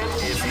tournament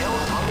is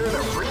held under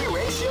the free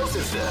ratio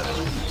system.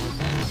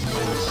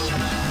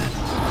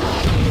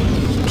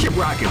 Keep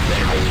rocking,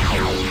 baby.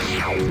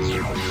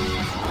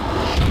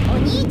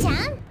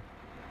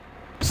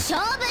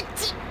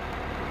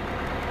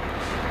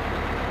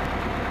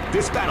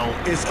 This battle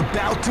is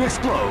about to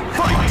explode.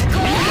 Fight!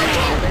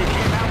 They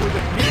came out with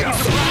a sneaky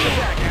surprise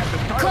attack at the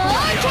start of the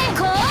round.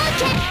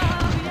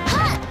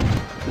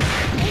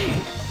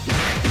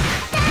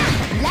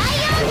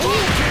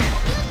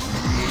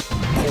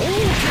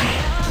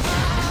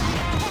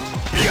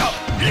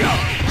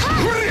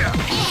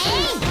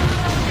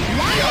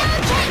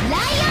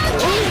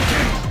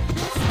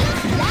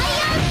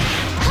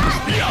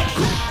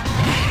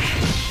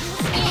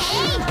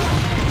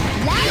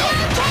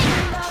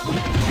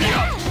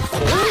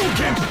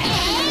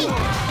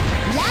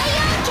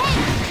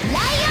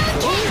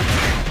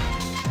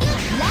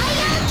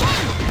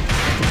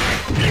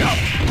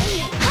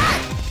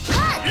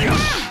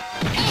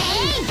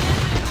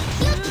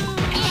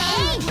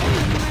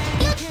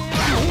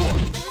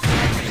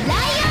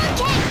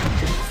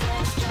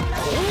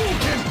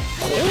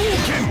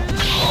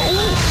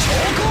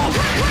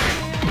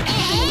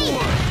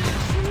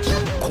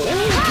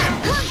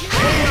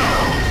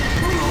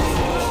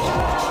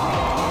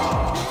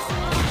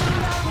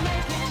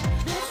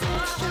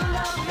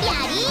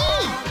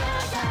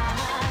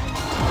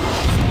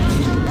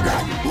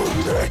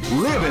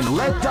 Live and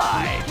let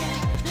die.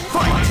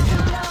 Fight!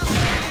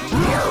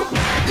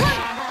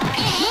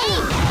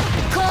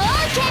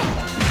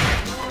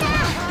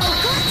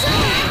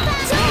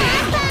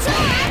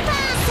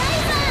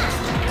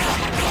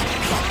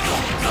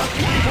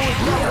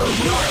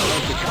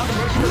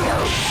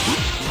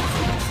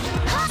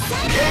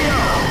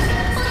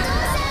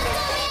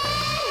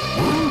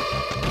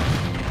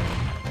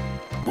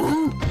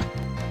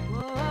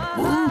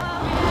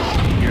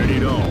 Get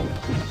it on.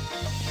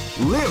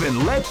 Live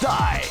and let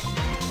die.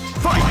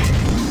 Fight!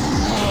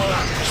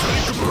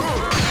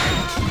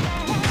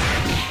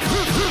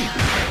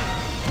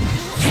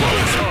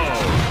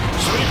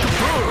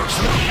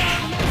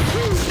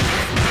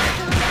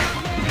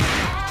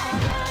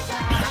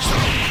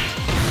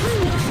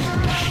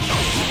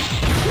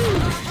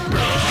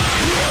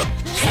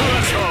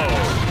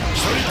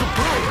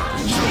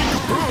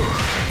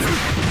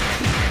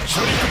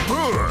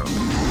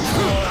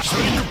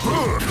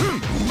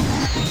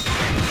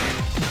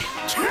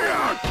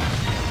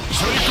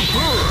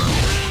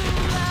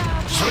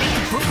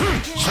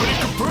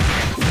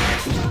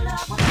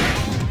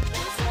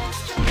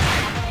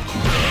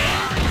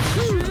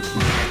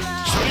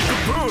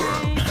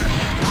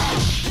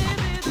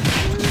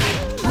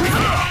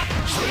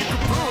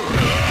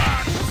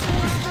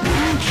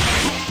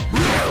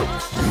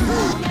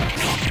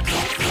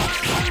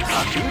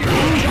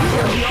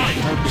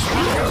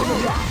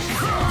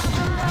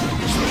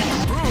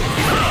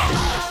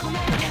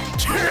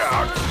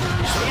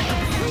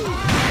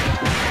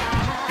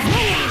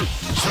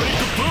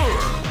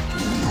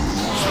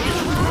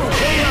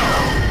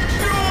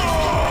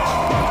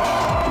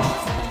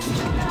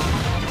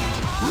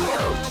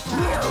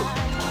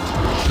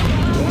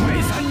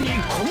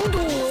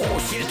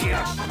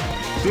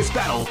 This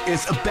battle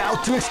is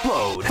about to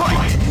explode.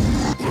 Fight!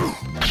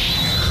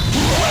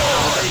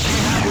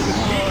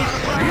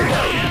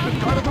 At the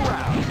start of the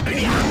round.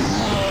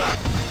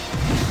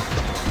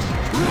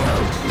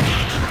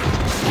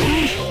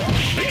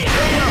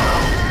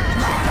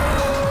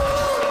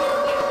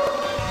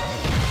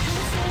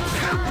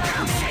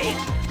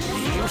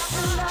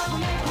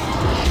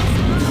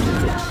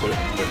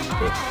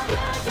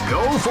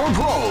 Go for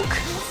broke.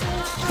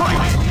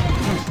 Fight!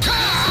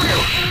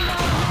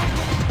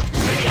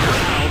 They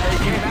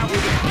came out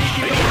with a sneaky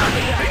surprise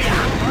attack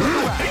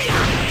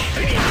at the start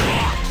of the round.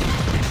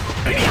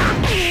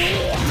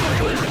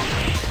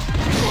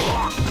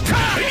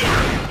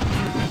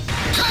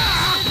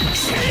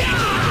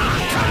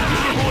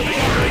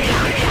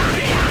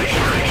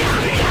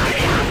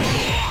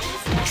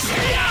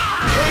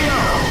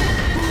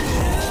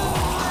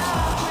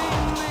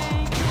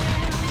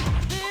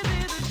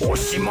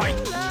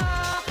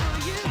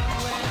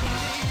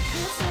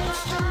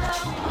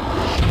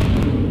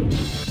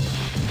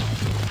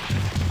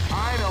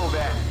 I know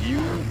that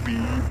you'll be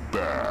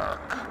back.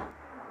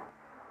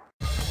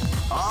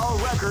 All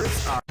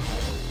records are...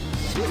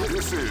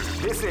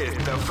 This is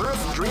the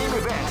first dream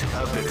event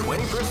of the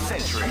 21st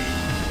century.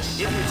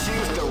 If you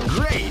choose the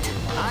great,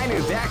 I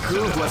knew that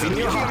groove was in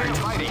your heart.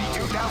 Fighting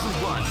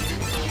 2001.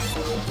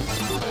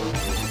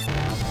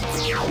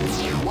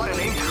 What an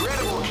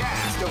incredible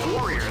cast of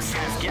warriors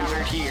has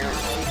gathered here.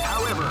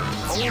 However,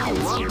 only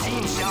one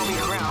team shall be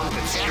crowned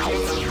the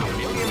champions of the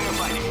Millionaire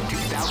Fighting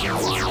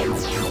 2001.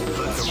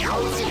 But the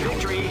road to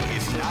victory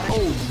is not...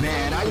 Oh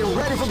man, are you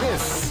ready for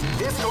this?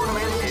 This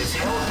tournament is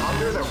held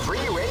under the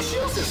free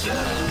ratio system.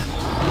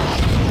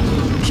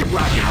 Keep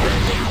rocking.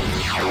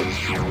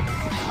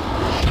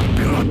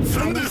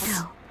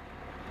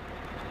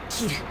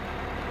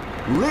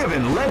 Live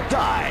and let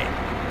die.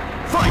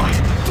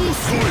 Fight!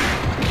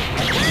 Wow,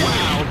 they came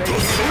out with a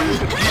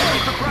sneaky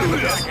surprise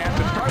attack at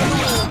the start of the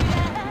round.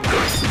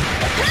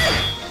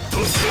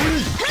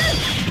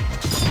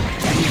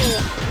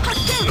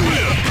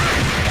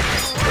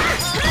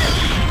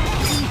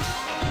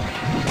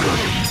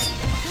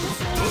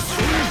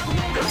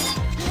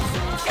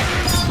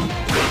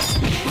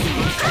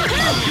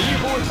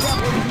 Evil is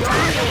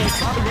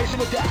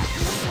combination attack.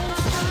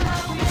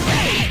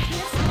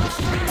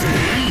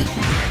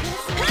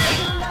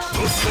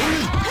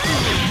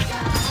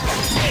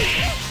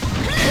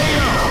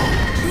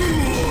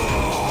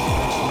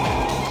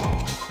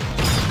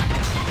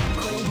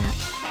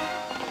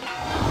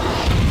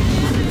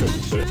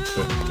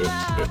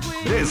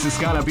 This is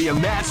gonna be a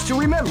match to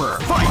remember.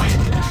 Fight!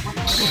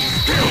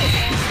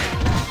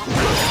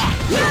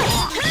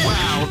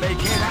 Wow, they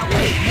can't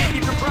outwait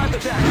any surprise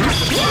attack.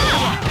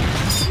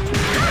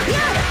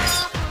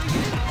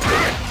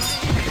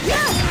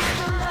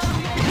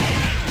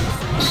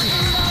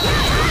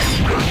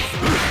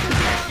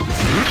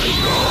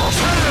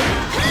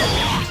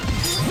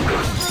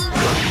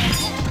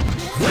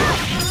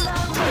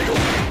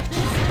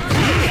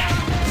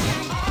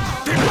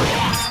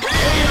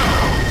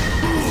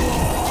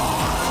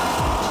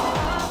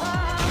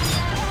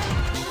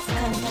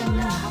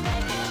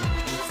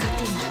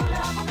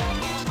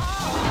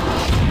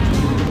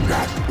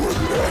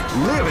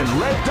 Live and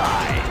let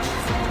die.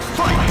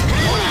 Fight!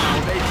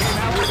 Wow, they came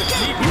out with a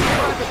sneaky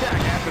surprise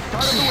attack at the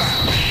start of the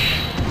round.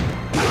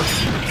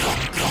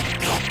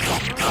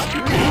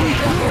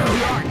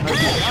 The art of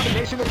the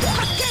combination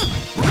attack.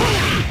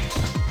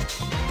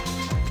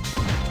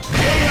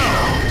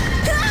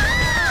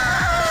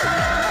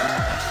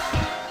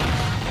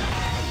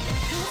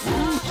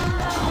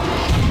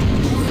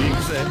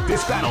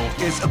 This battle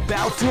is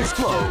about to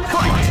explode.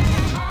 Fight!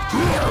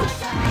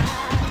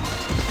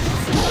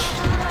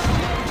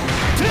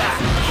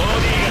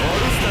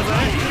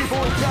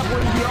 People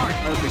exampling the art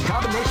of the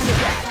combination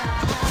attack.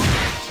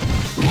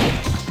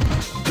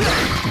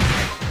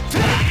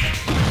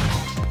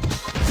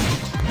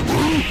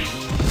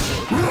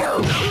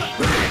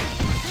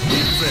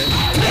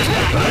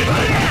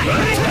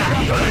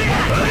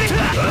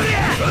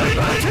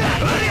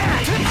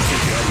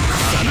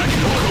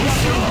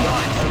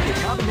 The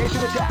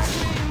combination attack.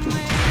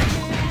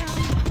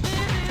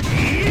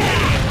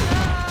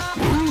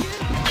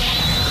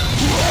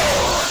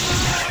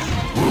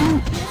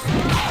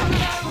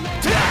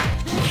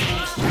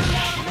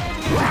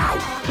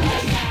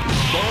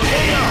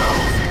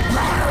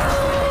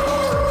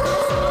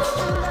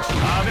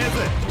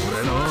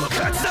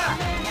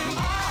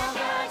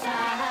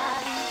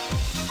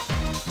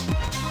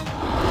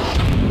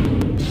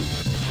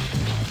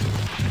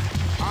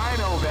 I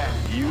know that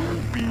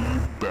you'll be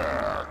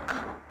back.